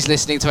 so he's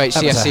listening to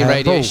HCFC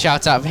Radio. Ball.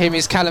 Shout out for him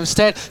is Callum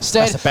Stead.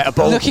 That's a better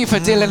ball. Looking for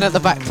Dylan at the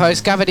back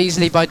post. Gathered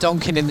easily by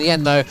Donkin in the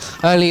end though.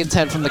 Early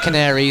intent from the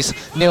Canaries.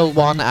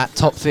 0-1 at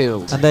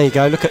Topfield. And there you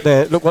go.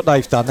 Look what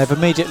they've done. They've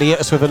immediately hit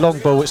us with a long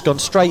ball. It's gone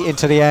straight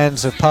into the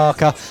hands of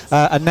Parker.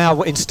 And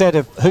now instead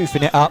of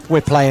hoofing it up,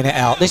 we're playing it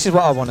out. This is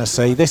what I want to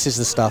see. This is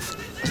the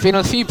stuff. There's been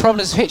a few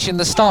problems with Hitchin.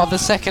 The start of the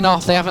second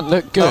half, they haven't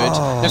looked good.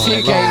 A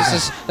few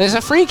games, there's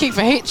a free kick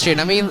for Hitchin.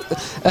 I mean,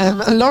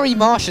 Laurie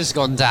Marsh has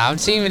gone down,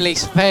 seemingly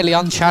fairly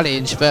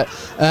unchallenged, but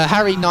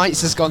Harry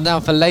Knights has gone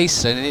down for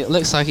Leiston, and it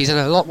looks like he's in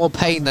a lot more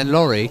pain than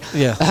Laurie.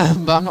 Yeah.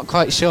 But I'm not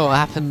quite sure what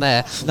happened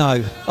there.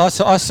 No, I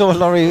saw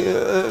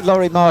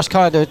Laurie Marsh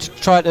kind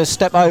of tried to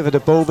step over the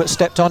ball, but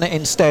stepped on it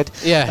instead.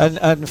 Yeah.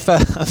 And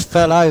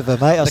fell over,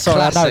 mate. I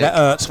know that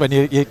hurts when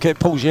it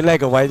pulls your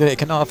leg away. That it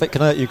can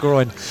hurt your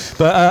groin.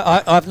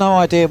 But I've no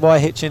idea why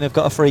Hitchin have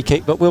got a free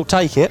kick, but we'll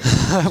take it.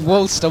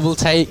 Wolster will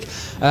take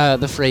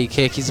the free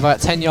kick. He's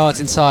about 10 yards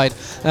inside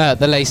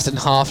the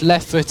Leiston half,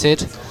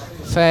 left-footed.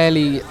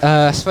 fairly,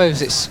 I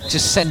suppose it's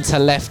just centre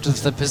left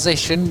of the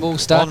position.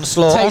 Woolster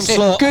takes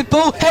onslaught. it. Good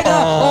ball, header.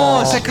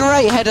 Oh, it's a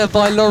great header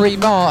by Laurie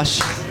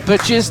Marsh,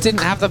 but just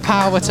didn't have the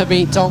power to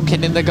beat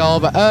Donkin in the goal.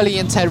 But early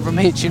intent from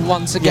Hitchin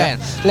once again.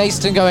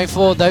 Leiston going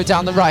forward though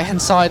down the right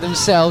hand side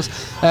themselves.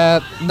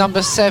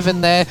 Number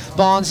 7 there.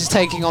 Barnes is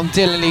taking on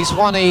Dillon. He's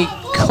won a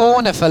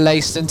corner for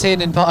Leiston.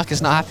 Tiernan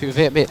Parker's not happy with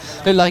it, but it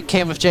looked like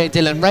came with Jay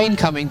Dillon. Rain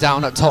coming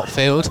down at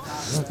Topfield.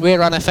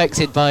 We're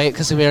unaffected by it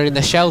because we're in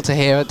the shelter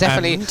here.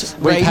 Definitely,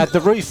 we've had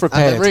the roof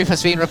repaired. And the roof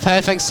has been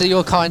repaired thanks to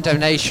your kind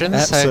donations.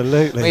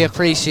 Absolutely. So we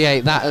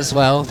appreciate that as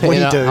well. We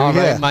do, our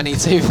own money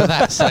too for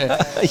that. So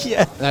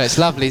yeah. No, it's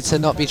lovely to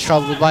not be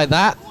troubled by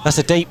that. That's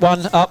a deep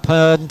one up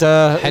and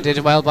headed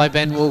well by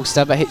Ben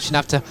Woolster, but Hitchin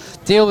have to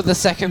deal with the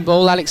second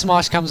ball. Alex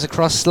Marsh comes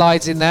across,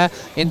 slides in there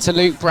into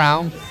Luke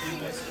Brown.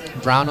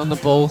 Brown on the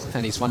ball,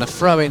 and he's won a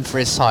throw-in for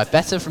his side.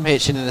 Better from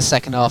Hitchin in the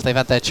second half. They've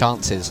had their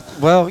chances.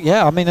 Well,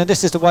 yeah. I mean, and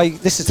this is the way.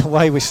 This is the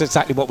way.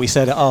 Exactly what we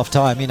said at half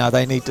time. You know,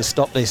 they need to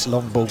stop this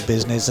long ball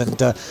business and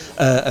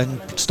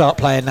start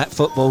playing that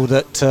football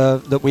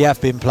that we have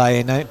been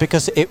playing,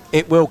 because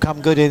it will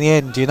come good in the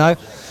end. You know.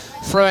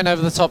 Throwing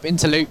over the top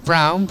into Luke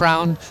Brown.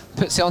 Brown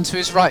puts it onto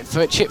his right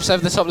foot, chips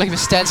over the top looking for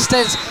Stead.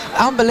 Stead's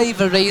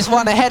unbelievably, he's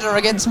won a header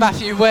against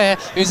Matthew Ware,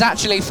 who's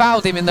actually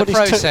fouled him in the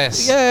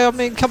process. Yeah, I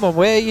mean, come on,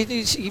 Ware,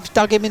 you've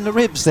dug him in the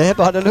ribs there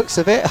by the looks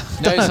of it.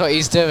 Knows what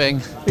he's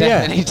doing.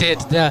 Definitely did.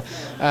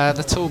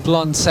 The tall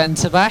blonde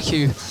centre-back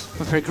who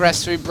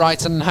progressed through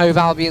Brighton and Hove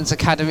Albion's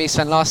academy,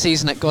 spent last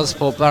season at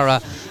Gosport Borough,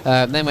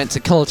 then went to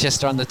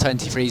Colchester under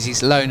 23s.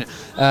 He's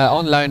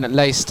on loan at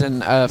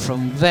Leiston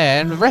from there.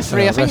 And the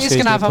referee, I think he's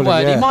going to have a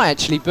word. He might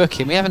actually book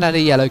him. We haven't had a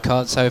yellow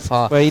card so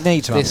far. Well, he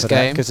needs one this for game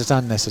that because it's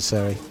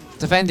unnecessary.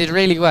 Defended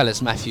really well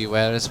as Matthew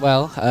Ware as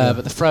well,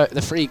 but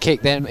the free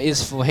kick then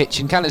is for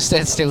Hitchin. Callum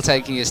Stead still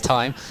taking his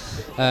time,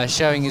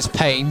 showing his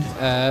pain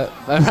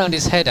around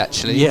his head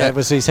actually. Yeah, it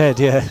was his head,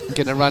 yeah.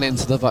 Going to run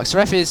into the box. The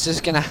referee is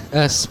just going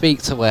to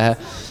speak to Ware.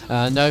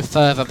 No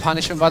further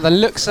punishment by the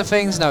looks of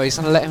things. No, he's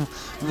going to let him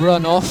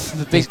run off.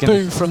 The big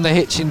boom from the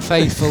Hitchin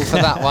faithful for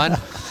that one.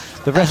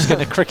 The ref's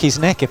going to crick his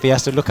neck if he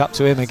has to look up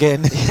to him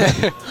again.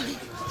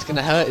 He's going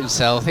to hurt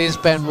himself. Here's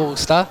Ben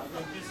Woolster.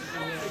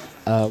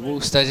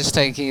 Woolster just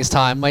taking his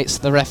time, waits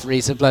for the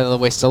referee to blow the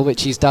whistle,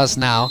 which he does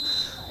now.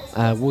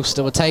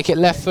 Woolster will take it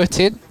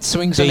left-footed,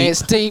 swings on it,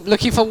 it's deep,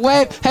 looking for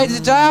Webb, heads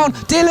down,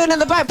 Dillon at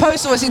the back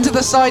post, it's into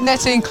the side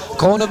netting,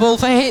 corner ball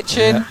for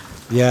Hitchin.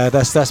 Yeah,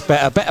 that's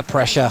better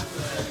pressure.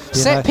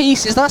 Set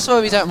pieces, that's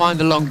why we don't mind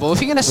the long ball. If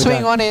you're going to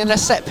swing on it in a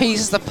set piece,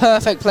 it's the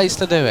perfect place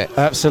to do it.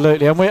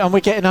 Absolutely, and we're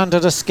getting under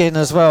the skin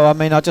as well. I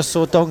mean, I just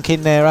saw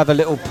Donkin there have a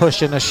little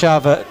push and a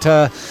shove at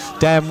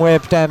Dan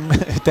Webb.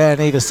 Dan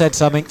either said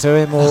something to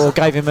him or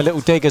gave him a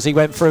little dig as he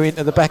went through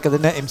into the back of the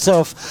net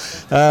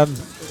himself.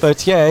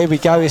 But yeah, here we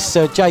go. It's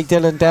Jay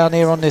Dillon down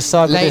here on this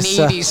side. Lane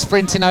Eadie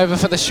sprinting over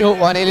for the short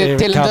one. Dillon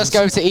does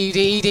go to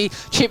Eadie.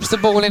 Eadie chips the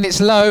ball in, it's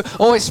low.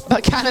 Oh, it's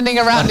cannoning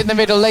around in the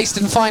middle.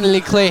 Leiston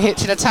finally clear.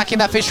 Hitchin attacking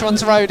that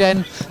Fisherman's Road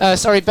end.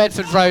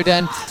 Bedford Road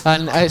end.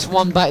 And it's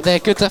one back there.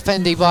 Good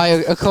defending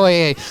by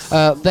Okoye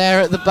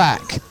there at the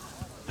back.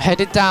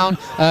 Headed down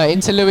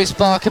into Lewis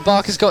Barker.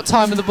 Barker's got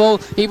time with the ball.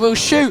 He will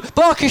shoot.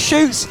 Barker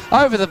shoots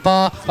over the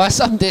bar by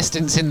some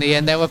distance in the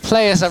end. There were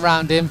players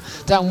around him.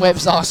 Dan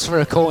Webb's asked for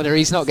a corner.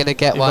 He's not going to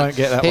get one. Won't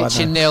get that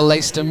Hitchin 0,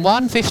 Leiston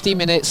 1. 50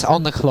 minutes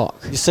on the clock.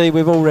 You see,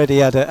 we've already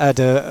had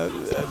a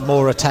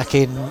more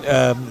attacking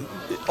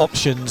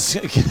options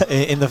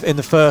in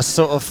the first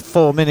sort of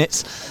 4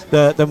 minutes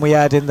than we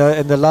had in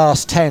the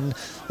last 10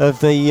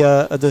 of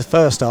the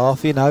first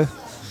half. You know.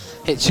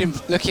 Hitchin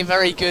looking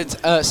very good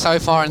so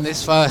far in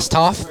this first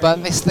half, but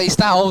it's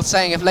that old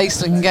saying, if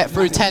Leiston can get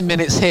through 10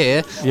 minutes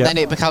here, then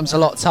it becomes a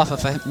lot tougher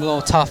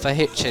for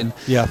Hitchin.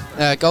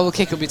 Yeah. Goal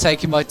kick will be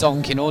taken by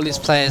Donkin. All his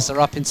players are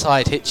up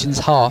inside Hitchin's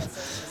half.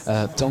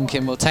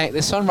 Donkin will take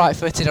this one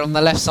right-footed on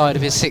the left side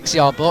of his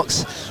 6-yard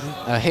box.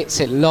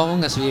 Hits it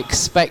long as we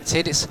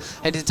expected. It's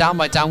headed down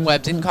by Dan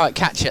Webb. Didn't quite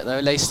catch it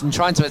though. Leiston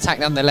trying to attack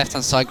down the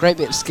left-hand side. Great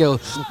bit of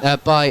skill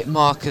by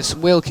Marcus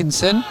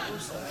Wilkinson.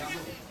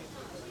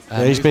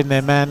 Yeah, he's been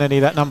their man,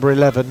 and that number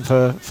 11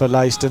 for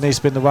Leiston.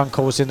 He's been the one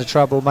causing the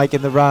trouble,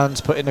 making the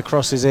runs, putting the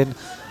crosses in.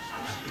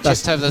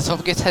 Just over the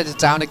top, gets headed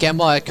down again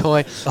by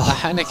Okoye.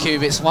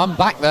 Hanakub, it's one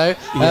back though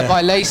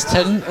by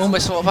Leiston.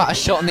 Almost thought about a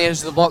shot on the edge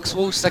of the box.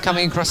 Woolster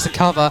coming across the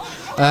cover.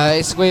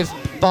 It's with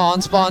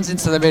Barnes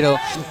into the middle,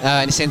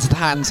 and it's into the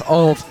hands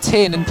of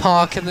Tiernan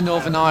Parker, the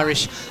Northern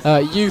Irish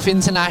Youth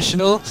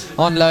International,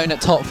 on loan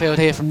at Topfield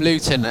here from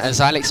Luton,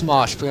 as Alex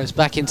Marsh goes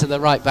back into the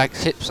right back,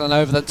 tips on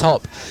over the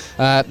top.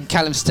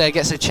 Callum Stair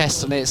gets a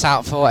chest on it, it's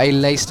out for a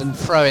Leiston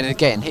throw in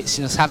again.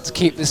 Hitchin have to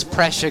keep this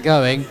pressure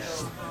going.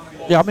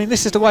 Yeah, I mean,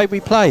 this is the way we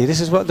play.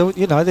 This is what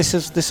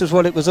this is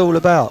what it was all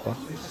about.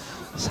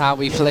 That's how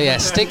we play. Yeah,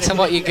 stick to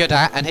what you're good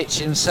at, and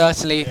Hitchin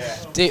certainly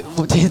did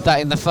that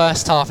in the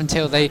first half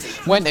until they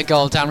went a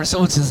goal down,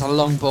 resorted to the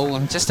long ball,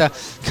 and just a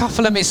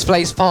couple of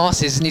misplaced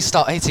passes, and you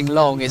start hitting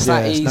long. It's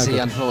that easy,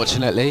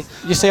 unfortunately.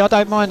 You see, I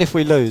don't mind if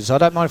we lose. I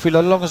don't mind if we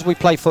lose, as long as we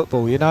play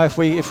football. You know, if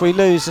we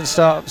lose and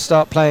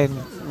start playing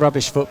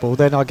rubbish football,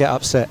 then I get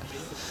upset.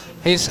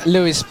 Here's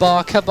Lewis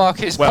Barker.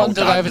 Barker is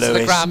pondered over Lewis. to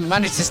the ground,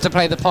 manages to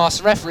play the pass.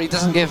 The referee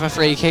doesn't give a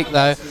free kick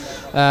though,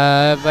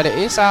 but it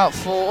is out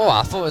for.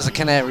 I thought it was a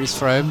Canaries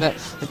throw, but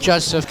the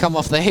judge to have come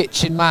off the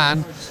Hitchin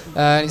man.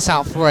 It's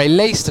out for a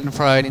Leiston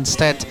throw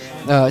instead,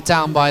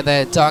 down by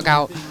their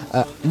dugout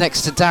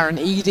next to Darren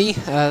Eady,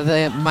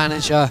 their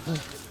manager.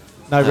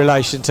 No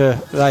relation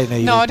to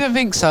Lane. No, I don't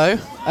think so.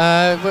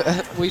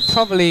 We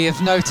probably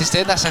have noticed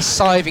it. That's a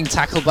siving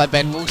tackle by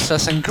Ben Wolster.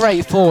 Some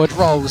great forward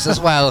rolls as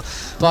well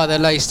by the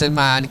Leiston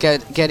man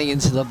getting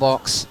into the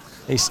box.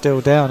 He's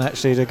still down,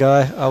 actually, the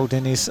guy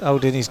holding his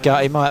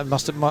gut. He might have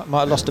lost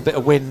a bit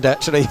of wind,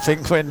 actually, I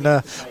think, when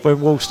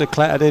Wolster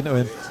clattered into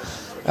him.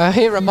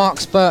 Here are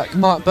Mark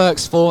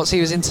Burke's thoughts.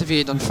 He was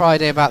interviewed on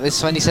Friday about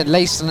this one. He said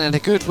Leiston had a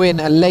good win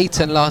at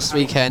Leighton last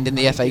weekend in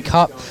the FA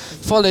Cup.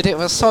 Followed it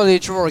with a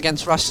solid draw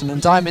against Rushton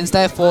and Diamonds.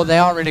 Therefore, they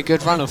are in a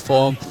good run of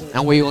form,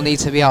 and we will need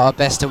to be at our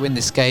best to win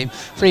this game.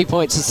 3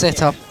 points to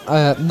set up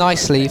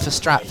nicely for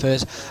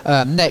Stratford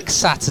next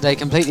Saturday.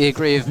 Completely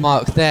agree with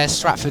Mark there.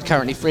 Stratford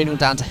currently 3-0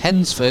 down to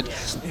Hensford,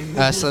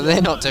 so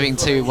they're not doing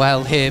too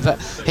well here. But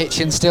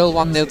Hitchin still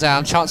 1-0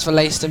 down. Chance for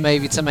Leiston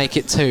maybe to make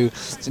it 2.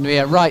 It's going to be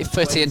a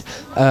right-footed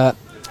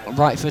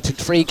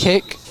free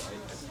kick.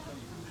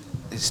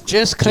 It's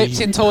just clipped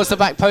in towards the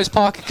back post.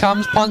 Parker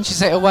comes,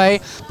 punches it away.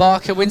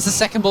 Barker wins the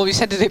second ball. He's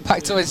headed it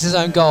back towards his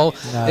own goal.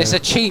 No. It's a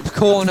cheap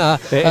corner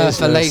for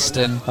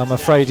Leiston. I'm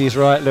afraid he's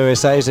right,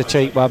 Lewis. That is a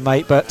cheap one,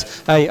 mate.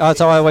 But hey,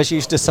 as I always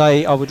used to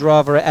say, I would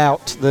rather it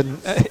out than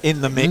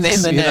in the mix.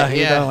 In the net,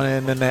 you don't want it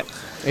in the net.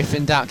 If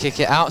in doubt, kick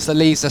it out. So the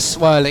leaves are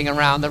swirling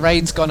around. The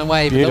rain's gone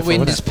away, but the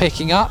wind is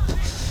picking up.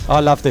 I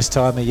love this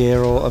time of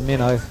year, autumn, you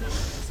know.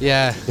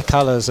 Yeah. The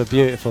colours are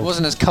beautiful. It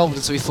wasn't as cold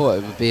as we thought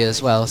it would be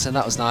as well, so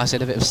that was nice.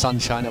 Had a bit of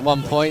sunshine at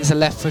one point. It's a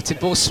left-footed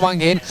ball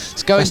swung in.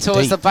 It's going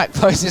towards the back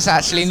post. It's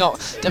actually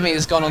not. I mean,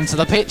 it's gone onto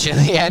the pitch at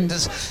the end.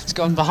 It's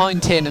gone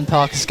behind Tin and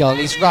Parker's goal.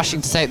 He's rushing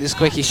to take this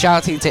quick. He's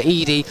shouting to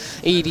Edie.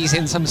 Edie's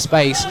in some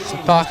space.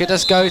 Parker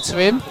does go to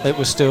him. It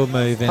was still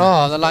moving.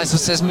 Oh, the linesman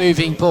says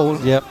moving ball.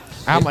 Yep.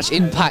 How much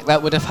impact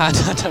that would have had,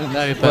 I don't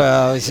know. But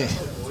well,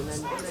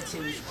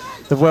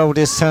 the world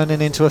is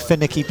turning into a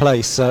finicky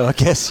place, so I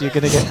guess you're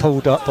going to get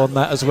pulled up on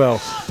that as well.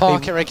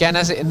 Parker again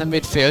has it in the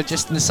midfield,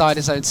 just inside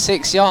his own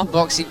 6-yard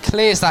box. He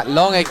clears that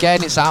long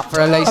again. It's out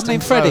for a Leiston. I mean,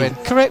 Freddie,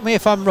 correct me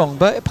if I'm wrong,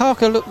 but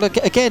Parker looked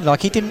again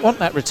like he didn't want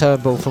that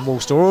return ball from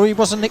Wolster, or he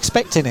wasn't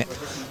expecting it.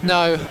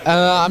 No,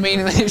 I mean,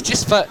 it was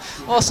just, but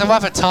also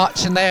have a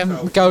touch and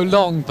then go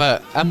long.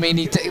 But I mean,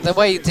 the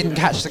way he didn't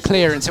catch the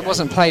clearance, it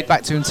wasn't played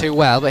back to him too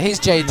well. But here's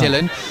Jay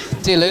Dillon.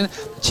 Dillon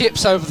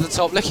chips over the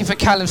top, looking for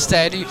Callum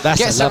Stead, who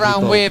gets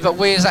around Weir, but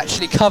Weir's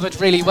actually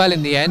covered really well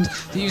in the end,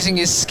 using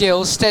his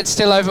skills. Stead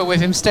still over with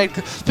him. Stead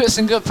puts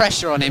some good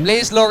pressure on him.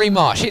 Here's Laurie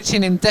Marsh,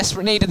 Hitchin in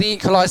desperate need of the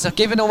equaliser,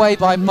 given away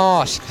by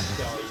Marsh.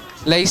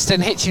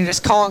 Leiston, Hitchin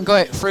just can't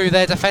go through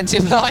their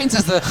defensive lines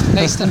as the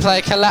Leiston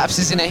player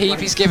collapses in a heap.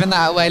 He's given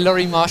that away.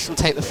 Laurie Marsh will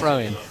take the throw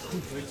in.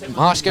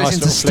 Marsh goes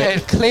into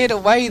Stead, cleared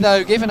away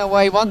though, given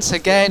away once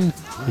again.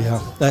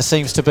 Yeah, that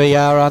seems to be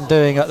our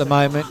undoing at the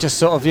moment. Just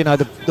sort of, you know,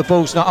 the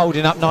ball's not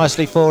holding up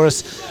nicely for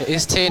us. It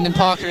is Tin and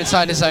Parker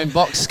inside his own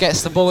box,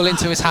 gets the ball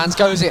into his hands,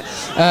 moves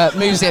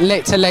it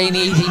lit to Lane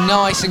Eady,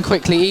 nice and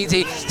quickly.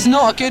 Eady, it's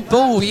not a good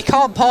ball. You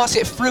can't pass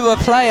it through a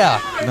player.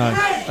 No,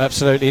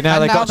 absolutely. Now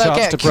they've got a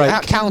chance to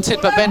break.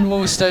 Counted, but Ben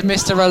Wolster,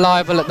 Mr.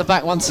 Reliable at the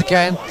back once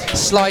again.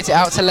 Slides it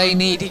out to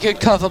Lane Eady. Good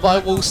cover by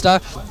Wolster.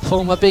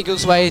 Former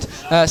Biggleswade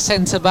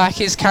centre back.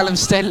 Here's Callum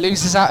Stead,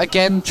 loses out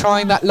again,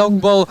 trying that long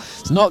ball.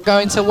 It's not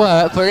going to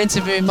work. We're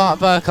interviewing Mark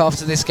Burke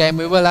after this game.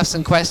 We will have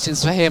some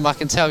questions for him, I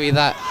can tell you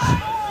that.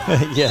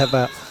 Yeah,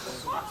 but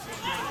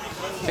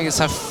I think it's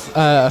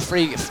a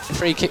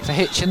free kick for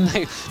Hitchin.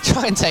 They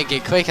try and take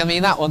it quick. I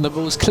mean, that one, the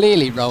ball's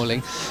clearly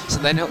rolling, so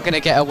they're not going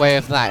to get away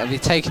with that. It'll be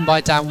taken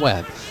by Dan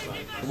Webb.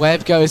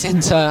 Webb goes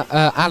into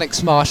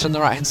Alex Marsh on the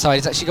right hand side.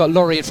 He's actually got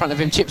Laurie in front of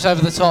him, chips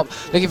over the top,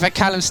 looking for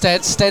Callum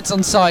Stead. Stead's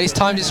on side, he's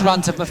timed his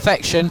run to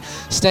perfection.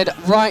 Stead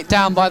right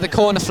down by the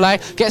corner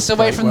flag, gets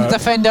away from the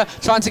defender,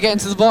 trying to get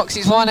into the box.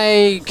 He's won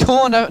a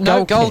corner,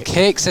 goal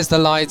kick, says the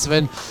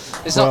linesman.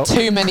 There's not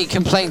too many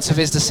complaints of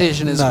his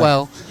decision as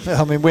well.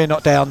 I mean, we're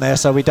not down there,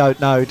 so we don't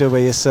know, do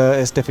we?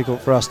 It's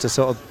difficult for us to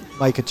sort of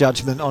make a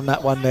judgment on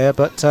that one there,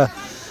 but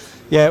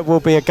yeah, it will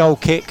be a goal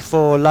kick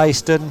for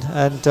Leiston,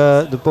 and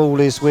the ball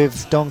is with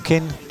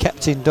Donkin,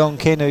 Captain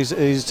Donkin,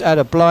 who's had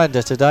a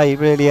blinder today. He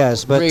really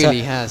has. But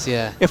really has,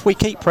 yeah. If we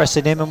keep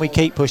pressing him and we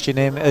keep pushing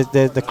him,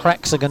 the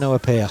cracks are going to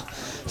appear.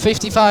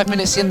 55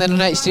 minutes in then on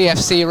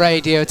HDFC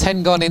radio,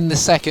 10 gone in the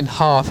second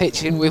half.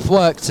 Hitchin with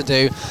work to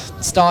do.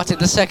 Started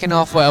the second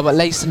half well, but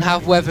Leiston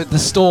have weathered the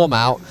storm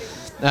out.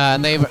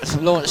 and they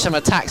launched some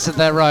attacks of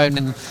their own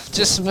and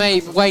just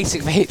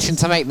waiting for Hitchin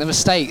to make the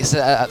mistakes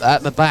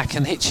at the back,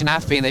 and Hitchin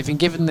have been. They've been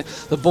giving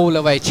the ball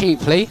away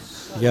cheaply.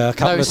 Yeah, a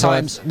couple of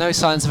times. No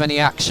signs of any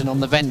action on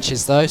the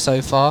benches though so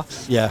far.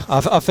 Yeah,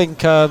 I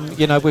think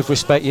with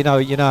respect, you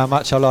know how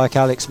much I like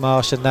Alex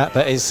Marsh and that,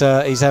 but he's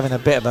having a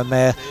bit of a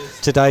mare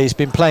today. He's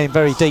been playing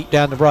very deep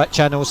down the right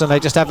channels, and they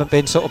just haven't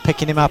been sort of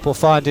picking him up or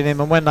finding him.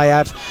 And when they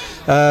have,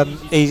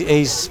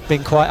 he's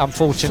been quite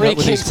unfortunate. Free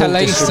with kick his to Leiston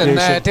there.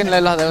 distribution. Didn't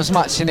look like there was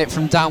much in it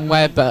from down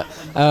Webb, but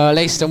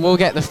Leiston will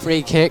get the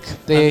free kick.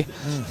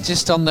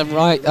 Just on the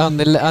right, on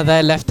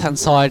their left-hand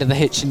side of the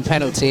Hitchin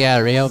penalty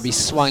area, will be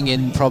swung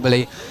in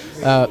probably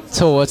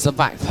towards the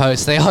back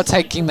post. They are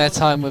taking their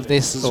time with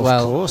this as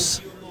well. Of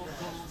course.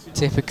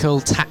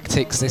 Typical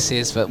tactics this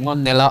is, but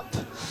 1-0 up.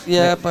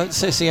 Yeah, but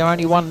Sissy are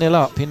only 1-0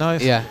 up, you know.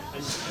 Yeah.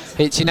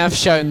 Hitchin have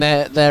shown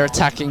their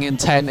attacking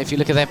intent. If you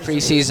look at their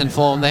pre-season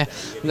form,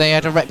 they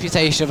had a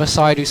reputation of a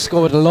side who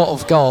scored a lot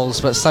of goals,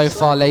 but so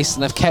far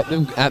Leiston have kept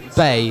them at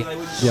bay.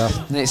 Yeah.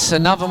 And it's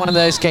another one of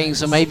those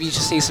games where maybe you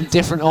just see some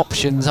different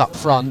options up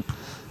front.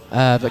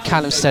 But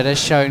Callum Stead has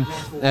shown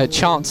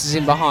chances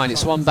in behind.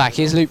 It's one back.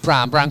 Here's Luke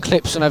Brown. Brown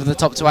clips one over the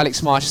top to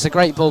Alex Marsh. It's a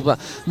great ball, but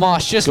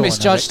Marsh just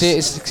misjudged it.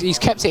 He's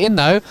kept it in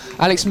though.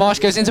 Alex Marsh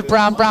goes into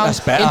Brown. Brown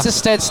into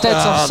Stead.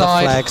 Stead's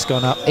offside. The flag's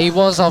gone up. He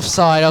was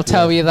offside, I'll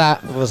tell you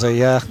that. Was he?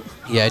 Yeah.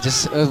 Yeah,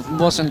 just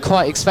wasn't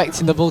quite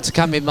expecting the ball to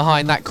come in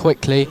behind that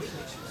quickly.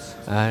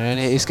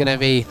 And it is going to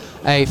be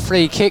a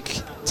free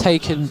kick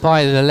taken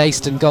by the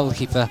Leiston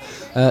goalkeeper,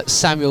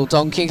 Samuel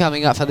Donkey,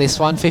 coming up for this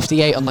one.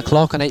 58 on the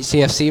clock on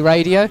HCFC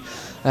radio.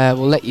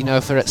 We'll let you know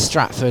if we're at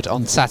Stratford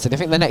on Saturday. I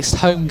think the next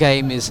home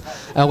game is,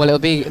 it'll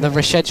be the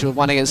rescheduled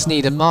one against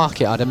Needham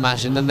Market, I'd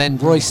imagine, and then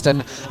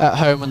Royston at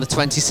home on the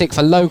 26th,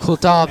 a local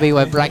derby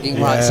where bragging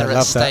rights are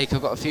at stake.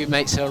 I've got a few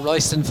mates who are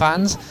Royston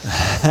fans.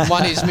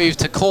 One who's moved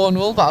to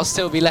Cornwall, but I'll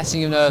still be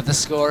letting you know of the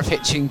score if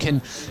Hitchin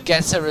can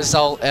get a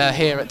result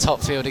here at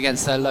Topfield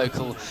against their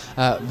local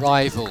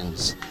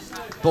rivals.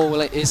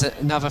 Ball is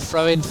another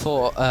throw-in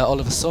for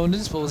Oliver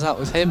Saunders. Ball's out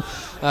with him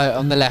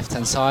on the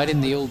left-hand side in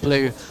the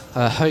all-blue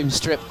home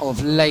strip of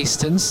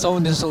Leiston.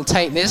 Saunders will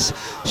take this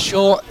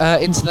short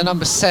into the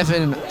number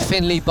 7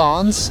 Finley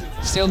Barnes.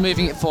 Still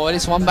moving it forward.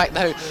 It's one back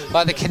though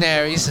by the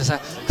Canaries. There's a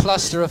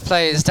cluster of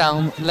players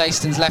down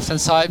Leiston's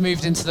left-hand side.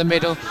 Moved into the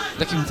middle,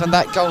 looking for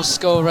that goal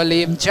scorer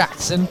Liam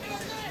Jackson.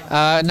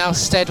 Now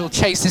Stead will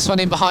chase this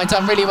one in behind.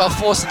 Done really well,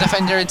 force the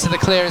defender into the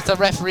clearance. The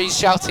referee's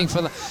shouting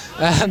for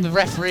the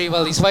referee.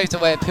 Well, he's waved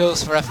away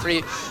appeals for a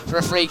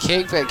free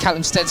kick, but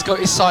Callum Stead's got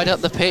his side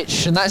up the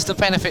pitch, and that's the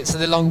benefits of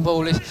the long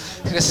ball.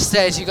 Because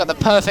Stead, you've got the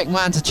perfect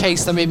man to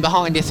chase them in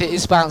behind if it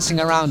is bouncing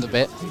around a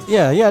bit.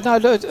 Yeah, no,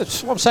 look,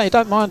 that's what I'm saying. You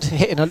don't mind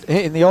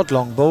hitting the odd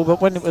long ball,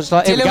 but when it was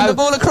like, dealing with the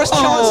ball across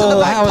chance on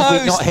the back how post,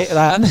 have we not hit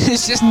that? And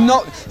it's just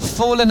not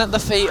fallen at the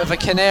feet of a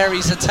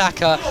Canaries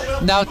attacker.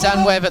 Now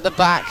Dan Webb at the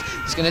back.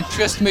 He's going to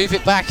just move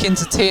it back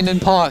into Tin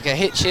and Parker.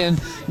 Hitchin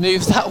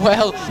moves that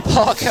well.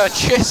 Parker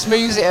just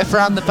moves it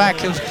around the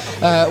back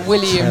of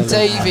William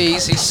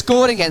Davies, who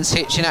scored against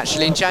Hitchin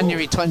actually in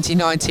January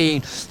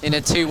 2019 in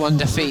a 2-1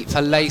 defeat for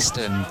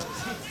Leiston.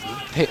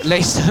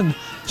 Leiston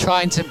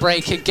trying to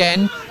break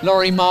again.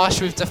 Laurie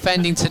Marsh with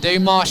defending to do.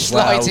 Marsh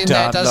slides in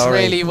there, does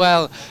really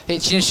well.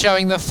 Hitchin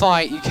showing the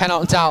fight. You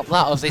cannot doubt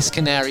that of this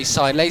Canary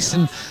side.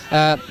 Leiston,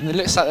 it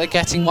looks like they're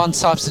getting one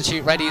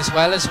substitute ready as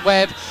well as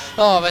Webb.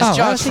 There's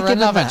judged for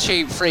another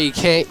cheap free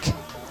kick.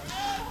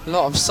 A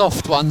lot of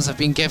soft ones have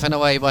been given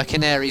away by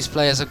Canaries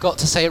players. I've got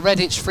to say,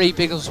 Redditch 3,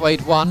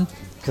 Biggleswade 1.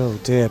 Oh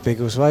dear,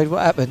 Biggleswade,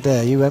 what happened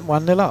there? You went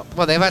 1-0 up.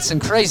 Well, they've had some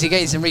crazy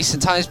games in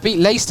recent times. Beat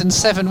Leiston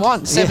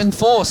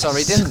 7-4,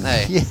 sorry, didn't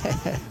they?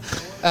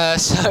 Yeah.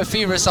 So a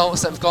few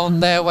results that have gone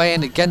their way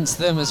and against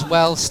them as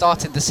well.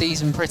 Started the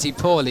season pretty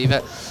poorly,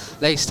 but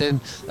Leiston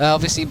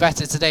obviously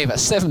better today, but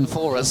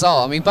 7-4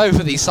 result. I mean, both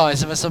of these sides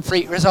have had some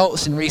freak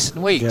results in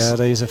recent weeks. Yeah,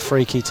 these are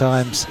freaky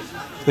times.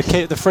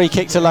 The free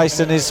kick to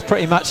Leiston is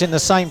pretty much in the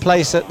same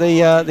place that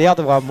the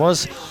other one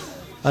was.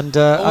 And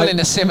all in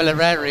a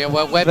similar area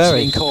where Webb's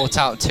been caught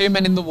out. 2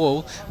 men in the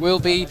wall. Will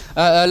be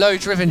a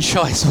low-driven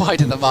shot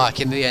wide of the mark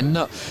in the end.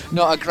 Not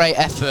a great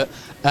effort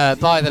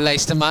by the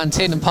Leiston man.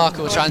 Tin and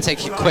Parker will try and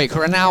take it quick.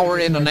 We're an hour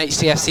in on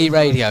HCFC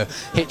radio.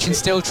 Hitchin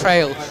still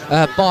trail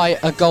by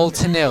a goal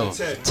to nil.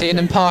 Tin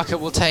and Parker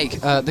will take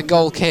the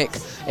goal kick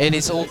in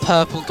his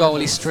all-purple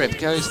goalie strip.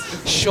 Goes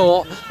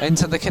short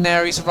into the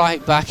Canaries'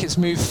 right back. It's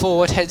moved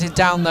forward, headed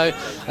down though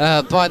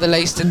by the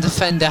Leiston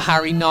defender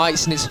Harry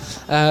Knights, and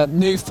it's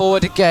moved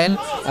forward again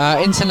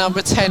into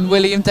number 10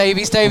 William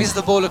Davies. Davies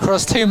the ball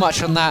across, too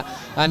much on that,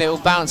 and it will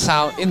bounce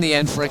out in the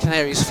end for a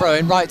Canaries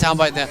throw-in right down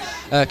by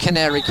the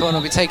Canary corner.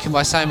 Will be taken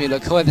by Samuel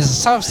Okoye. There's a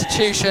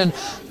substitution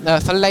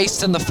for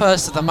Leiston, the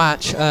first of the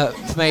match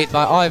made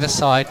by either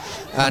side,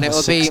 and it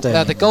will be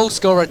the goal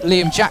scorer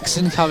Liam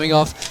Jackson coming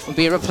off will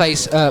be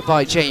replaced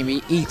by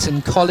Jamie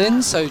Eaton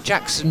Collins. So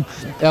Jackson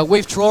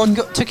withdrawn,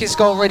 took his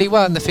goal really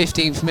well in the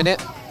 15th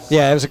minute.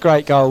 Yeah, it was a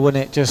great goal,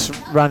 wasn't it? Just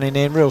running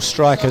in, real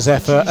striker's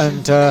effort,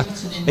 and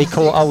he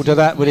caught hold of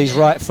that with his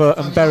right foot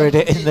and buried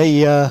it in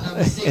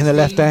the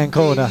left-hand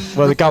corner.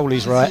 Well, the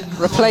goalie's right.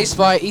 Replaced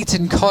by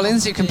Ethan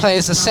Collins, who can play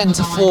as a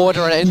centre forward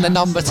or in the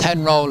number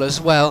 10 role as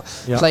well.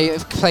 Yep.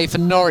 Play for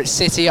Norwich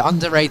City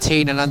under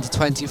 18 and under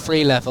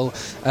 23 level.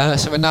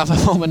 So another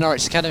former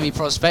Norwich Academy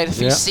prospect. A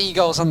few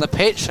seagulls on the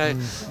pitch. So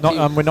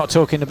we're not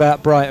talking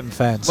about Brighton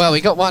fans. Well,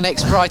 we got one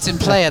ex-Brighton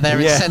player there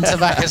in Yeah. centre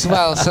back as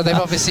well. So they've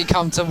obviously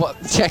come to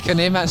check on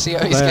him and see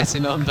how he's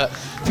getting on. But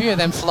a few of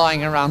them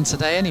flying around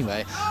today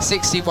anyway.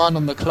 61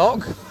 on the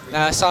clock.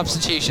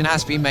 Substitution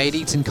has been made.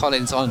 Ethan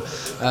Collins on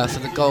for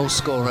the goal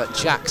scorer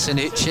Jackson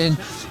Hitchin.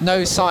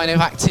 No sign of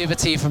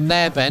activity from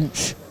their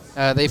bench.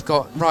 They've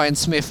got Ryan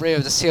Smith, Rio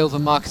da Silva,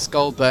 Marcus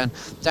Goldburn,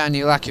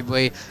 Daniel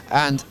Akibwe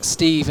and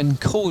Stephen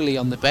Cooley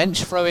on the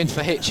bench. Throw in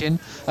for Hitchin.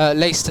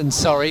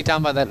 Leiston,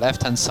 down by that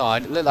left-hand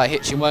side. It looked like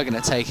Hitchin were going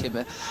to take it,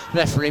 but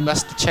referee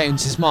must have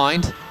changed his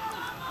mind.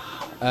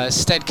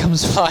 Stead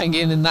comes flying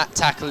in that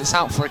tackle. It's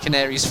out for a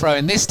Canaries throw,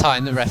 and this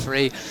time the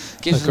referee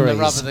gives them the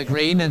rub of the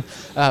green, and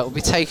will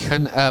be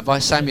taken by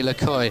Samuel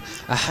Okoye,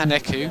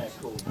 Haneku.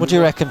 What do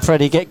you reckon,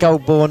 Freddie? Get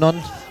Goldborn on?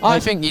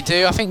 I think you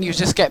do. I think you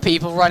just get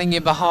people running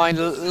in behind,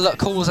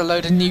 cause a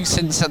load of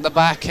nuisance at the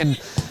back, and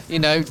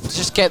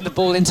just get the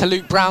ball into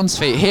Luke Brown's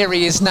feet. Here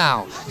he is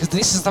now, because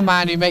this is the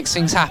man who makes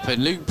things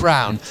happen. Luke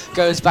Brown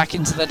goes back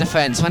into the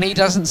defence. When he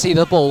doesn't see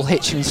the ball,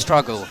 Hitchin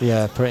struggle.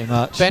 Yeah, pretty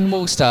much. Ben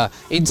Woolster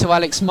into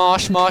Alex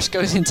Marsh. Marsh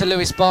goes into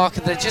Lewis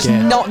Barker. They're just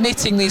not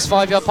knitting these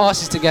 5-yard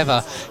passes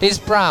together. Here's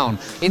Brown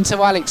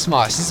into Alex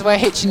Marsh. This is where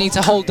Hitchin need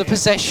to hold the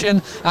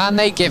possession, and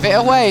they give it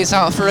away. It's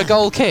out for a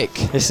goal kick.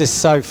 This is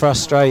so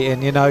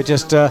frustrating,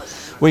 just...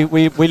 We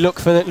look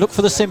for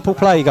the simple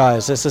play,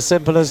 guys. It's as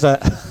simple as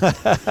that.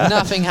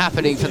 Nothing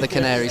happening for the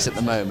Canaries at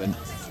the moment.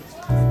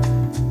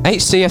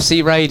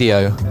 HCFC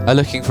Radio are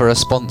looking for a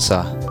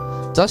sponsor.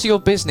 Does your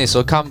business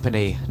or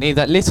company need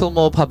that little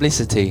more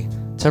publicity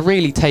to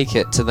really take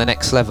it to the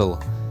next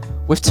level?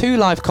 With 2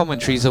 live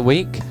commentaries a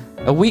week,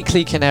 a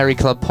weekly Canary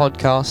Club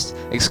podcast,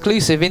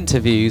 exclusive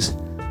interviews,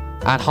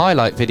 and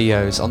highlight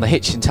videos on the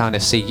Hitchin Town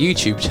FC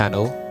YouTube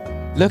channel,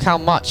 look how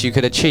much you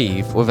could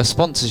achieve with a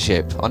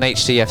sponsorship on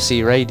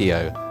HCFC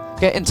Radio.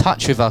 Get in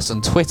touch with us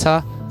on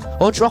Twitter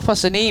or drop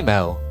us an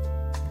email.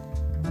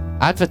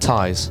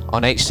 Advertise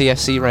on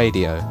HCFC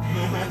Radio.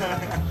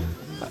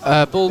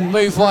 Ball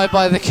moved wide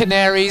by the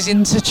Canaries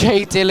into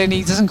Jay Dillon.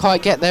 He doesn't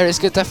quite get there. It's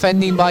good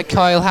defending by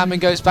Kyle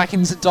Hammond. Goes back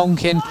into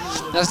Donkin.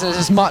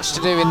 There's much to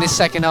do in this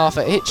second half.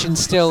 Hitchin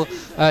still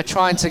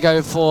trying to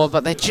go forward,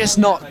 but they're just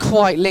not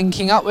quite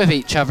linking up with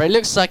each other. It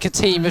looks like a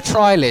team of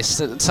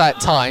trialists at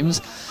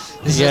times.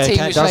 This is a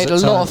team who's played a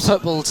lot of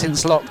football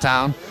since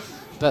lockdown,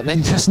 but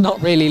then just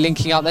not really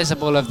linking up. There's a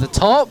ball over the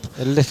top.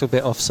 A little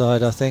bit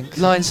offside, I think.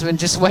 Linesman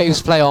just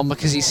waves play on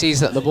because he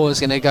sees that the ball is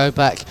going to go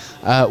back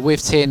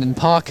with Tin and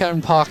Parker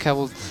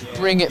will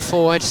bring it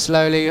forward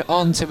slowly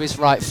onto his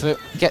right foot,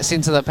 gets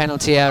into the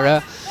penalty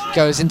area,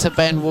 goes into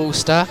Ben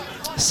Woolster.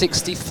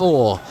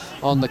 64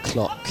 on the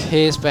clock.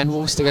 Here's Ben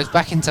Woolster, goes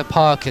back into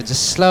Parker,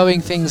 just slowing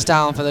things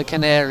down for the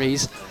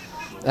Canaries.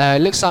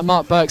 Looks like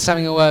Mark Burke's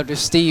having a word with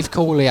Steve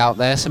Cooley out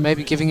there, so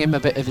maybe giving him a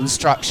bit of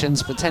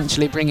instructions,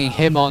 potentially bringing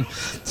him on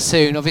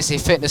soon. Obviously,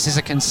 fitness is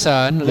a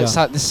concern. Looks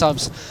like the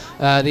subs,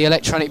 the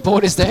electronic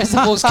board is there. The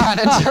ball's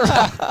cannoned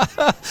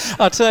around.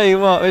 I'll tell you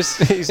what, it's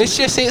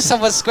just hit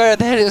someone square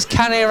there. It was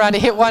canning around.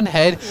 It hit one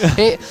head,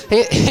 hit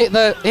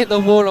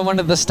the wall on one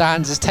of the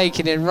stands. Is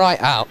taken in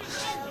right out.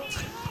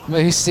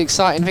 Most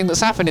exciting thing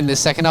that's happened in this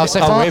second half so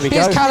far.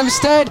 Here's Callum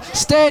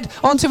Stead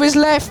onto his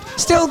left,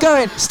 still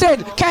going.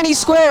 Stead, can he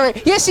square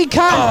it? Yes, he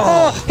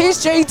can.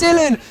 Here's Jay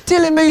Dillon.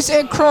 Dillon moves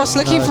it across,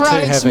 looking for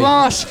Alex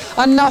Marsh,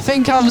 and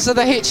nothing comes of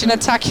the Hitchin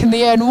attack in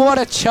the end. What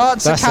a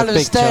chance for Callum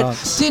Stead.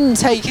 Didn't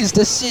take his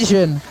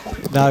decision.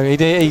 No, he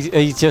did.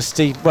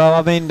 Well,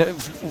 I mean,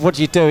 what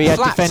do you do? He had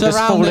defenders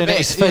falling at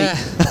his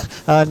feet.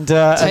 And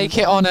take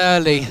it on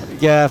early.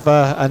 Yeah,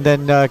 and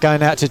then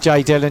going out to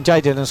Jay Dillon. Jay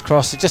Dillon's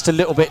cross just a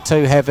little bit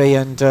too heavy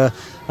and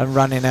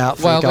running out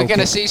for we're going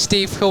to see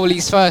Steve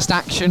Cooley's first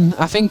action.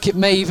 I think it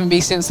may even be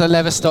since the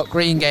Leverstock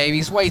Green game.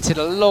 He's waited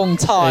a long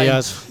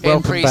time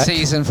in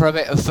pre-season for a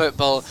bit of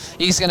football.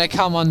 He's going to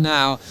come on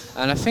now,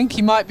 and I think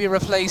he might be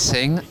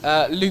replacing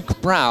Luke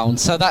Brown.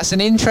 So that's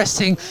an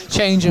interesting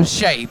change of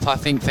shape, I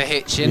think, for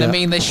Hitchin. I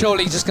mean, they're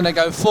surely just going to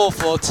go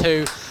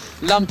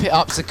 4-4-2, lump it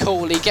up to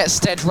Cooley, get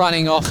Stead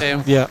running off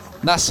him. Yeah.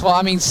 That's what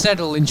I mean. Stead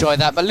will enjoy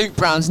that, but Luke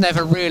Brown's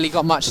never really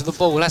got much of the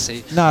ball, has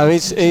he? No,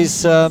 he's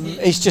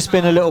just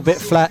been a little bit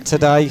flat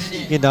today,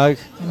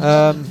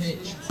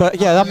 But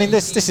yeah, I mean,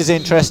 this is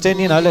interesting.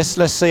 You know,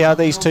 let's see how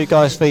these two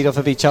guys feed off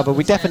of each other.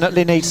 We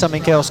definitely need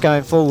something else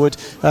going forward,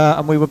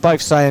 and we were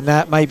both saying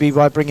that maybe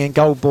by bringing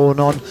Goldborn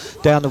on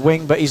down the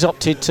wing, but he's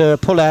opted to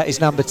pull out his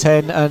number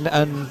 10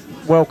 and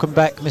welcome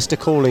back Mr.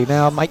 Cooley.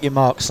 Now make your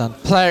mark, son.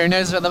 Player who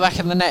knows where the back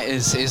of the net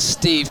is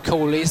Steve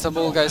Cooley. As the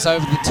ball goes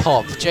over the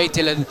top, Jay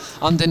Dillon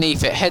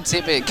underneath it, heads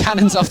it, but it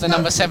cannons off the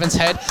number 7's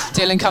head.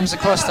 Dillon comes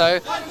across though,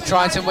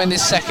 trying to win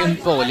this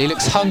second ball. He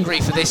looks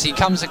hungry for this. He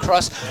comes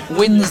across,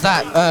 wins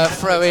that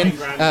throw in,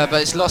 but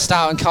it's lost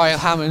out, and Kyle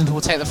Hammond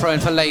will take the throw in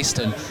for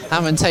Leiston.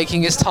 Hammond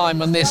taking his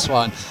time on this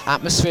one.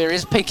 Atmosphere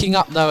is picking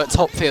up though at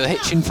Topfield.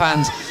 Hitchin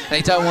fans,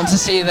 they don't want to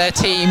see their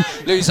team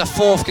lose a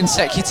 4th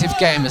consecutive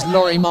game as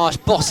Laurie Marsh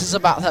bosses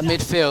about that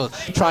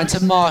midfield, trying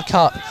to mark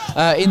up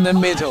in the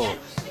middle.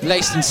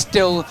 Leiston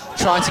still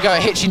trying to go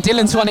at Hitchin.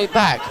 Dillon's won it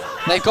back.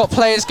 They've got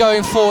players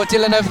going forward.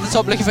 Dillon over the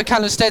top looking for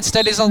Callum Stead.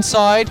 Stead is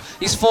onside.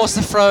 He's forced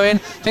the throw in. I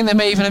think there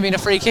may even have been a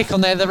free kick on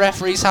there. The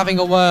referee's having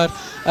a word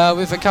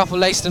with a couple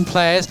of Leiston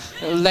players.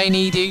 Lane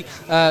Eady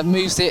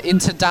moves it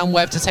into Dan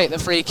Webb to take the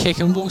free kick,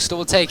 and Worcester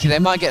will take it. They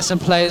might get some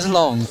players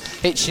long.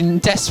 Hitchin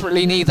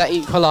desperately need that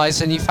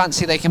equaliser, and you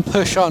fancy they can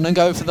push on and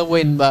go for the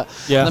win, but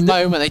at the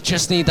moment they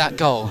just need that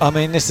goal. I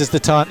mean, this is the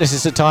time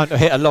to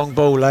hit a long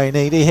ball, Lane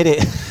Eady. Hit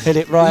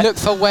it right. Look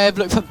for Webb,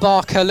 look for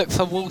Barker, look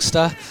for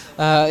Worcester.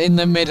 In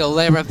the middle,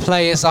 there are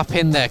players up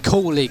in there.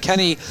 Cooley, can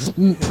he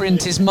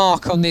print his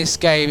mark on this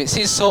game? It's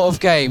his sort of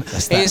game.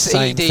 Here's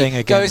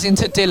Edie, goes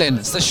into Dillon.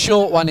 It's the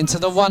short one into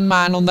the one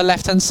man on the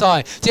left-hand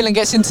side. Dillon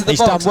gets into the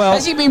box. Done well.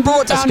 Has he been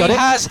brought down? He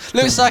has.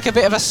 Looks like a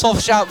bit of a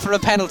soft shout for a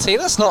penalty.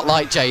 That's not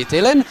like Jay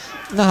Dillon.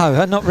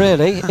 No, not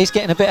really. He's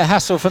getting a bit of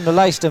hassle from the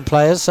Leiston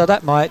players, so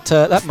that might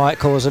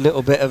cause a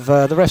little bit of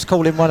the refs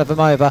calling one of them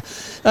over.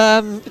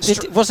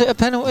 Was it a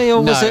penalty,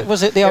 or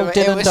was it the old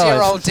Dillon dive? It was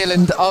your old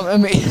Dillon. I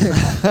mean,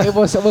 it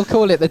was. We'll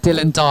call it the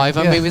Dillon dive.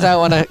 I mean, we don't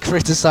want to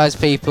criticise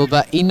people,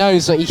 but he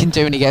knows what he can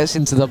do when he gets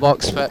into the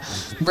box. But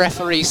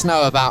referees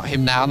know about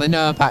him now. They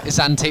know about his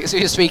antics.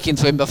 We were speaking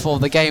to him before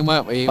the game,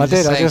 weren't we? I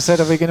did. I just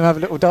said, "Are we going to have a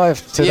little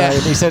dive today?" Yeah.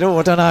 And he said, "Oh,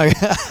 I don't know."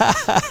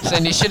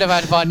 Then you should have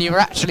had one. You were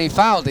actually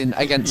fouled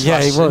against.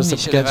 Yeah, he was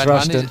against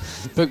Rushton.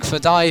 Booked for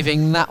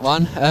diving, that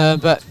one.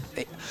 But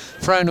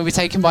thrown will be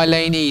taken by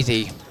Lane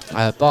Eady.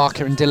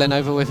 Barker and Dillon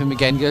over with him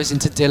again, goes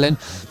into Dillon.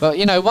 But,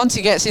 you know, once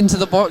he gets into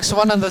the box,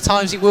 one of the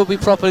times he will be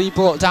properly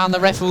brought down. The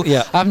ref will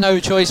have no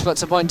choice but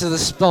to point to the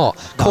spot.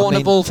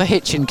 Corner ball for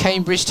Hitchin.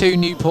 Cambridge 2,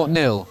 Newport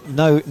 0.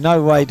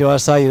 No way do I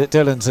say that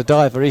Dillon's a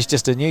diver. He's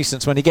just a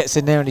nuisance. When he gets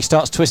in there and he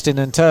starts twisting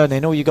and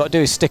turning, all you got to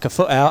do is stick a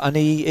foot out, and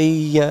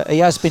he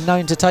has been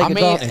known to take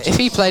advantage. If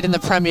he played in the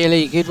Premier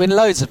League, he'd win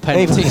loads of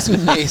penalties,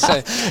 wouldn't he?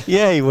 So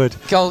yeah, he would.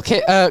 Goal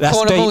kick,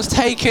 corner ball's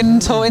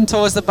taken in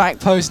towards the back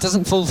post.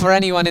 Doesn't fall for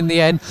anyone in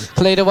the end.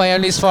 Cleared away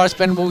only as far as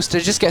Ben Worcester.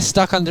 Just gets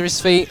stuck under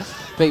his feet,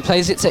 but he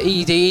plays it to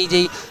Edie.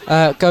 Edie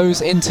goes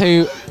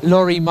into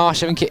Laurie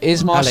Marsh. I think it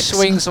is Marsh.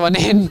 Swings one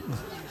in.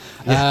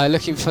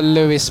 Looking for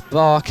Lewis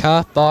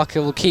Barker. Barker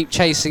will keep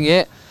chasing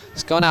it.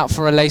 It's gone out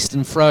for a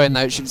Leiston throw-in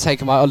though. It should be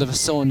taken by Oliver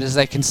Saunders.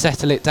 They can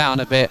settle it down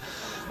a bit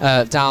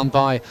down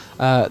by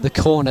the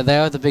corner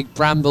there. The big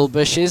bramble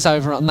bushes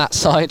over on that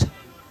side.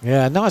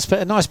 Yeah, a nice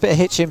bit of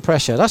Hitchin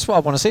pressure. That's what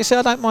I want to see. See,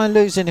 I don't mind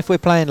losing if we're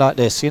playing like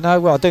this. You know,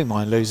 well, I do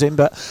mind losing,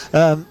 but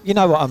you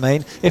know what I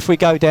mean. If we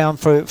go down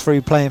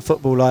through playing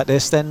football like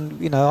this, then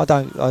you know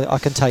I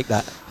can take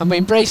that. I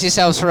mean, brace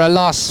yourselves for a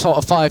last sort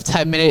of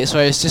 5-10 minutes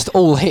where it's just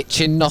all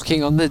Hitchin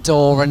knocking on the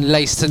door and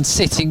Leiston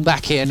sitting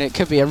back in. It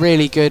could be a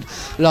really good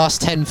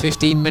last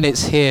 10-15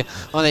 minutes here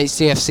on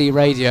HDFC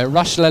Radio.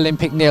 Rushall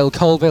Olympic 0,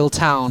 Colville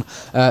Town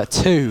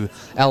 2.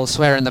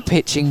 Elsewhere in the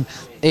pitching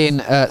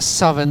in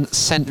Southern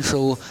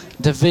Central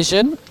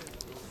Division.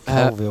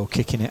 Colville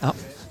kicking it up.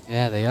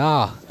 Yeah, they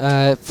are.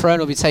 Throne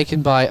will be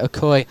taken by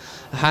Okoye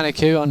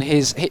Hanaku on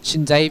his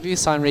Hitchin debut,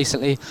 signed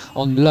recently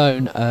on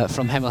loan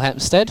from Hemel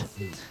Hempstead.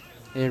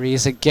 Here he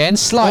is again,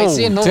 slides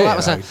in. Dear, That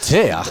was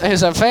it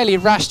was a fairly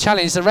rash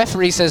challenge. The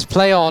referee says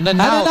play on, and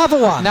now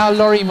another one. Now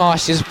Laurie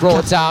Marsh is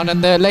brought down,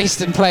 and the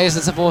Leiston players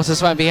and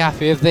supporters won't be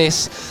happy with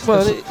this.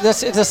 Well,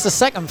 that's the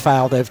second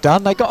foul they've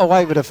done. They got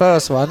away with the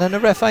first one, and the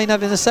ref ain't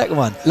having the second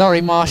one.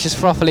 Laurie Marsh has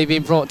properly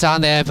been brought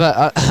down there,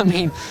 but I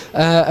mean,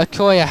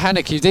 Okoye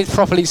Hanaku did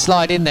properly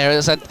slide in there. It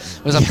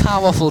was a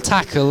powerful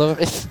tackle.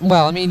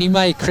 Well, I mean, you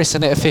may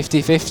christen it a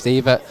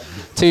 50-50, but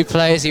two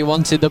players, he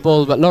wanted the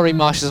ball, but Laurie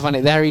Marsh has won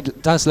it there. He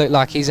does look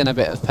like he's in a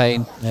bit of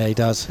pain. Yeah, he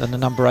does. And the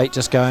number 8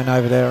 just going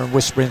over there and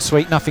whispering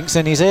sweet nothing's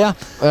in his ear,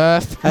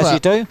 as you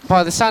do.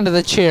 By the sound of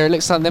the cheer, it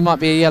looks like there might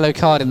be a yellow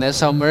card in there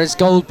somewhere. It's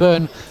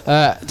Goldburn,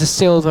 De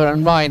Silva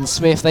and Ryan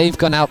Smith. They've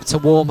gone out to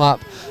warm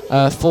up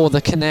for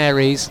the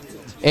Canaries.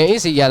 It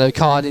is a yellow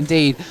card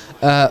indeed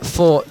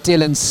for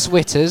Dylan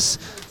Switters.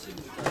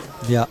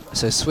 Yeah.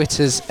 So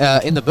Switters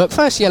in the book.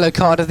 First yellow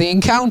card of the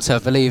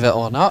encounter, believe it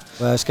or not.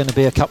 Well, it's going to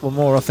be a couple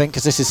more, I think,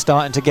 because this is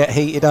starting to get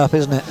heated up,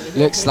 isn't it?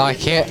 Looks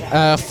like it.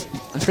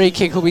 Free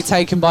kick will be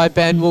taken by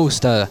Ben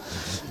Worcester.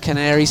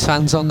 Canaries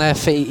fans on their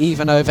feet,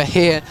 even over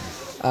here,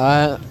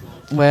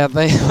 where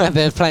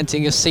there are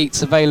plenty of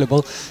seats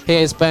available.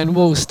 Here's Ben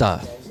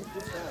Worcester.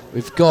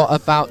 We've got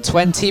about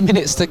 20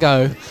 minutes to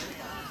go.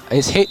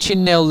 It's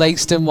Hitchin 0,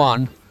 Leiston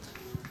 1.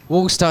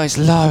 Wallstar is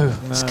low. No.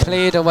 It's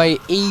cleared away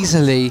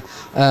easily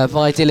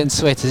by Dylan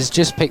Switt. Has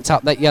just picked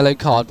up that yellow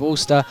card.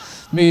 Wallstar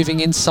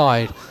moving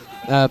inside.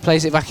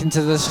 Plays it back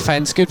into the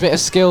defence. Good bit of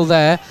skill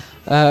there.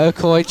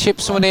 Okoye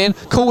chips one in.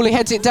 Cooley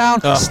heads it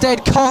down.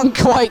 Stead can't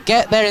quite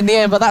get there in the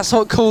end, but that's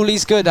what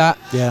Cooley's good at.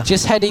 Yeah.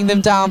 Just heading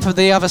them down for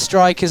the other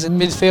strikers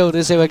and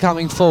midfielders who are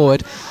coming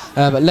forward.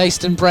 But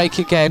Leiston break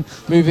again.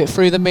 Move it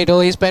through the middle.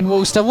 Here's Ben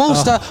Wallstar.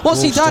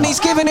 What's he done? He's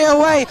given it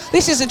away.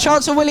 This is a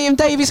chance for William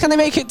Davies. Can they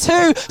make it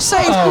 2?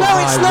 Saved.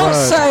 No, it's not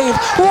saved.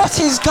 What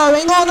is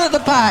going on at the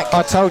back?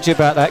 I told you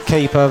about that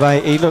keeper,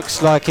 mate. He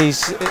looks like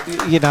he's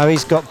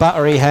got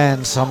buttery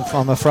hands,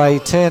 I'm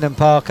afraid. Tiernan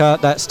Parker,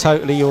 that's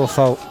totally your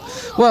fault.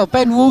 Well,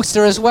 Ben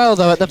Wallstar as well,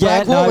 though, at the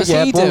back. What was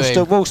he doing?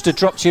 Wallstar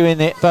dropped you in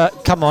it,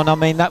 but come on, I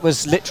mean, that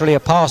was literally a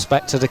pass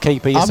back to the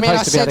keeper. You're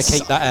supposed to be able to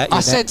keep that out.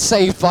 I said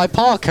saved by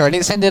Parker, and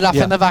it's ended up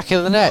in the back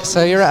of the net.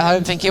 So you're at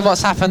home thinking,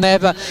 what's happened there?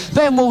 But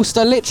Ben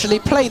Wallstar literally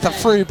played the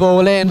through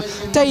ball in.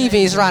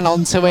 Davies ran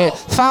onto it,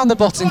 found the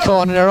bottom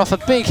corner off a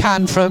big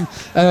hand from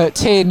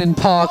Tiernan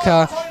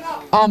Parker.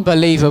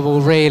 Unbelievable,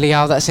 really,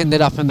 how that's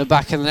ended up in the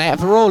back of the net.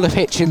 For all of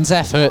Hitchin's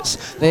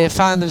efforts, they have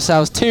found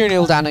themselves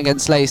 2-0 down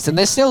against Leiston.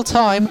 There's still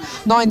time,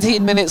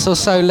 19 minutes or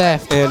so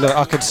left. Yeah, look,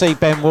 I can see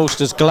Ben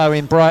Wallstar's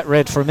glowing bright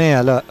red from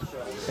here, look.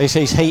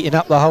 He's heating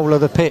up the whole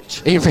of the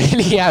pitch. He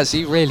really has.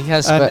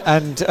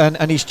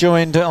 And he's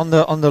joined on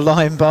the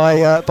line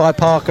by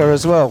Parker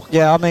as well.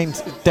 Yeah, I mean,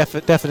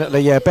 definitely,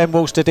 yeah. Ben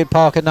Wallstar did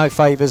Parker no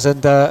favours,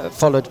 and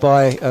followed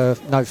by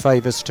no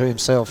favours to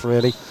himself,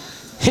 really.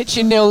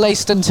 Hitchin 0,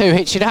 Leiston 2.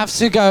 Hitchin have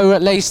to go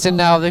at Leiston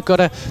now. They've got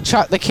to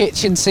chuck the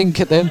kitchen sink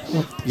at them.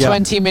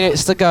 20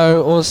 minutes to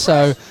go or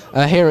so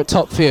here at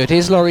Topfield.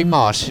 Here's Laurie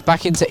Marsh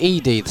back into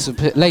Edie. So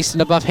Leiston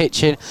above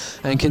Hitchin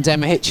and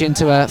condemn Hitchin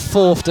to a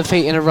 4th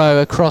defeat in a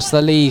row across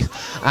the league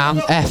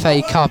and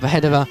FA Cup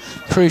ahead of a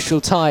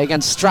crucial tie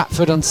against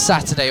Stratford on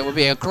Saturday. It will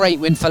be a great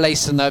win for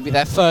Leiston, though. It'll be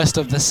their first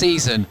of the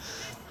season.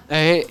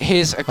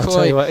 Here's Okoye. I'll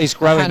tell you what, he's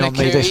growing on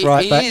me, this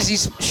right back.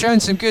 He's shown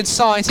some good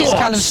signs. Here's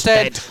Callum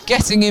Stead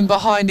getting in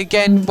behind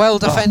again. Well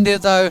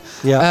defended, though,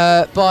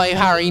 by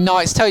Harry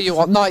Knights. Tell you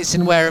what, Knights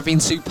in Ware have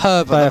been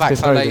superb at the back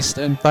for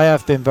Leiston. They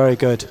have been very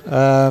good.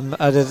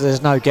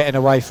 There's no getting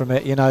away from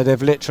it. You know,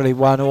 they've literally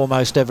won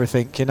almost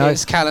everything, you know.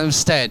 It's Callum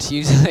Stead.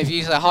 They've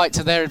used their height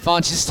to their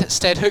advantage.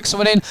 Stead hooks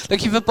someone in,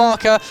 looking for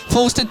Barker.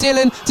 Falls to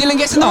Dylan. Dylan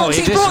gets knocked.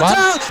 He's brought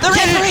down. The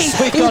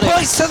referee, he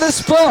points to the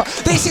spot.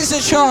 This is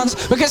a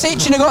chance, because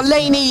Hitchin have got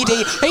Lane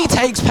Eady. He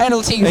takes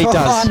penalty for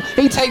fun.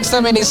 He takes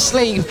them in his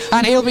sleeve,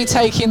 and he'll be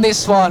taking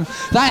this one.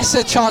 That's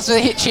a chance for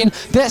Hitchin.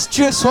 That's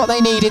just what they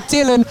needed.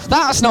 Dylan,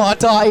 that's not a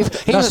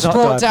dive. He was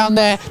brought down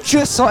there.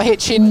 Just what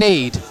Hitchin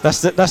need.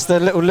 That's the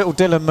little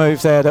Dylan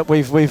move there that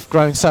we've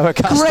grown so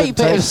accustomed to. Great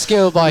bit of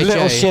skill by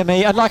Little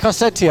shimmy, and like I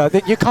said to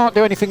you, you can't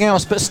do anything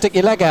else but stick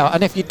your leg out.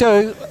 And if you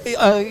do,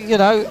 you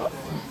know,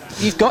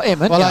 you've got him,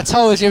 haven't you? I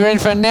told you, we're in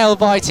for a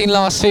nail-biting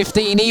last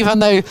 15, even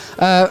though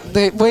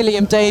the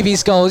William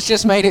Davies goal has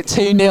just made it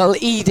 2-0.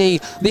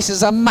 Edie, this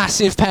is a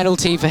massive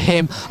penalty for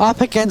him.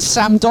 Up against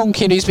Sam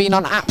Donkin, who's been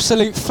on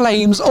absolute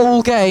flames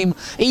all game.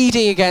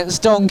 Edie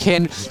against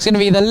Donkin. It's going to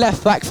be the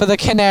left-back for the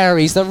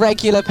Canaries, the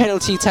regular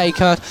penalty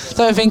taker.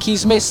 Don't think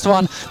he's missed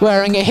one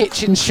wearing a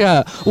Hitchin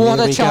shirt. What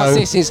a chance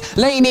this is.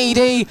 Lane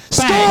Edie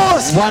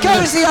scores!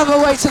 Goes the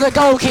other way to the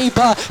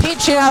goalkeeper.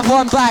 Hitchin have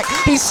one back.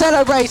 He's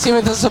celebrating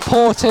with the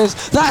supporters.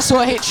 That's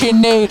what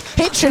Hitchin need.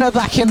 Hitchin are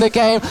back in the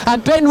game,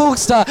 and Ben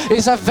Wallstar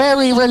is a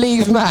very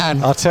relieved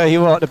man. I'll tell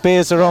you what, the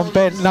beers are on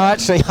Ben. No,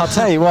 actually, I'll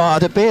tell you what,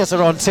 the beers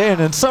are on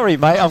Tiernan. Sorry,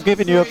 mate, I'm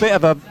giving you a bit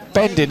of a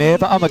bend in here,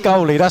 but I'm a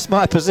goalie. That's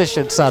my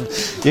position, son.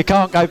 You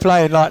can't go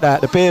playing like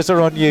that. The beers are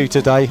on you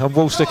today, and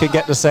Wallstar can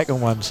get the second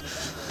ones.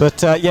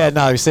 But yeah,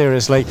 no,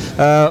 seriously.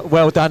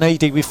 Well done,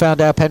 Edie. We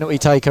found our penalty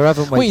taker,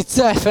 haven't we? We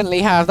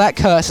definitely have. That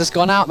curse has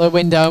gone out the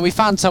window, and we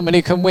found someone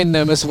who can win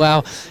them as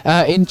well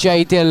in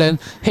Jay Dillon.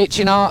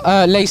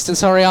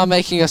 Leiston are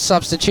making a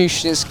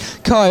substitution. It's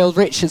Kyle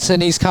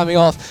Richardson. He's coming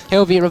off.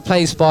 He'll be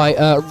replaced by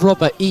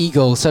Robert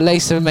Eagle. So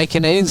Leiston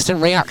making an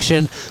instant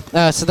reaction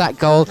to that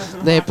goal.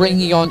 They're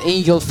bringing on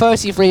Eagle,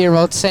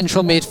 33-year-old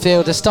central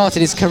midfielder.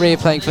 Started his career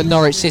playing for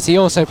Norwich City.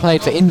 Also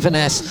played for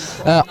Inverness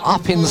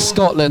up in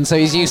Scotland. So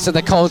he's used to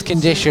the cold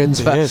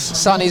conditions, but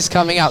sun is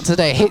coming out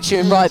today.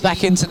 Hitchin right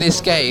back into this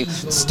game.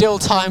 Still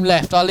time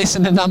left. Our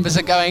listener numbers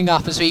are going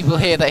up as people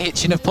hear that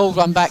Hitchin have pulled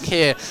one back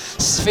here.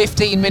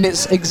 15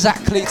 minutes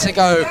exactly to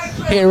go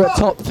here at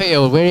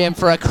Topfield. We're in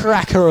for a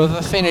cracker of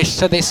a finish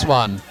to this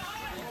one.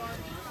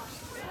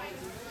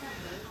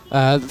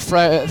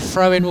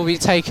 Throw-in will be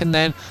taken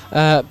then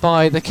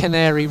by the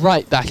Canary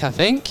right back, I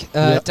think,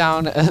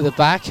 down at the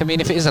back. I mean,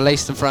 if it is a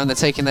Leiston throw-in, they're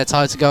taking their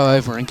time to go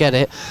over and get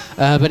it.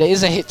 But it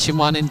is a Hitchin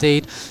one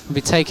indeed. Will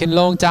be taken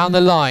long down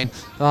the line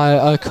by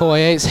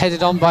Okoye. It's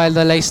headed on by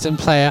the Leiston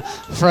player.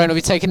 Throw-in will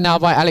be taken now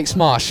by Alex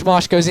Marsh.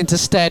 Marsh goes into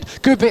Stead.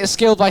 Good bit of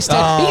skill by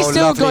Stead. He's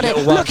still got it.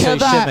 Look at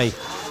that. Shimmy.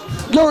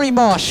 Laurie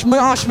Marsh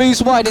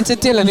moves wide into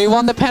Dylan, who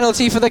won the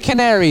penalty for the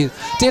Canaries.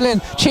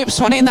 Dylan chips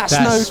one in, that's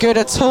no good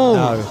at all.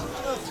 No.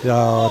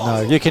 Oh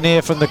no, you can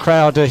hear from the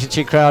crowd,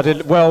 Hitchin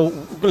crowd. Well,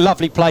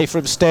 lovely play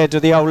from Stead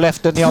to the old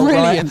left and the old right.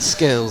 Brilliant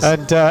skills.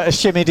 And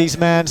shimmied his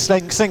man,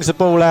 slings the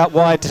ball out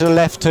wide to the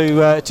left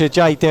to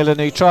Jay Dillon,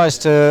 who tries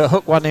to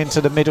hook one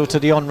into the middle to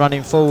the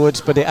on-running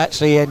forwards, but it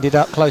actually ended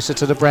up closer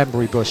to the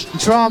Branbury bush.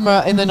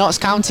 Drama in the Notts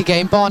County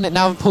game. Barnet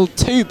now pulled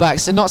 2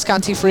 backs. The Notts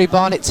County 3,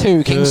 Barnet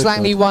 2. Kings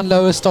Langley 1,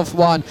 Lowestoft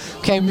 1.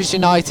 Cambridge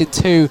United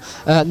 2,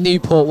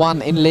 Newport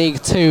 1 in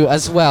League 2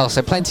 as well.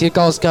 So plenty of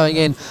goals going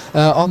in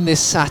on this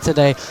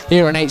Saturday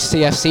here on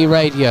HTFC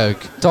Radio.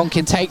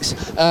 Donkin takes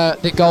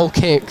the goal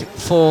kick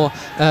for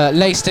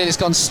Leiston. It's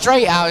gone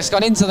straight out. It's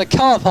gone into the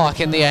car park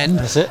in the end.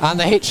 That's it. And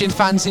the Hitchin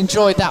fans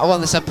enjoyed that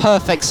one. That's a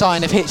perfect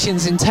sign of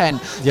Hitchin's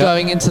intent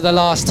going into the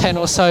last 10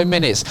 or so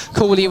minutes.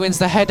 Cooley wins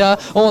the header.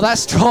 Oh,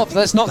 that's dropped.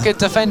 That's not good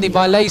defending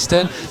by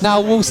Leiston.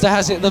 Now Worcester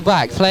has it at the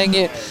back, playing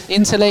it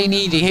into Lane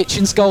Eady,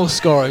 Hitchin's goal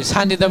scorer, who's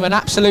handed them an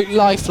absolute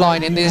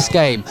lifeline in this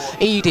game.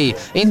 Eady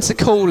into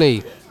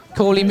Cooley.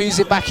 Cooley moves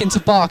it back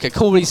into Barker.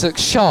 Cooley's looked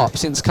sharp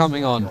since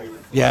coming on.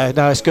 Yeah,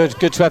 no, it's good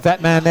to have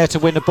that man there to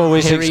win the ball.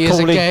 Here he is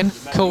again.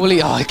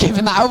 Cooley,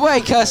 giving that away,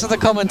 curse of the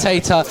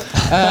commentator.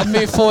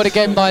 Move forward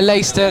again by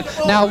Leiston.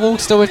 Now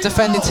Worcester with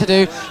defending to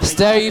do.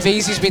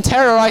 Davies, who's been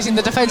terrorising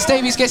the defence.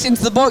 Davies gets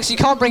into the box, you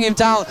can't bring him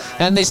down,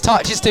 and this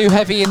touch is too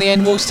heavy in the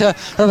end. Worcester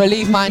a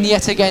relief man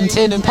yet again.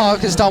 Tin and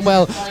Parker's done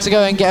well to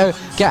go and get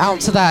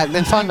out to that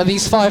in front of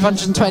these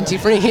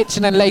 523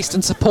 Hitchin and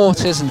Leiston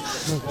supporters and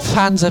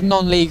fans of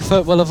non-league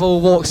football of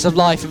all walks of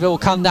life have all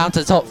come down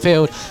to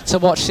Topfield to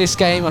watch this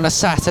game on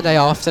a Saturday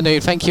afternoon.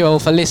 Thank you all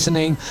for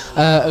listening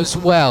as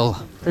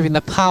well, proving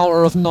the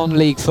power of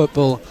non-league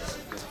football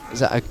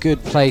is at a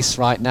good place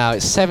right now.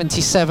 It's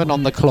 77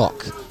 on the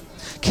clock.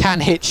 Can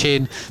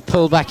Hitchin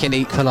pull back and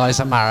equalise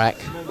a Marek?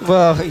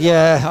 Well,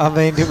 yeah, I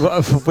mean,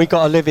 we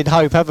got to live in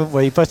hope, haven't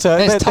we? But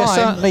they're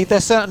certainly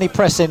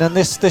pressing, and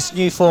this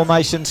new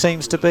formation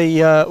seems to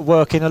be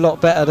working a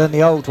lot better than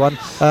the old one.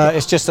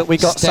 It's just that we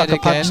got sucker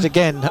punched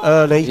again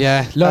early.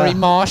 Yeah, Laurie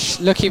Marsh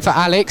looking for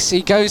Alex.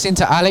 He goes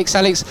into Alex.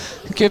 Alex,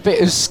 good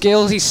bit of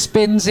skills. He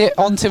spins it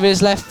onto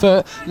his left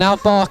foot. Now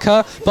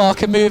Barker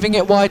moving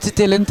it wide to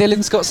Dylan.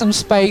 Dylan's got some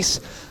space.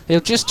 He'll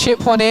just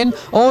chip one in.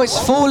 Oh,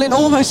 it's falling,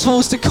 almost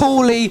falls to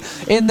Cooley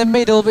in the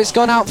middle, but it's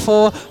gone out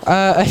for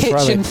a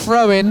Hitchin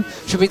throw-in.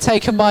 Should be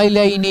taken by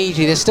Lane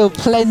Eady. There's still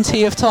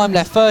plenty of time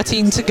left,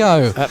 13 to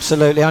go.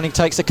 Absolutely, only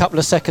takes a couple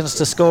of seconds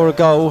to score a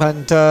goal,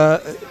 and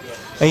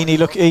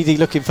Eady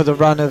looking for the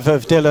run of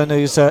Dylan,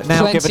 who's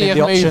now given him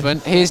the option.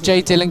 Movement. Here's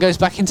Jay Dylan, goes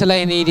back into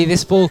Lane Eady.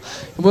 This ball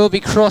will be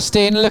crossed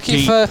in,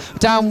 looking for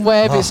down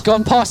Webb. It's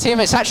gone past him.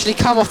 It's actually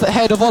come off the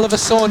head of Oliver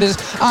Saunders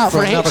out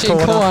for a Hitchin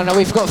corner.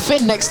 We've got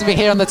Finn next to me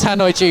here on the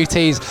Tannoy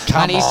duties.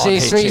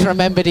 He's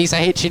remembered he's a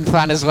Hitchin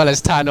fan as well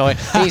as Tannoy.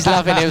 He's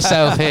loving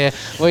himself here.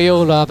 We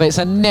all are, but it's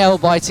a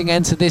nail-biting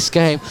end to this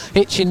game.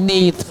 Hitchin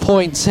needs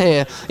points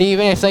here,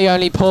 even if they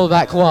only pull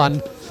back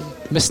one.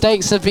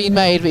 Mistakes have been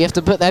made, but you have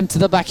to put them to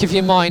the back of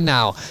your mind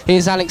now.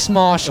 Here's Alex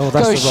Marsh.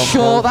 Goes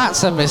short.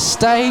 That's a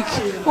mistake.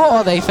 What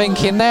are they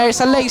thinking there?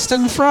 It's a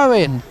Leiston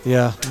throw-in.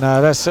 Yeah,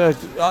 no, that's. I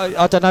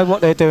don't know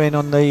what they're doing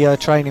on the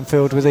training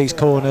field with these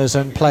corners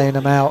and playing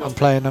them out and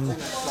playing them.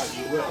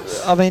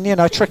 I mean, you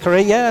know,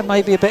 trickery, yeah,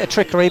 maybe a bit of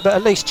trickery, but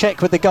at least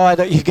check with the guy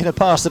that you're going to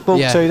pass the ball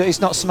to that he's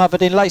not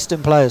smothered in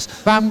Leiston players.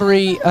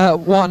 Banbury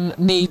 1,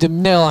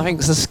 Needham 0, I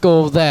think is the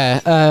score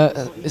there.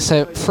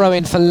 So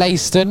throw-in for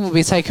Leiston will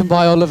be taken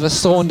by Oliver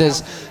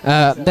Saunders,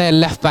 their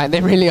left back.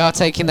 They really are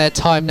taking their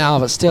time now,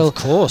 but still of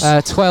course.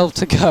 12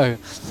 to go.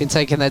 Been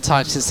taking their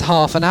time since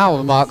half an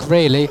hour mark,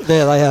 really.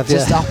 There they have,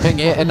 just upping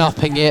it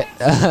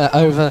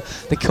over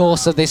the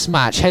course of this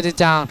match. Headed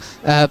down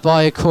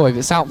by Okoye.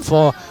 It's out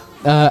for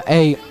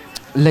a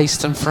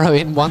Leiston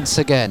throw-in once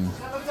again.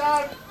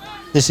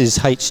 This is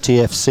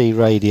HTFC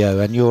Radio,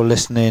 and you're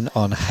listening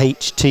on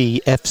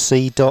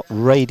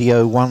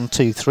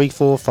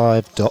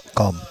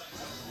htfc.radio12345.com.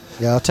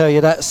 Yeah, I'll tell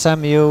you that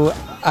Samuel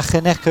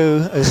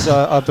Acheneku is,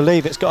 I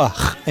believe it's got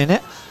a in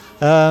it.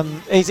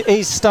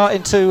 He's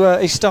starting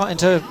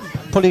to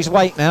pull his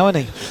weight now,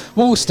 isn't he?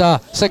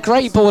 Worcester, it's a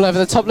great ball over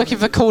the top, looking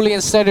for Cooley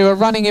instead, who are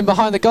running in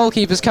behind. The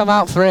goalkeeper's come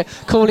out for it.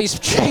 Cooley's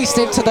chased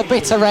him to the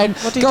bitter end.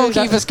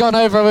 Goalkeeper's gone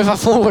over with a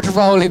forward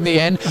roll in the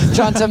end,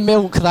 trying to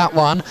milk that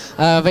one,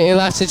 but he'll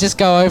have to just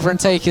go over and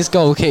take his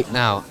goal kick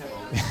now.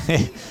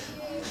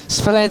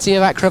 There's plenty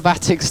of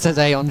acrobatics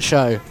today on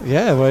show.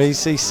 Yeah, well, he's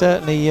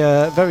certainly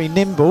very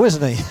nimble,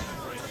 isn't he?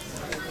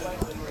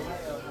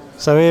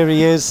 So here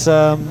he is,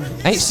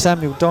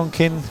 Samuel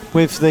Donkin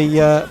with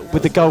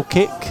the goal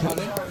kick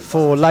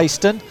for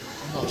Leiston.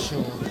 Not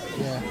sure.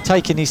 Yeah.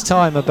 Taking his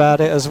time about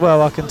it as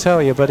well, I can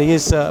tell you, but he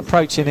is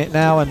approaching it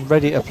now and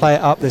ready to play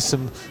it up. There's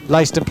some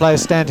Leiston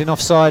players standing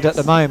offside at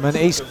the moment.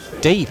 He's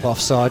deep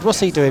offside. What's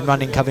he doing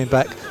running, coming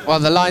back? Well,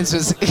 the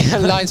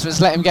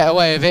linesman's let him get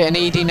away with it, and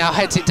Eady now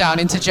heads it down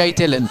into Jay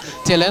Dillon.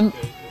 Dillon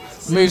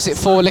moves it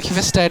forward, looking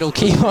for Stead. Will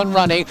keep on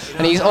running,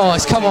 and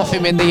it's come off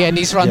him in the end.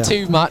 He's run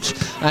too much,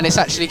 and it's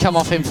actually come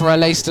off him for a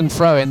Leiston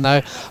throw-in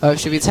though.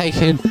 Should be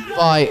taken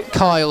by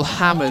Kyle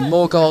Hammond.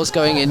 More goals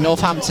going in.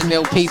 Northampton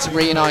 0,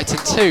 Peterborough United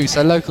 2.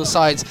 So local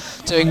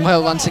sides doing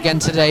well once again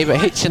today, but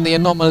Hitchin the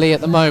anomaly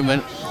at the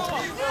moment.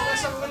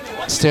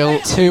 Still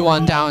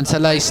 2-1 down to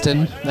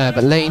Leiston,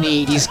 but Lane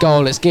Eadie's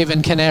goal has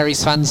given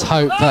Canaries fans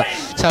hope, but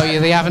tell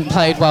you they haven't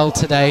played well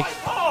today.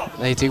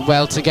 They do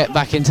well to get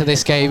back into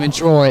this game and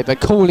draw it, but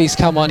Cooley's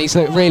come on, he's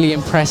looked really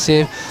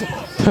impressive,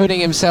 putting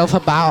himself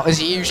about as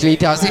he usually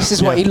does. This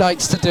is what he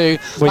likes to do.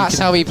 That's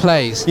how he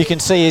plays. You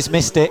can see he's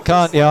missed it,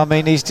 can't you? I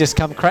mean, he's just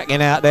come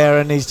cracking out there,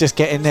 and he's just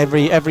getting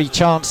every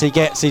chance he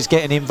gets, he's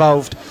getting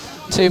involved.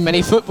 Too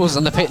many footballs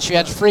on the pitch. We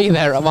had 3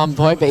 there at one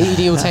point, but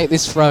Edie will take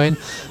this throw-in.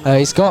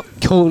 He's got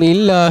Cooley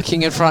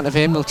lurking in front of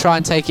him. He'll try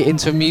and take it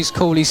into amuse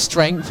Cooley's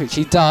strength, which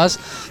he does.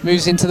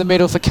 Moves into the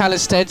middle for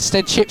Callistead.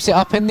 Stead chips it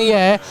up in the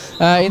air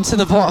into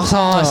the box.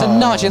 It's a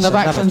nudge in the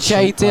back from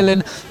Jay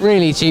Dillon.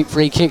 Really cheap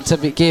free kick to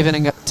be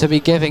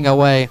giving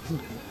away.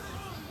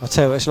 I'll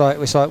tell you, it's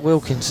like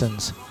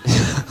Wilkinson's.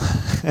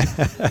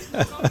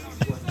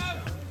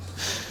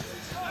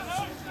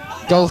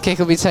 Goal kick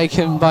will be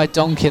taken by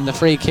Donkin, the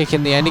free kick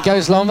in the end. He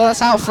goes long, but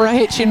that's out for a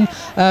Hitchin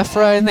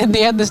throw, and in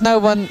the end there's no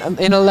one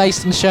in a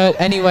Leiston shirt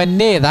anywhere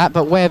near that,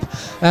 but Webb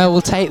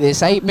will take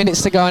this. 8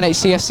 minutes to go on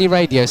HCFC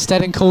radio.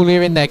 Stead and Cooley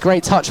are in there.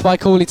 Great touch by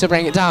Cooley to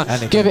bring it down.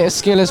 Give it a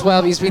skill as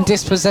well, but he's been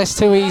dispossessed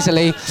too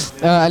easily,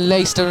 and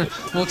Leiston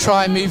will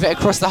try and move it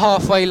across the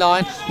halfway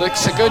line.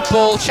 Looks a good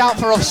ball. Shout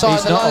for offside.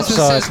 The linesman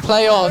says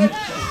play on.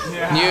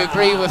 You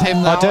agree with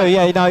him though? I do,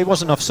 yeah, no, he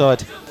wasn't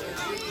offside.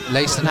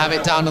 Leiston have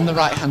it down on the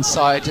right hand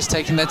side, just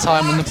taking their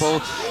time on the ball.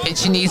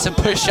 Hitchin needs to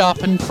push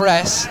up and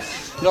press.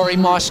 Laurie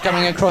Marsh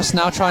coming across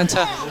now, trying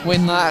to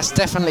win that. That's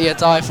definitely a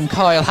dive from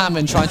Kyle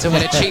Hammond, trying to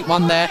win a cheap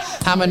one there.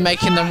 Hammond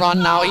making the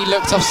run now. He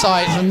looked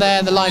offside from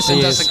there. The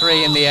linesman does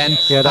agree in the end.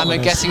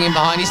 Hammond getting in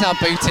behind. He's now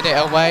booted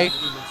it away.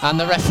 And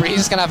the referee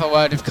is going to have a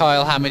word with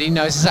Kyle Hammond. He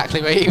knows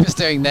exactly what he was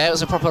doing there. It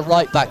was a proper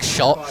right back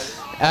shot.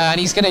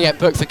 And he's going to get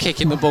booked for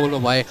kicking the ball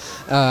away,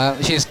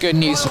 which is good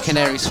news for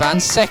Canaries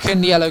fans.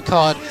 Second yellow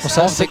card What's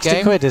that, of the 60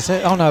 game. quid, is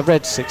it? Oh no,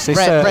 red's 60.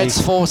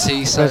 Red's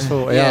 40. So red's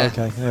 40, yeah.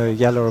 Okay.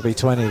 Yellow will be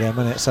 20 then,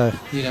 won't it? So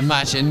you'd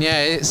imagine,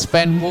 yeah. It's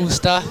Ben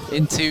Woolster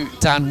into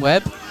Dan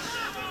Webb.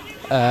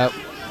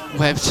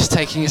 Webb just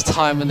taking his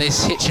time, and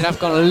this Hitchin have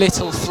gone a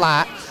little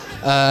flat.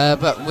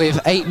 But with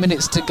 8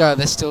 minutes to go,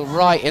 they're still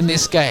right in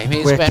this game.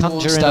 Here's we're Ben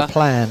conjuring Woolster. a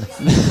plan.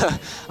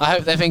 I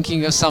hope they're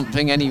thinking of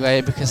something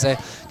anyway, because they're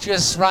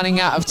just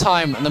running out of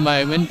time at the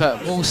moment. But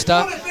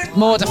Woolster,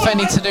 more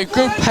defending to do.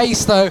 Good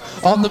pace though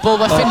on the ball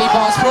by Finley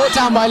Barnes, brought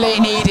down by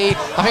Lane Eadie.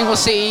 I think we'll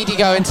see Eadie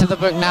go into the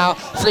book now.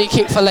 Free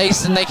kick for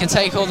Leiston. They can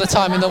take all the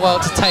time in the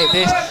world to take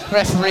this.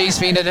 Referee's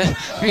been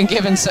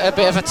given a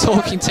bit of a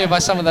talking to by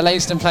some of the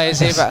Leiston players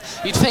here, but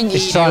you'd think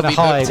He's Eadie trying would to be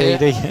hide,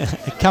 booked here.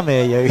 Edie. Come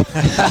here, you.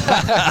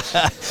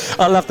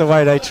 I love the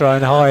way they try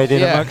and hide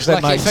in amongst their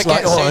mates.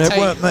 Like, it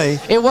weren't me.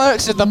 It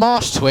works with the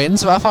Marsh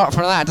twins, but apart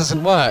from that, it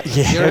doesn't work.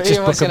 Yeah, You're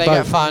just going to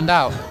get found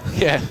out.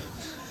 Yeah.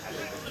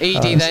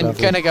 Edie then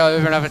going to go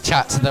over and have a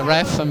chat to the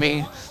ref. I mean,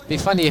 it'd be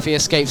funny if he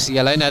escapes the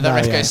yellow. No, the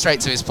ref goes straight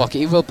to his pocket.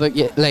 He will book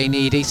Lane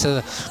Eadie. So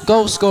the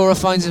goal scorer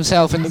finds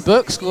himself in the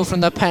book. Score from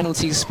the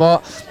penalty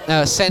spot.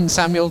 Sends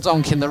Samuel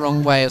Donkin the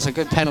wrong way. It's a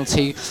good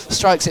penalty.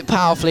 Strikes it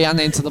powerfully and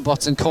into the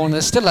bottom corner.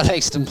 There's still a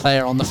Leiston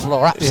player on the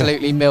floor,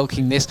 absolutely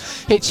milking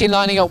this. Hitchin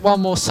lining up one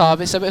more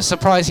sub. It's a bit of a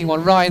surprising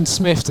one. Ryan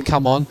Smith to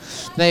come on.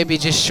 Maybe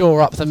just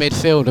shore up the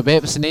midfield a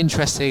bit. It's an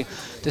interesting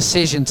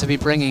decision to be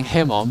bringing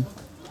him on.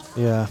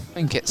 Yeah. I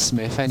think it's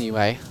Smith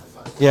anyway.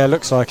 Yeah,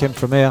 looks like him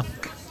from here.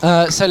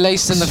 So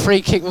Leiston, the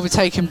free kick will be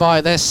taken by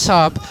their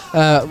sub,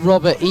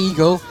 Robert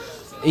Eagle.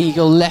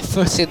 Eagle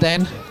left-footed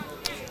then.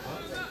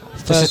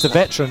 This is the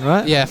veteran,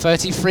 right? Yeah,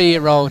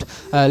 33-year-old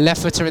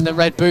left-footer in the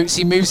red boots.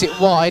 He moves it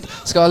wide.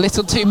 It's got a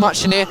little too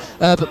much in it,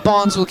 but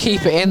Barnes will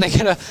keep it in. They're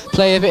going to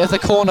play a bit of the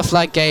corner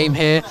flag game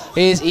here.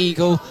 Here's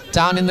Eagle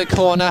down in the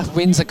corner,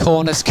 wins a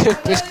corner. It's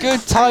good,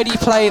 tidy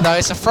play though.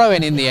 It's a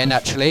throw-in in the end,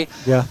 actually.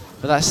 Yeah.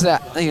 But that's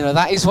that.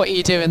 That is what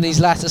you do in these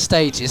latter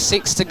stages.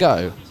 6 to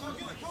go.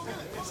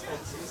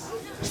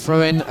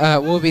 Throw-in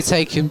will be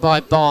taken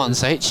by Barnes.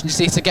 So Hitchins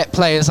need to get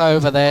players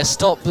over there,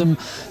 stop them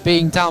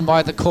being down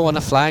by the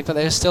corner flag, but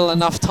there's still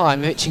enough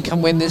time. Hitchin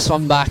can win this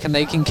one back and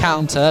they can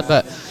counter,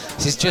 but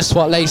this is just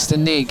what Leiston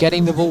need,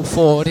 getting the ball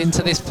forward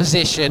into this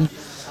position.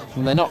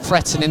 Well, they're not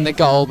threatening the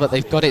goal, but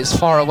they've got it as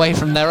far away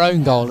from their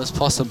own goal as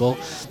possible.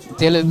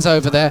 Dillon's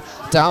over there,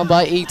 down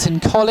by Eaton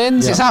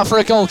Collins. It's out for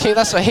a goal kick.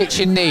 That's what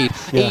Hitchin need.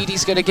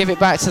 Edie's going to give it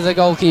back to the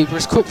goalkeeper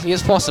as quickly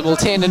as possible.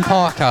 Tiernan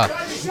Parker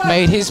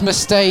made his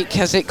mistake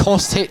as it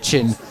cost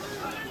Hitchin.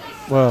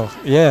 Well,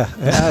 yeah,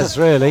 it has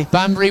really.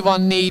 Banbury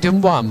 1,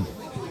 Needham 1.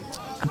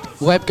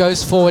 Webb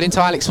goes forward into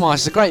Alex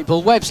Marsh. It's a great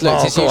ball. Webb's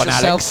looked his usual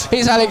self.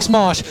 Here's Alex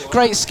Marsh.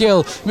 Great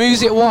skill.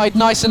 Moves it wide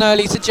nice and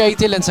early to Jay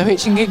Dillon so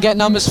Hitchin can get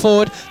numbers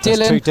forward.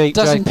 Dillon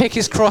doesn't pick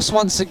his cross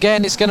once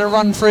again. It's going to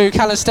run through.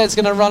 Callistead's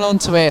going to run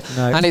onto it.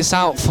 And it's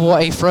out for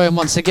a throw-in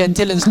once again.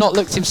 Dillon's not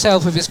looked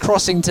himself with his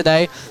crossing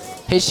today.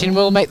 Hitchin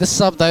will make the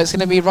sub though. It's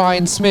going to be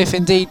Ryan Smith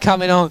indeed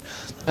coming on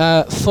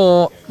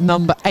for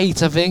number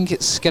 8. I think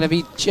it's going to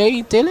be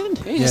Jay Dillon.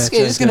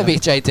 It's going to be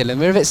Jay Dillon.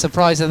 We're a bit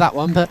surprised at that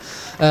one, but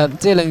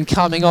Dillon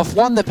coming off,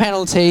 won the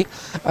penalty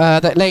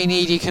that Lane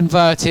Eady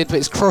converted, but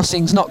his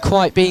crossing's not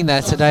quite been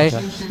there today.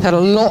 Had a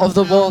lot of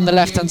the ball on the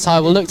left hand side.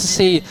 We'll look to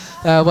see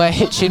where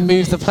Hitchin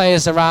moves the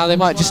players around. They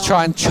might just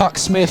try and chuck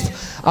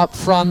Smith up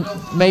front,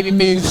 maybe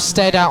move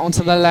Stead out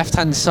onto the left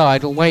hand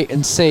side. We'll wait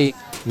and see.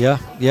 Yeah,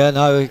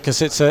 no,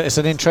 because it's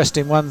an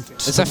interesting one.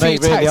 There's a few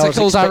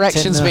tactical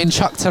directions being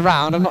chucked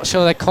around. I'm not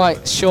sure they're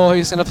quite sure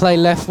who's going to play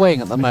left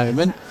wing at the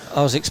moment.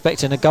 I was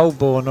expecting a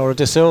Goldborn or a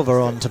De Silva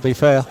on, to be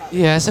fair.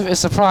 Yeah, it's a bit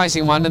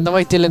surprising one, and the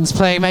way Dillon's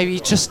playing, maybe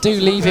just do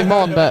leave him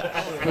on, but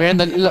we're in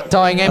the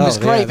dying end. There's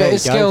great bit of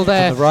skill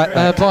there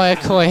by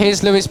Okoye.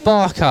 Here's Lewis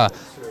Barker.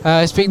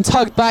 It's been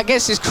tugged back,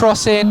 gets his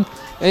cross in.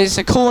 It's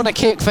a corner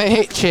kick for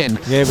Hitchin.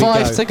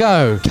 5 to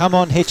go. Come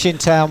on, Hitchin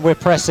Town, we're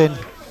pressing.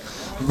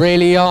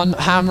 Really on,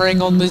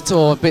 hammering on the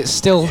door, but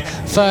still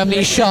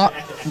firmly shut.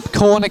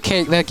 Corner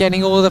kick, they're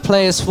getting all the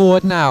players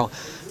forward now.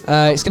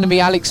 It's going to be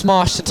Alex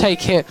Marsh to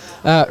take it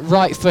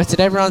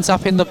right-footed. Everyone's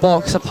up in the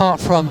box apart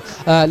from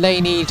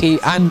Lane Eady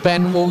and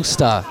Ben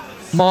Woolster.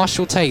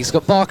 Marshall takes,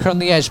 got Barker on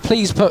the edge.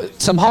 Please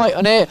put some height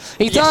on it.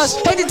 He does.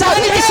 Headed down,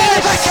 it's in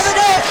the back of the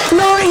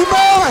net. Laurie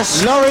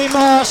Marsh. Laurie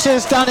Marsh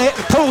has done it.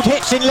 Pulled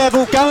Hitchin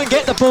level. Go and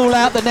get the ball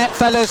out the net,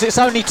 fellas. It's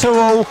only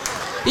 2-2.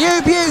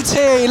 You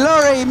beauty,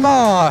 Laurie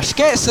Marsh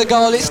gets the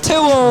goal. It's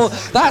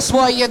 2-2. That's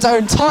why you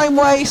don't time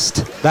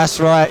waste. That's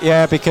right,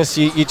 yeah, because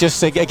you just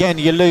think, again,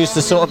 you lose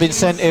the sort of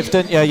incentive,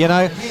 don't you,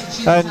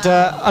 And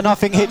I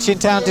think Hitchin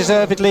Town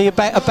deservedly are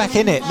back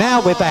in it.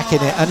 Now we're back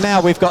in it, and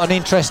now we've got an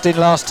interesting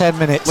last 10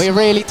 minutes. We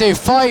really do.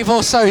 5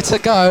 or so to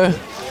go.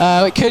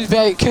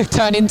 It could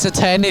turn into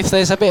 10 if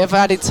there's a bit of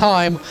added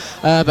time,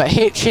 but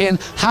Hitchin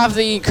have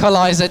the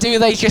equaliser. Do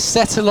they just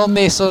settle on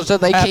this, or do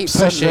they keep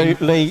pushing?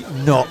 Absolutely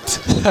not.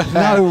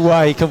 No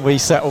way can we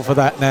settle for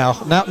that now.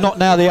 Not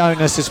now the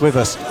onus is with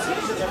us.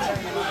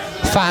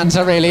 Fans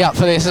are really up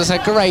for this. It's a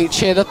great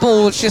cheer. The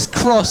ball's just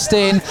crossed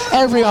in.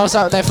 Everyone's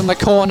out there from the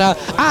corner.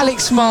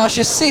 Alex Marsh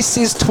assists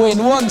his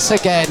twin once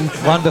again.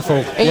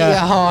 Wonderful. Eat your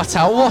heart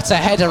out. What a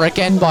header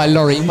again by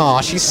Laurie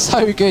Marsh. He's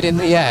so good in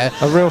the air.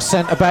 A real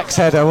centre-back's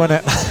header,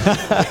 wasn't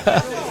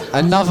it?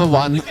 Another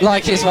one,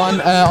 like his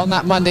one on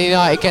that Monday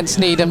night against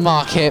Needham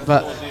Market,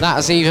 but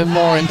that's even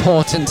more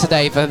important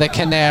today for the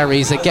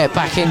Canaries that get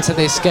back into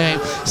this game,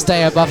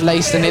 stay above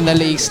Leiston in the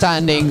league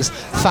standings.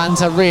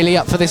 Fans are really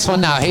up for this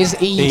one now. Here's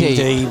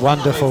Eady.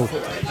 Wonderful.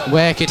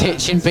 Where could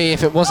Hitchin be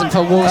if it wasn't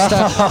for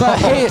Worcester? But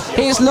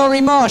here's Laurie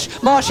Marsh.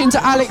 Marsh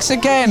into Alex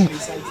again.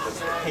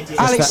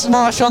 Alex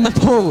Marsh on the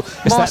ball.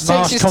 Marsh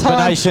takes his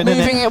time,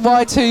 moving it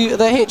wide to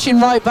the Hitchin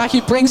right back. He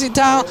brings it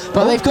down,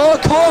 but they've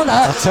got a corner.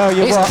 I'll tell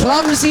you what.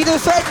 Clumsy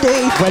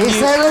defending. Is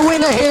there a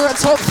winner here at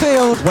Top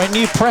Field? When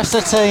you press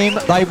a team,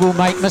 they will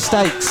make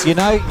mistakes.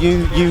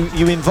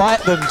 You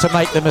invite them to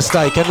make the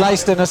mistake, and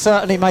Leiston are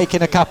certainly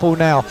making a couple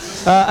now.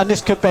 And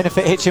this could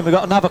benefit Hitchin. We've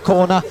got another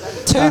corner.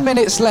 2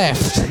 minutes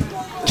left.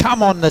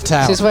 Come on, the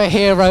Town. This is where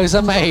heroes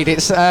are made.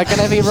 It's going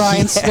to be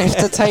Ryan Smith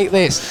to take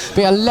this.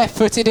 Be a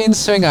left-footed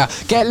in-swinger.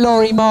 Get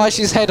Laurie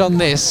Marsh's head on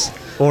this.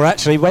 Or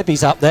actually,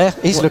 Webby's up there.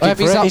 He's looking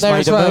for it. Up He's there made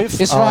as a well.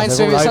 move. It's Ryan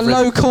Smith. It's a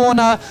low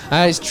corner.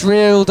 It's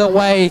drilled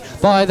away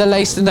by the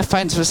Leiston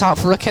defence. It's out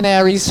for a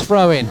Canaries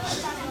throw-in.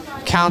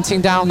 Counting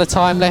down the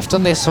time left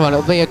on this one,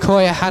 it'll be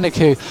Okoye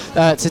Hanaku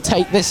to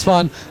take this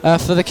one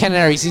for the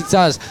Canaries. He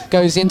does,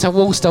 goes into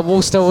Woolster.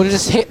 Woolster will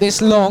just hit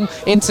this long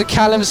into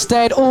Callum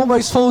Stead,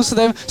 almost falls to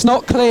them. It's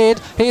not cleared.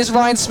 Here's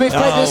Ryan Smith.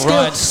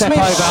 Ryan, Smith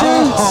over. shoots.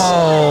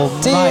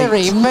 Oh,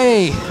 dearie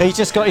me. He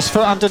just got his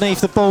foot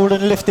underneath the ball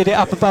and lifted it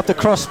up above the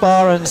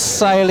crossbar and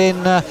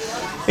sailing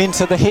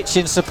into the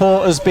Hitchin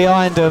supporters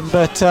behind them,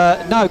 but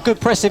no, good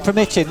pressing from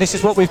Hitchin. This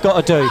is what we've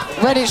got to do.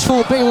 Redditch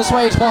 4,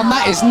 Biggleswade 1.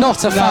 That is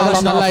not a foul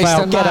on the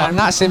Leiston man.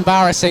 That's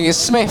embarrassing. As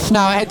Smith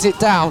now heads it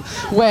down.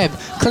 Webb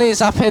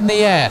clears up in the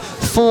air.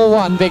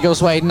 4-1,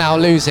 Biggleswade now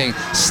losing.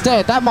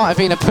 Stead, that might have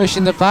been a push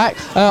in the back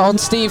on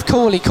Steve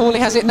Corley. Corley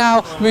has it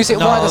now, moves it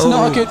wide. That's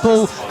not a good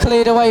ball.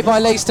 Cleared away by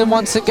Leiston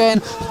once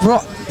again.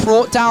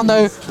 Brought down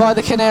though by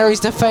the Canaries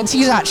defence.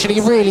 He's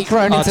actually really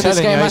grown into this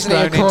game, hasn't he?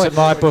 He's grown into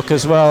my book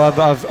as well.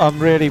 I'm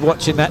really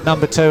watching that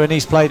number 2, and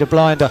he's played a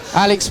blinder.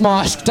 Alex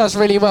Marsh does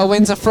really well,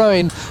 wins a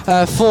throw-in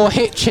for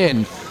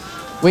Hitchin.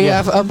 We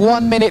have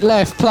 1 minute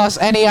left, plus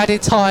any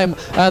added time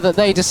that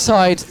they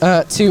decide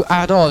to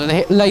add on.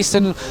 And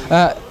Leiston,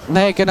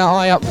 they're going to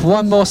eye up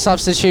one more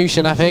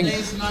substitution, I think.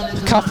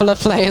 A couple of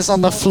players on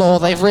the floor.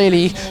 They've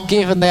really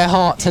given their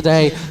heart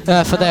today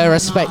for their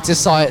respective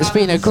side. It's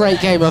been a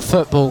great game of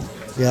football.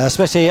 Yeah,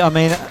 especially, I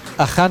mean,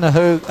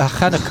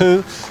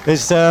 Ahanaku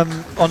is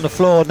on the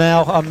floor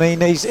now. I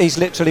mean, he's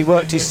literally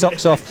worked his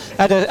socks off.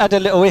 Had a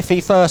little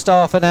iffy first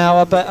half an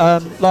hour,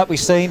 but like we've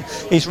seen,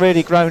 he's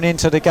really grown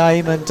into the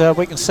game, and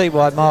we can see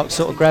why Mark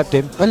sort of grabbed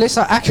him. Well, looks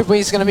like Akabu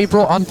is going to be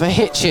brought on for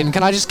Hitchin.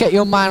 Can I just get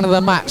your man of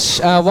the match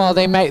while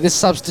they make this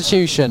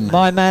substitution?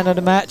 My man of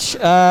the match?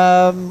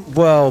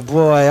 Well,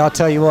 boy, I'll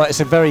tell you what, it's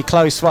a very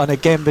close one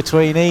again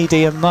between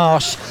Edie and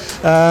Marsh.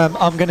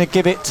 I'm going to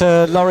give it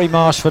to Laurie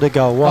Marsh for the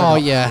goal. Why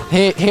not? Yeah,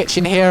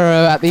 Hitchin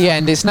hero at the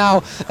end. It's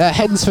now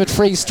Hedensford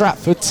 3,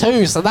 Stratford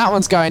 2, so that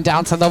one's going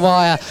down to the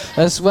wire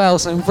as well.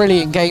 Some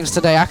brilliant games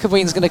today.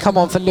 Akabween's going to come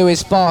on for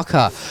Lewis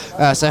Barker,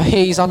 so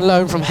he's on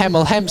loan from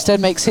Hemel. Hempstead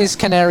makes his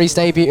Canaries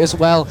debut as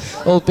well,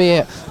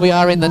 albeit we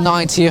are in the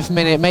 90th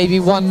minute. Maybe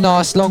one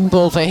nice long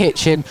ball for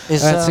Hitchin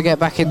to get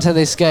back into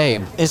this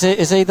game. Is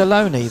he the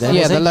loanee then?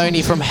 Yeah, the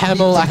loanee from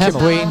Hemel,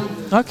 Akabween.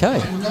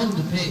 Okay.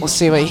 We'll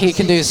see what he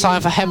can do.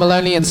 Sign for Hemel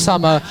only in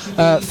summer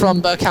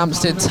from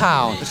Berkhamsted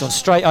Town. He's gone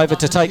straight over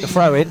to take the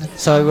throw in,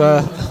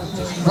 so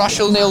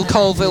Rushall 0,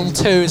 Colville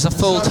 2 is a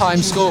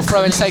full-time score.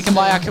 Throw-in taken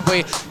by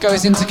Akabwe,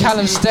 goes into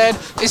Callum Stead.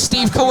 It's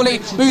Steve Corley,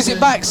 moves it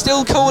back,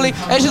 still Corley,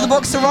 edge of the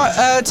box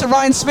to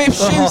Ryan Smith,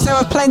 shoots. There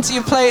were plenty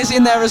of players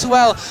in there as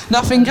well.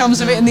 Nothing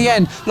comes of it in the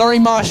end. Laurie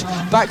Marsh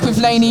back with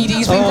Lane Eady.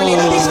 He's been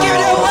brilliant. He's given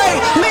it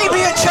away.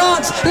 Maybe a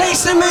chance.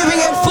 Leiston moving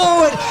it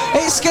forward.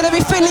 It's going to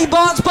be Finley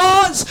Barnes.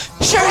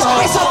 Shoots.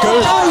 It's off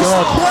the post.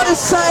 What a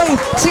save.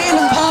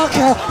 Tiernan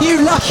Parker,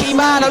 you lucky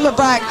man at the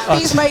back.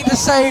 He's made the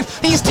save.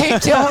 He's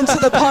tipped it onto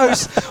the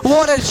post.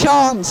 What a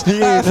chance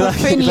for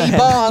Finley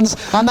Barnes,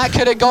 and that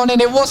could have gone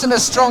in. It wasn't a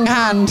strong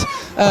hand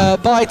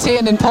by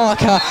Tiernan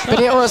Parker, but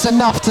it was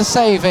enough to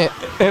save it.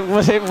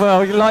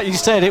 Well, like you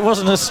said, it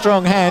wasn't a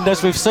strong hand.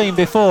 As we've seen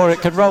before, it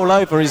could roll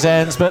over his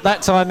hands, but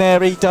that time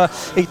there he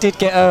did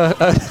get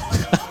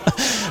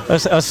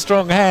a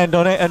strong hand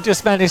on it and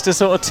just managed to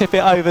sort of tip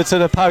it over to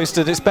the post,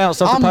 and it's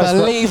bounced off the post.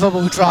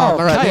 Unbelievable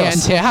drama at the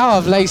end here. How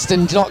have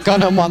Leiston not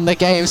gone and won the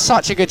game?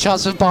 Such a good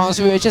chance for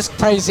Barnes. We were just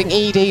praising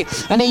Edie,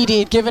 and Edie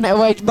had given it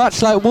away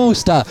much like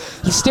Worcester.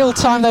 Still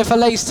time though for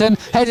Leiston,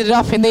 headed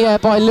up in the air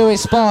by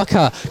Lewis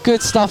Barker.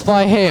 Good stuff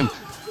by him.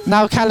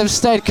 Now Callum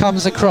Stead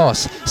comes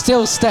across.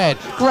 Still Stead.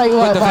 Great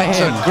work by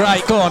him.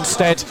 Great, go on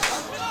Stead.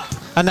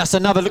 And that's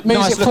another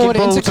nice looking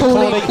ball into to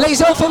Corley.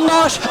 Lays off from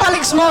Marsh.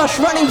 Alex Marsh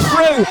running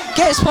through.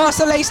 Gets past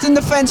the Leiston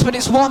defence, but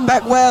it's won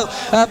back well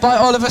by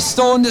Oliver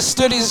Storm, that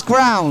stood his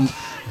ground.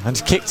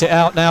 And kicked it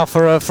out now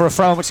for a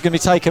throw, which is going to be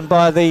taken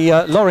by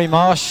the Laurie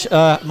Marsh,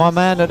 my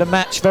man of the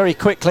match, very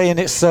quickly. And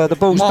it's the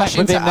ball's Marsh back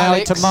with him now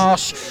into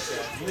Marsh.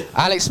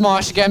 Alex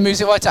Marsh again moves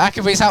it wide to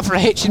Akabwe. He's out for a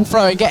Hitchin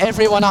throw, and get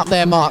everyone up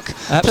there, Mark.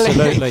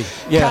 Absolutely.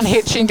 Yeah. Can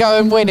Hitchin go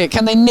and win it?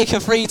 Can they nick a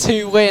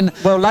 3-2 win?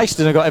 Well,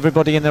 Leiston have got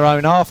everybody in their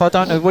own half. I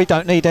don't know. We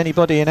don't need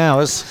anybody in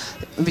ours.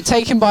 It'll be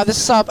taken by the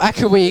sub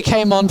Akabwe. He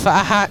came on for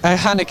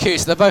Hanaku.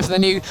 So both of the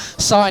new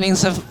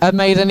signings have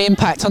made an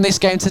impact on this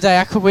game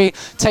today.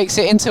 Akabwe takes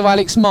it into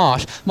Alex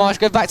Marsh. Marsh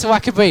goes back to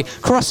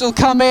Akabwe. Cross will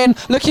come in,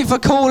 looking for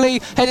Corley.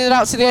 Headed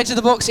out to the edge of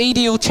the box.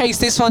 Edie will chase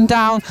this one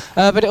down,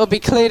 but it will be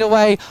cleared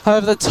away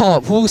over the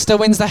top. Worcester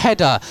wins the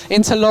header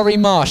into Laurie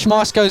Marsh.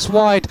 Marsh goes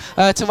wide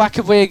to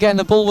Akabwe again.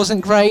 The ball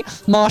wasn't great.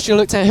 Marsh will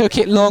look to hook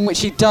it long, which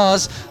he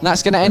does. And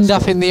that's going to end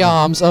up in the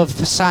arms of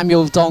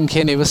Samuel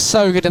Donkin. He was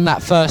so good in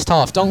that first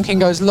half. Donkin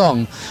goes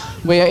long.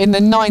 We are in the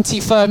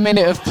 93rd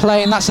minute of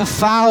play, and that's a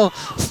foul.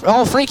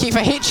 Free kick for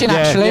Hitchin,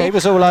 actually. Yeah, he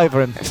was all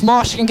over him. If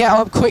Marsh can get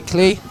up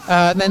quickly,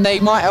 then they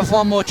might have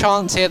one more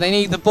chance here. They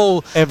need the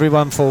ball.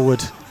 Everyone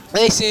forward.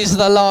 This is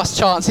the last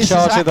chance. This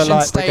Charge is of the Action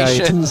Light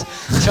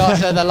Stations.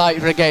 Charge of the Light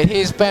Brigade.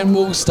 Here's Ben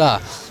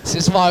Woolster. This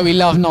is why we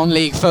love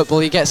non-league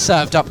football. You get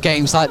served up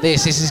games like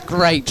this. This is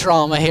great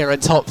drama here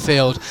at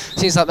Topfield.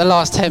 Seems like the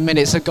last 10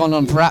 minutes have gone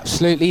on for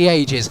absolutely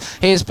ages.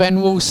 Here's Ben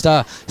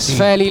Woolster. It's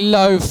fairly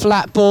low,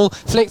 flat ball.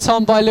 Flicked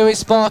on by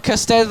Lewis Barker.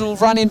 Steadle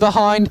running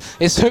behind.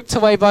 It's hooked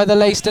away by the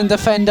Leiston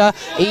defender.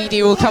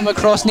 Edie will come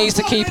across, needs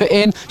to keep it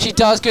in. She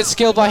does. Good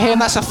skill by him.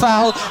 That's a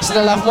foul. So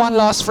they'll have one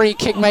last free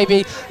kick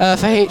maybe for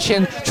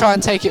Hitchin. Try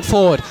and take it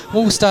forward.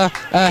 Woolster,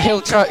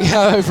 he'll try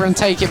go over and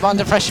take it, but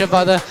under pressure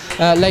by the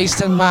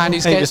Leiston man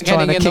who's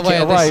getting in the way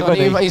of this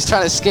one. He's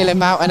trying to skill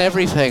him out and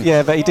everything.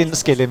 Yeah, but he didn't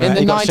skill him out. In the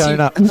he got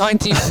shown up.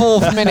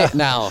 94th minute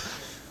now.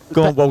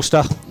 Go on,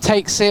 Woolster.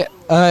 Takes it.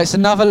 It's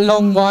another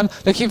long one.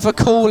 Looking for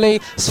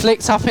Corley. It's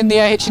flicked up in the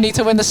air. Hitchin need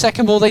to win the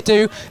second ball. They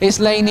do. It's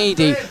Lane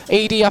Eady.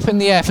 Eady up in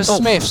the air for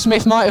Smith.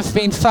 Smith might have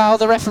been fouled.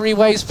 The referee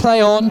waves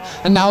play on.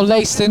 And now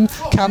Leiston.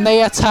 Can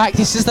they attack?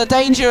 This is the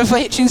danger of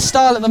Hitchin's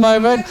style at the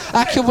moment.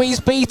 Akawe's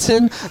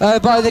beaten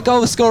by the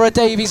goal scorer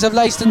Davies of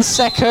Leiston's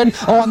second.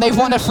 Oh, and they've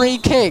won a free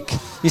kick.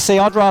 You see,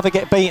 I'd rather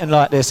get beaten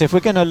like this. If we're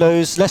going to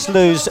lose, let's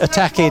lose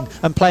attacking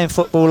and playing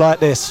football like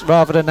this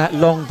rather than that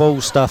long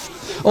ball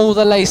stuff. All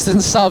the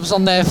Leiston subs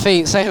on their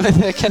feet, same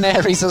with the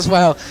Canaries as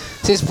well.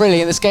 This is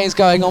brilliant. This game's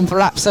going on for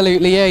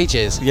absolutely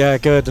ages. Yeah,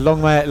 good. A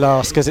long way at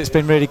last, because it's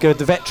been really good.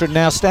 The veteran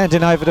now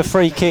standing over the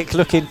free kick,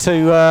 looking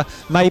to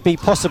maybe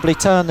possibly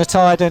turn the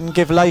tide and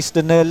give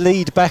Leiston their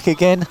lead back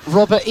again.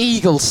 Robert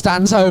Eagle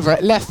stands over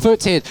it,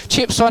 left-footed,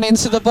 chips one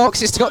into the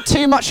box. It's got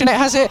too much in it,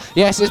 has it?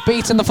 Yes, it's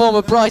beaten the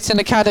former Brighton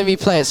Academy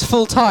player. It's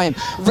full-time.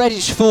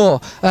 Reddish 4,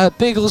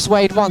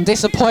 Biggleswade 1.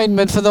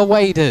 Disappointment for the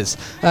Waders.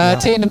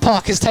 Tiernan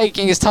Parker's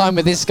taking his time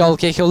with this goal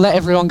kick. He'll let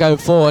everyone go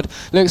forward.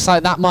 Looks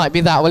like that might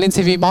be that. We'll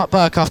interview Mark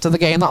Burke after the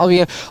game. That'll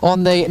be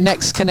on the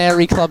next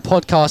Canary Club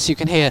podcast. You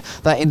can hear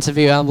that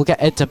interview, and we'll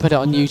get Ed to put it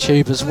on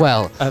YouTube as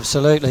well.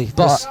 Absolutely.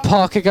 But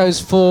Parker goes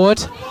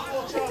forward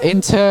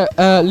into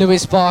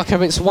Lewis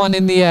Barker. It's one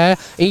in the air.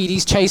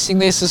 Edie's chasing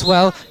this as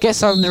well.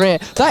 Gets under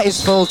it. That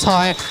is full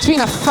time. It's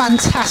been a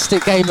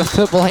fantastic game of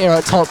football here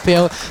at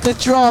Topfield. The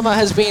drama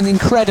has been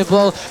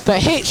incredible,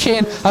 but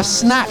Hitchin have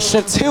snatched a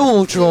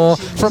 2-2 draw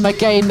from a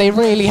game they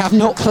really have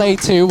not played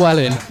too well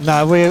in.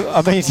 No,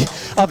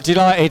 I'm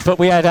delighted, but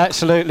we had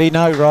absolutely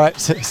no right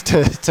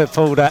to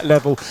pull that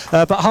level.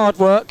 But hard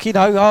work,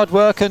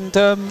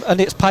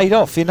 and it's paid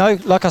off.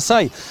 Like I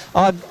say,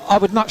 I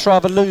would much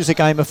rather lose a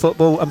game of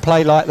football and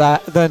play like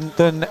that than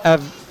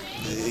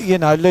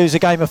lose a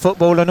game of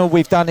football and all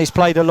we've done is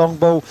played a long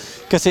ball,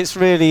 because it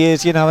really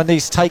is, and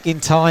he's taking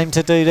time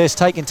to do this,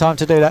 taking time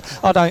to do that.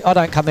 I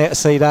don't come here to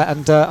see that,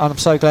 and I'm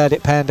so glad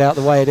it panned out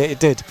the way it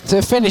did. So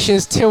it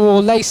finishes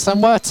 2-2.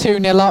 Leiston were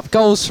 2-0 up.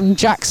 Goals from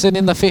Jackson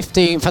in the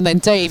 15th, and then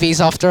Davies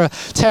after a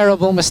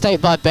terrible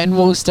mistake by Ben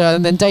Woolster,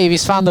 and then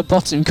Davies found the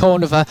bottom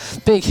corner of a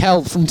big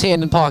help from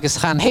Tiernan Parker's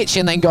hand.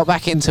 Hitchin then got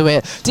back into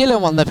it.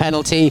 Dylan won the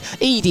penalty.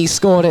 Edie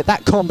scored it.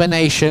 That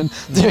combination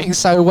doing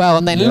so well,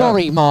 and then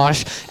Laurie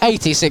Marsh,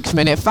 86th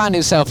minute, found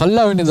himself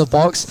alone in the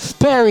box,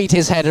 buried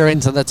his header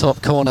into the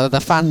top corner. The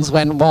fans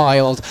went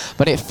wild,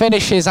 but it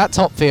finishes at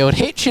Topfield.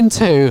 Hitchin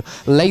 2,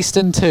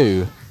 Leiston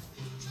 2.